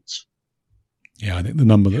planes. Yeah, I think the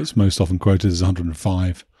number that's most often quoted is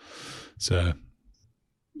 105. So,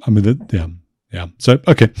 I mean, yeah. So,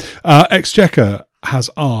 okay. Exchequer has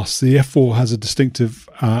asked, the F-4 has a distinctive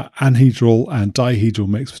anhedral and dihedral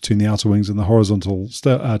mix between the outer wings and the horizontal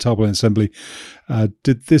tailplane assembly.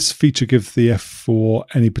 Did this feature give the F-4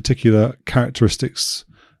 any particular characteristics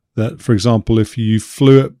that, for example, if you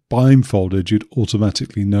flew it blindfolded, you'd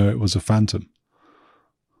automatically know it was a Phantom?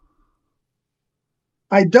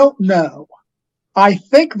 I don't know. I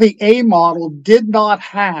think the A model did not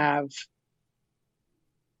have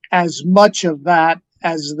as much of that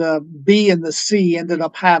as the B and the C ended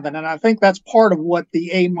up having. And I think that's part of what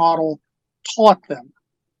the A model taught them.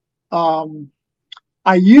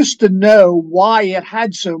 I used to know why it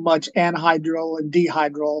had so much anhydral and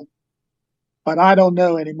dihydral, but I don't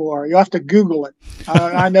know anymore. You have to Google it.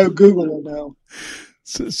 I know Google will know.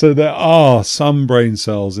 So there are some brain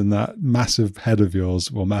cells in that massive head of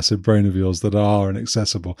yours, or massive brain of yours, that are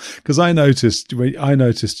inaccessible. Because I noticed,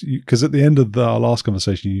 because at the end of our last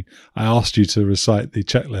conversation, I asked you to recite the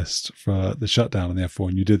checklist for the shutdown on the F-4,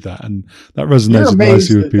 and you did that, and that resonated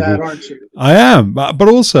nicely with people. That, aren't you? I am, but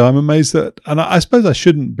also I'm amazed that, and I suppose I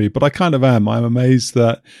shouldn't be, but I kind of am. I'm amazed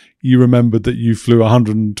that you remembered that you flew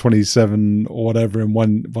 127 or whatever in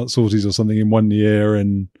one sorties or something in 1 year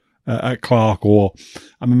and. At Clark, or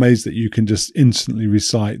I'm amazed that you can just instantly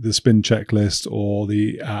recite the spin checklist or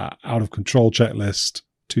the out of control checklist,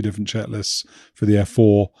 2 different checklists for the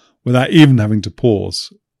F4 without even having to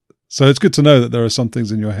pause. So it's good to know that there are some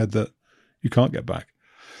things in your head that you can't get back.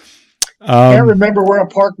 I can't remember where I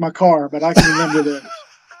parked my car, but I can remember this.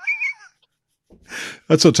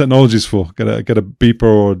 That's what technology's for. Get a beeper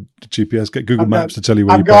or GPS. Get Google Maps to tell you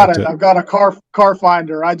where you parked it. I've got a car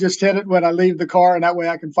finder. I just hit it when I leave the car, and that way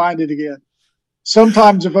I can find it again.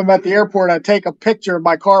 Sometimes if I'm at the airport, I take a picture of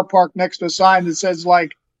my car parked next to a sign that says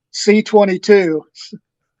like C-22.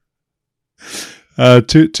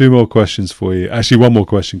 Two more questions for you. Actually, one more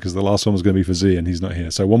question, because the last one was going to be for Z, and he's not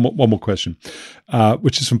here. So one more question,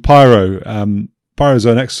 which is from Pyro. Pyro's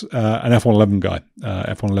an F-111 guy,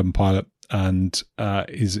 F-111 pilot. And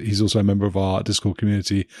he's also a member of our Discord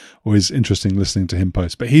community. Always interesting listening to him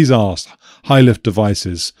post. But he's asked, high lift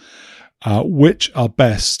devices, which are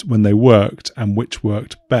best when they worked and which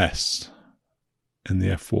worked best in the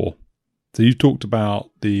F4? So you talked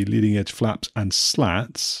about the leading edge flaps and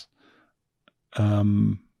slats.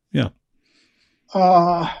 Yeah.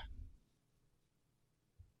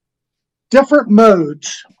 Different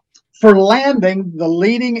modes. For landing, the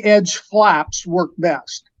leading edge flaps work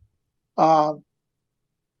best.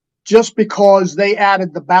 Just because they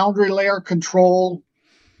added the boundary layer control,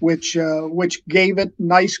 which gave it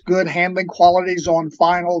nice, good handling qualities on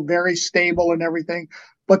final, very stable and everything.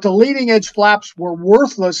 But the leading edge flaps were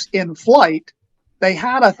worthless in flight. They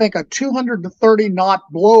had, I think, a 230 knot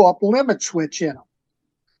blow up limit switch in them.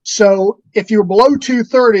 So if you're below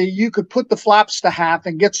 230, you could put the flaps to half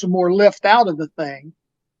and get some more lift out of the thing.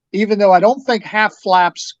 Even though I don't think half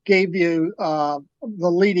flaps gave you the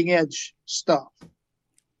leading edge stuff.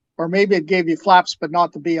 Or maybe it gave you flaps, but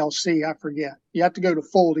not the BLC. I forget. You have to go to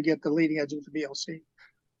full to get the leading edge of the BLC.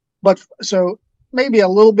 But so maybe a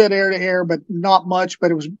little bit air to air, but not much.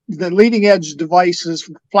 But it was the leading edge devices,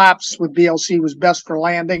 flaps with BLC was best for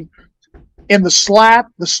landing. In the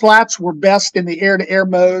slats were best in the air to air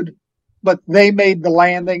mode, but they made the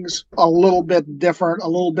landings a little bit different, a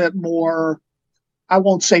little bit more, I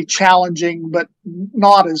won't say challenging, but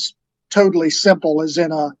not as totally simple as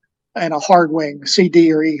in a hard wing,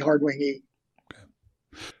 CD or E, hard wing E. Okay.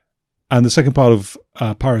 And the second part of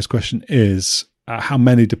Pyro's question is, how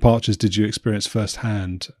many departures did you experience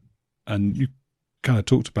firsthand? And you kind of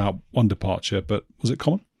talked about one departure, but was it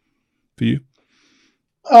common for you?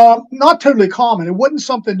 Not totally common. It wasn't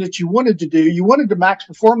something that you wanted to do. You wanted to max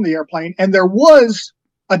perform the airplane, and there was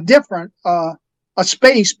a different a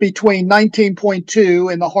space between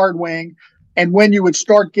 19.2 in the hard wing and when you would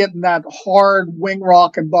start getting that hard wing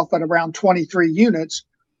rock and buffet around 23 units.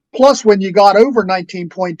 Plus, when you got over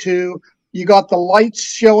 19.2, you got the lights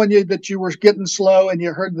showing you that you were getting slow, and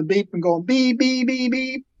you heard the beep and going beep, beep, beep,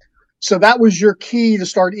 beep. So that was your key to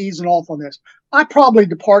start easing off on this. I probably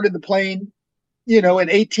departed the plane, in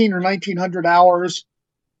 18 or 1900 hours,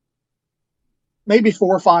 maybe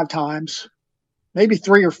 4 or 5 times, maybe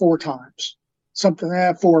 3 or 4 times. Something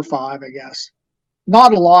 4 or 5, I guess.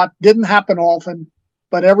 Not a lot, didn't happen often,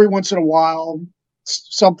 but every once in a while,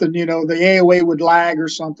 something, the AOA would lag or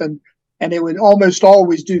something, and it would almost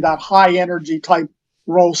always do that high energy type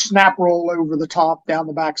snap roll over the top, down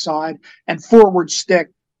the backside, and forward stick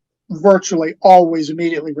virtually always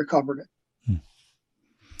immediately recovered it.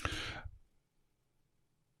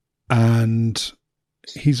 And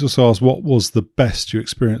he's also asked, what was the best you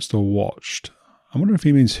experienced or watched? I wonder if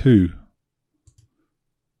he means who.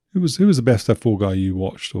 Who was the best F4 guy you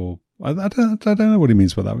watched? Or I don't know what he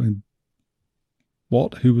means by that. I mean,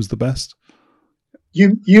 what? Who was the best?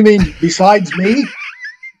 You mean besides me?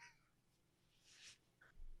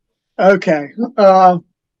 Okay.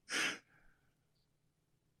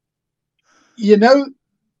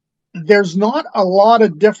 There's not a lot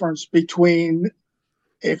of difference between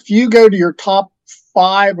if you go to your top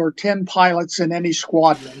 5 or 10 pilots in any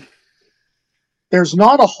squadron. There's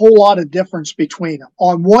not a whole lot of difference between them.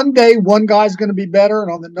 On one day, one guy's going to be better,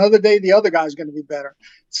 and on another day, the other guy's going to be better.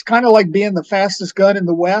 It's kind of like being the fastest gun in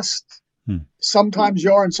the West. Sometimes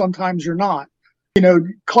you are, and sometimes you're not.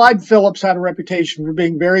 Clyde Phillips had a reputation for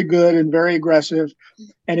being very good and very aggressive,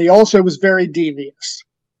 and he also was very devious.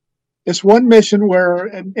 This one mission where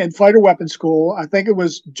in fighter weapons school, I think it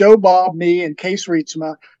was Joe Bob, me, and Case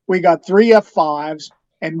Rietzma, we got 3 F5s,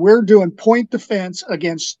 and we're doing point defense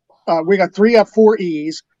against we got 3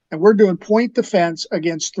 F4Es, and we're doing point defense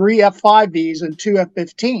against 3 F5Es and 2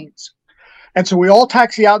 F15s. And so we all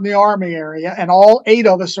taxi out in the Army area, and all 8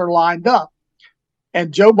 of us are lined up.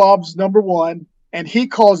 And Joe Bob's number 1, and he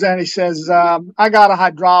calls down, he says, I got a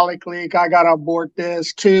hydraulic leak. I got to abort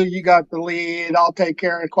this. 2, you got the lead. I'll take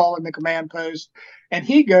care of calling the command post. And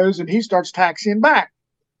he goes and he starts taxiing back.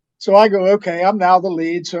 So I go, okay, I'm now the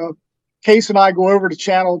lead. So Case and I go over to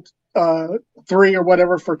channel 3 or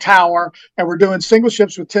whatever for tower, and we're doing single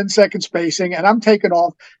ships with 10-second spacing, and I'm taking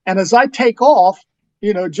off. And as I take off,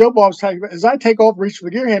 Joe Bob's taking, as I take off, reach for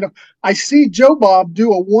the gear handle, I see Joe Bob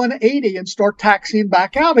do a 180 and start taxiing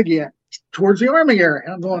back out again towards the Army area.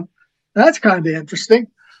 I'm going, that's kind of interesting.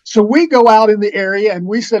 So we go out in the area, and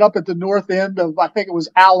we sit up at the north end of, I think it was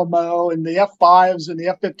Alamo, and the F5s and the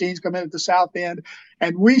F15s come in at the south end,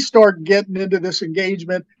 and we start getting into this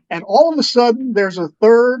engagement. And all of a sudden, there's a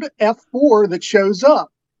third F4 that shows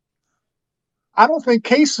up. I don't think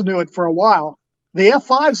Case knew it for a while. The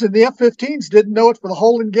F5s and the F15s didn't know it for the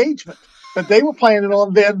whole engagement, but they were planning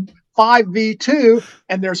on then 5v2,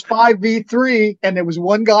 and there's 5v3, and there was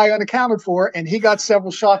one guy unaccounted for, and he got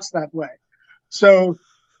several shots that way. So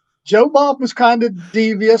Joe Bob was kind of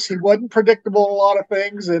devious. He wasn't predictable in a lot of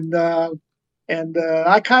things, and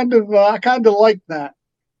I kind of liked that.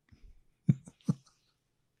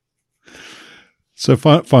 So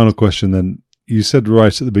final question then. You said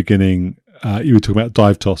right at the beginning, you were talking about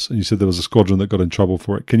dive toss, and you said there was a squadron that got in trouble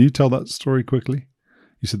for it. Can you tell that story quickly?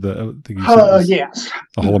 You said that. I think you said yes.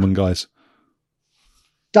 The Holloman guys.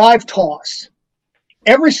 Dive toss.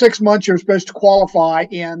 Every 6 months, you're supposed to qualify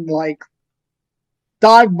in like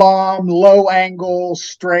dive bomb, low angle,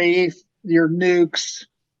 strafe, your nukes,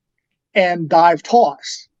 and dive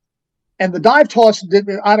toss. And the dive toss,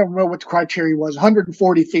 I don't know what the criteria was,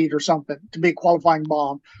 140 feet or something to be a qualifying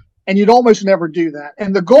bomb. And you'd almost never do that.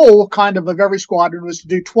 And the goal kind of every squadron was to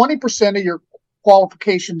do 20% of your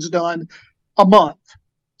qualifications done a month.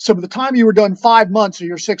 So by the time you were done 5 months of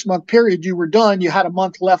your 6 month period, you were done. You had a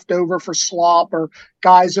month left over for slop or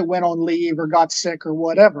guys that went on leave or got sick or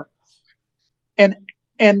whatever.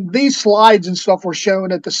 And these slides and stuff were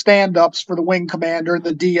shown at the stand-ups for the wing commander and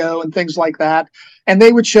the DO and things like that. And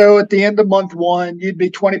they would show at the end of month 1, you'd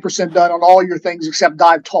be 20% done on all your things except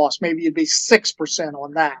dive toss. Maybe you'd be 6%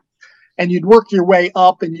 on that. And you'd work your way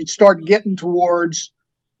up, and you'd start getting towards,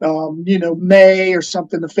 May or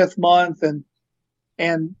something, the 5th month.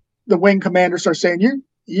 And the wing commander starts saying,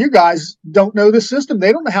 you guys don't know the system.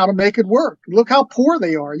 They don't know how to make it work. Look how poor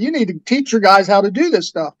they are. You need to teach your guys how to do this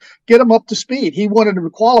stuff. Get them up to speed. He wanted them to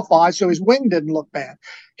qualify so his wing didn't look bad.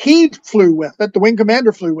 He flew with it. The wing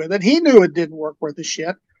commander flew with it. He knew it didn't work worth a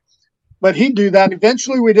shit. But he'd do that.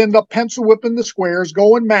 Eventually, we'd end up pencil whipping the squares,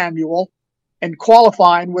 going manual, and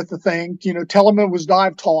qualifying with the thing. Tell them it was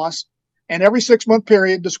dive toss. And every 6 month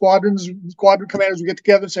period, the squadron commanders would get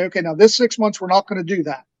together and say, okay, now this 6 months, we're not going to do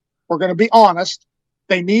that. We're going to be honest.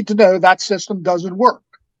 They need to know that system doesn't work.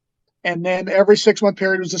 And then every 6 month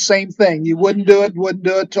period was the same thing. You wouldn't do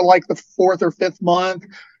it till like the 4th or 5th month.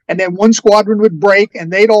 And then one squadron would break,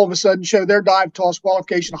 and they'd all of a sudden show their dive toss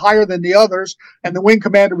qualification higher than the others. And the wing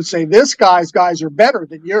commander would say, this guy's guys are better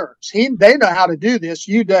than yours. They know how to do this.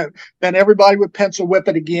 You don't. Then everybody would pencil whip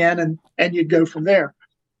it again, and you'd go from there.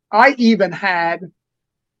 I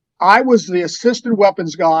was the assistant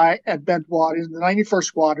weapons guy at Bentwater in the 91st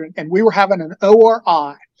Squadron, and we were having an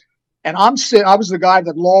ORI. And I was the guy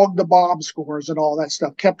that logged the bomb scores and all that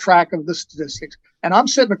stuff, kept track of the statistics. And I'm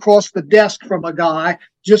sitting across the desk from a guy,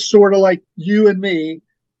 just sort of like you and me.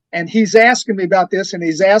 And he's asking me about this, and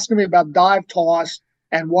he's asking me about dive toss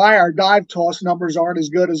and why our dive toss numbers aren't as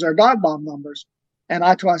good as our dive bomb numbers. And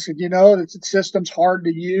I said, the system's hard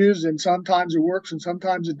to use, and sometimes it works and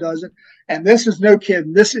sometimes it doesn't. And this is no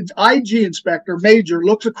kidding. This is IG inspector, major,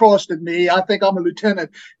 looks across at me. I think I'm a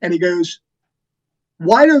lieutenant. And he goes,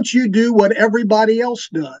 why don't you do what everybody else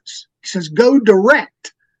does? He says, go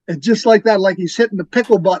direct. And just like that, like he's hitting the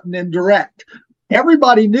pickle button in direct.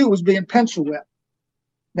 Everybody knew it was being pencil whipped.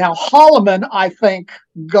 Now, Holloman, I think,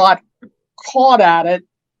 got caught at it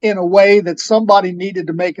in a way that somebody needed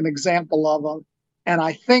to make an example of him. And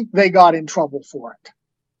I think they got in trouble for it.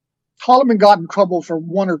 Holloman got in trouble for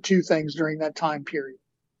one or two things during that time period.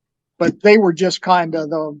 But they were just kind of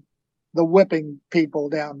the whipping people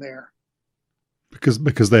down there.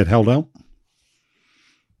 Because they had held out?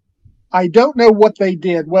 I don't know what they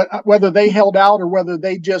did, whether they held out or whether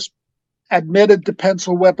they just admitted to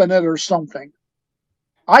pencil whipping it or something.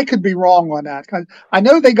 I could be wrong on that. I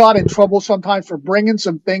know they got in trouble sometimes for bringing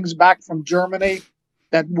some things back from Germany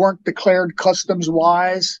that weren't declared customs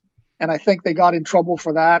wise. And I think they got in trouble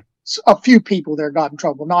for that. A few people there got in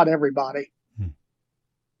trouble, not everybody.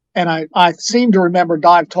 And I seem to remember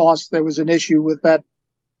dive toss. There was an issue with that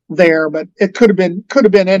there, but it could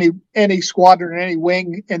have been any squadron, any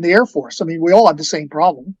wing in the Air Force. I mean, we all had the same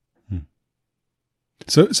problem.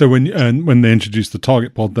 So when they introduced the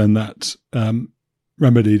target pod, then that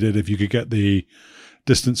remedied it if you could get the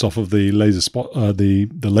distance off of the laser spot, the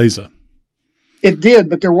laser. It did,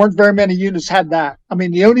 but there weren't very many units had that. I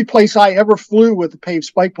mean, the only place I ever flew with the paved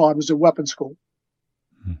spike pod was at weapons school.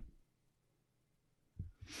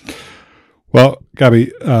 Well,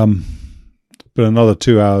 Gabby, but another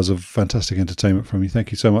 2 hours of fantastic entertainment from you. Thank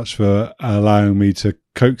you so much for allowing me to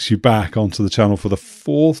coax you back onto the channel for the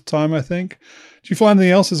fourth time, I think. Do you find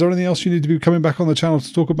anything else? Is there anything else you need to be coming back on the channel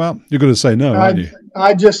to talk about? You're going to say no, aren't you?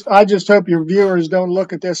 I just hope your viewers don't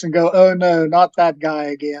look at this and go, oh no, not that guy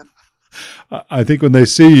again. I think when they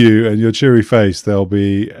see you and your cheery face, they'll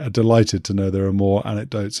be delighted to know there are more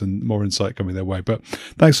anecdotes and more insight coming their way. But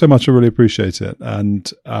thanks so much. I really appreciate it.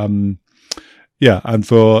 And and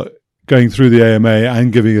for going through the AMA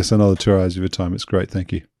and giving us another 2 hours of your time. It's great.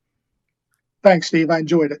 Thank you. Thanks, Steve. I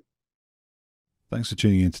enjoyed it. Thanks for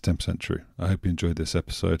tuning in to 10% True. I hope you enjoyed this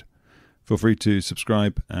episode. Feel free to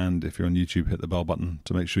subscribe, and if you're on YouTube, hit the bell button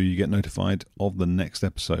to make sure you get notified of the next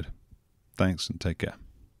episode. Thanks and take care.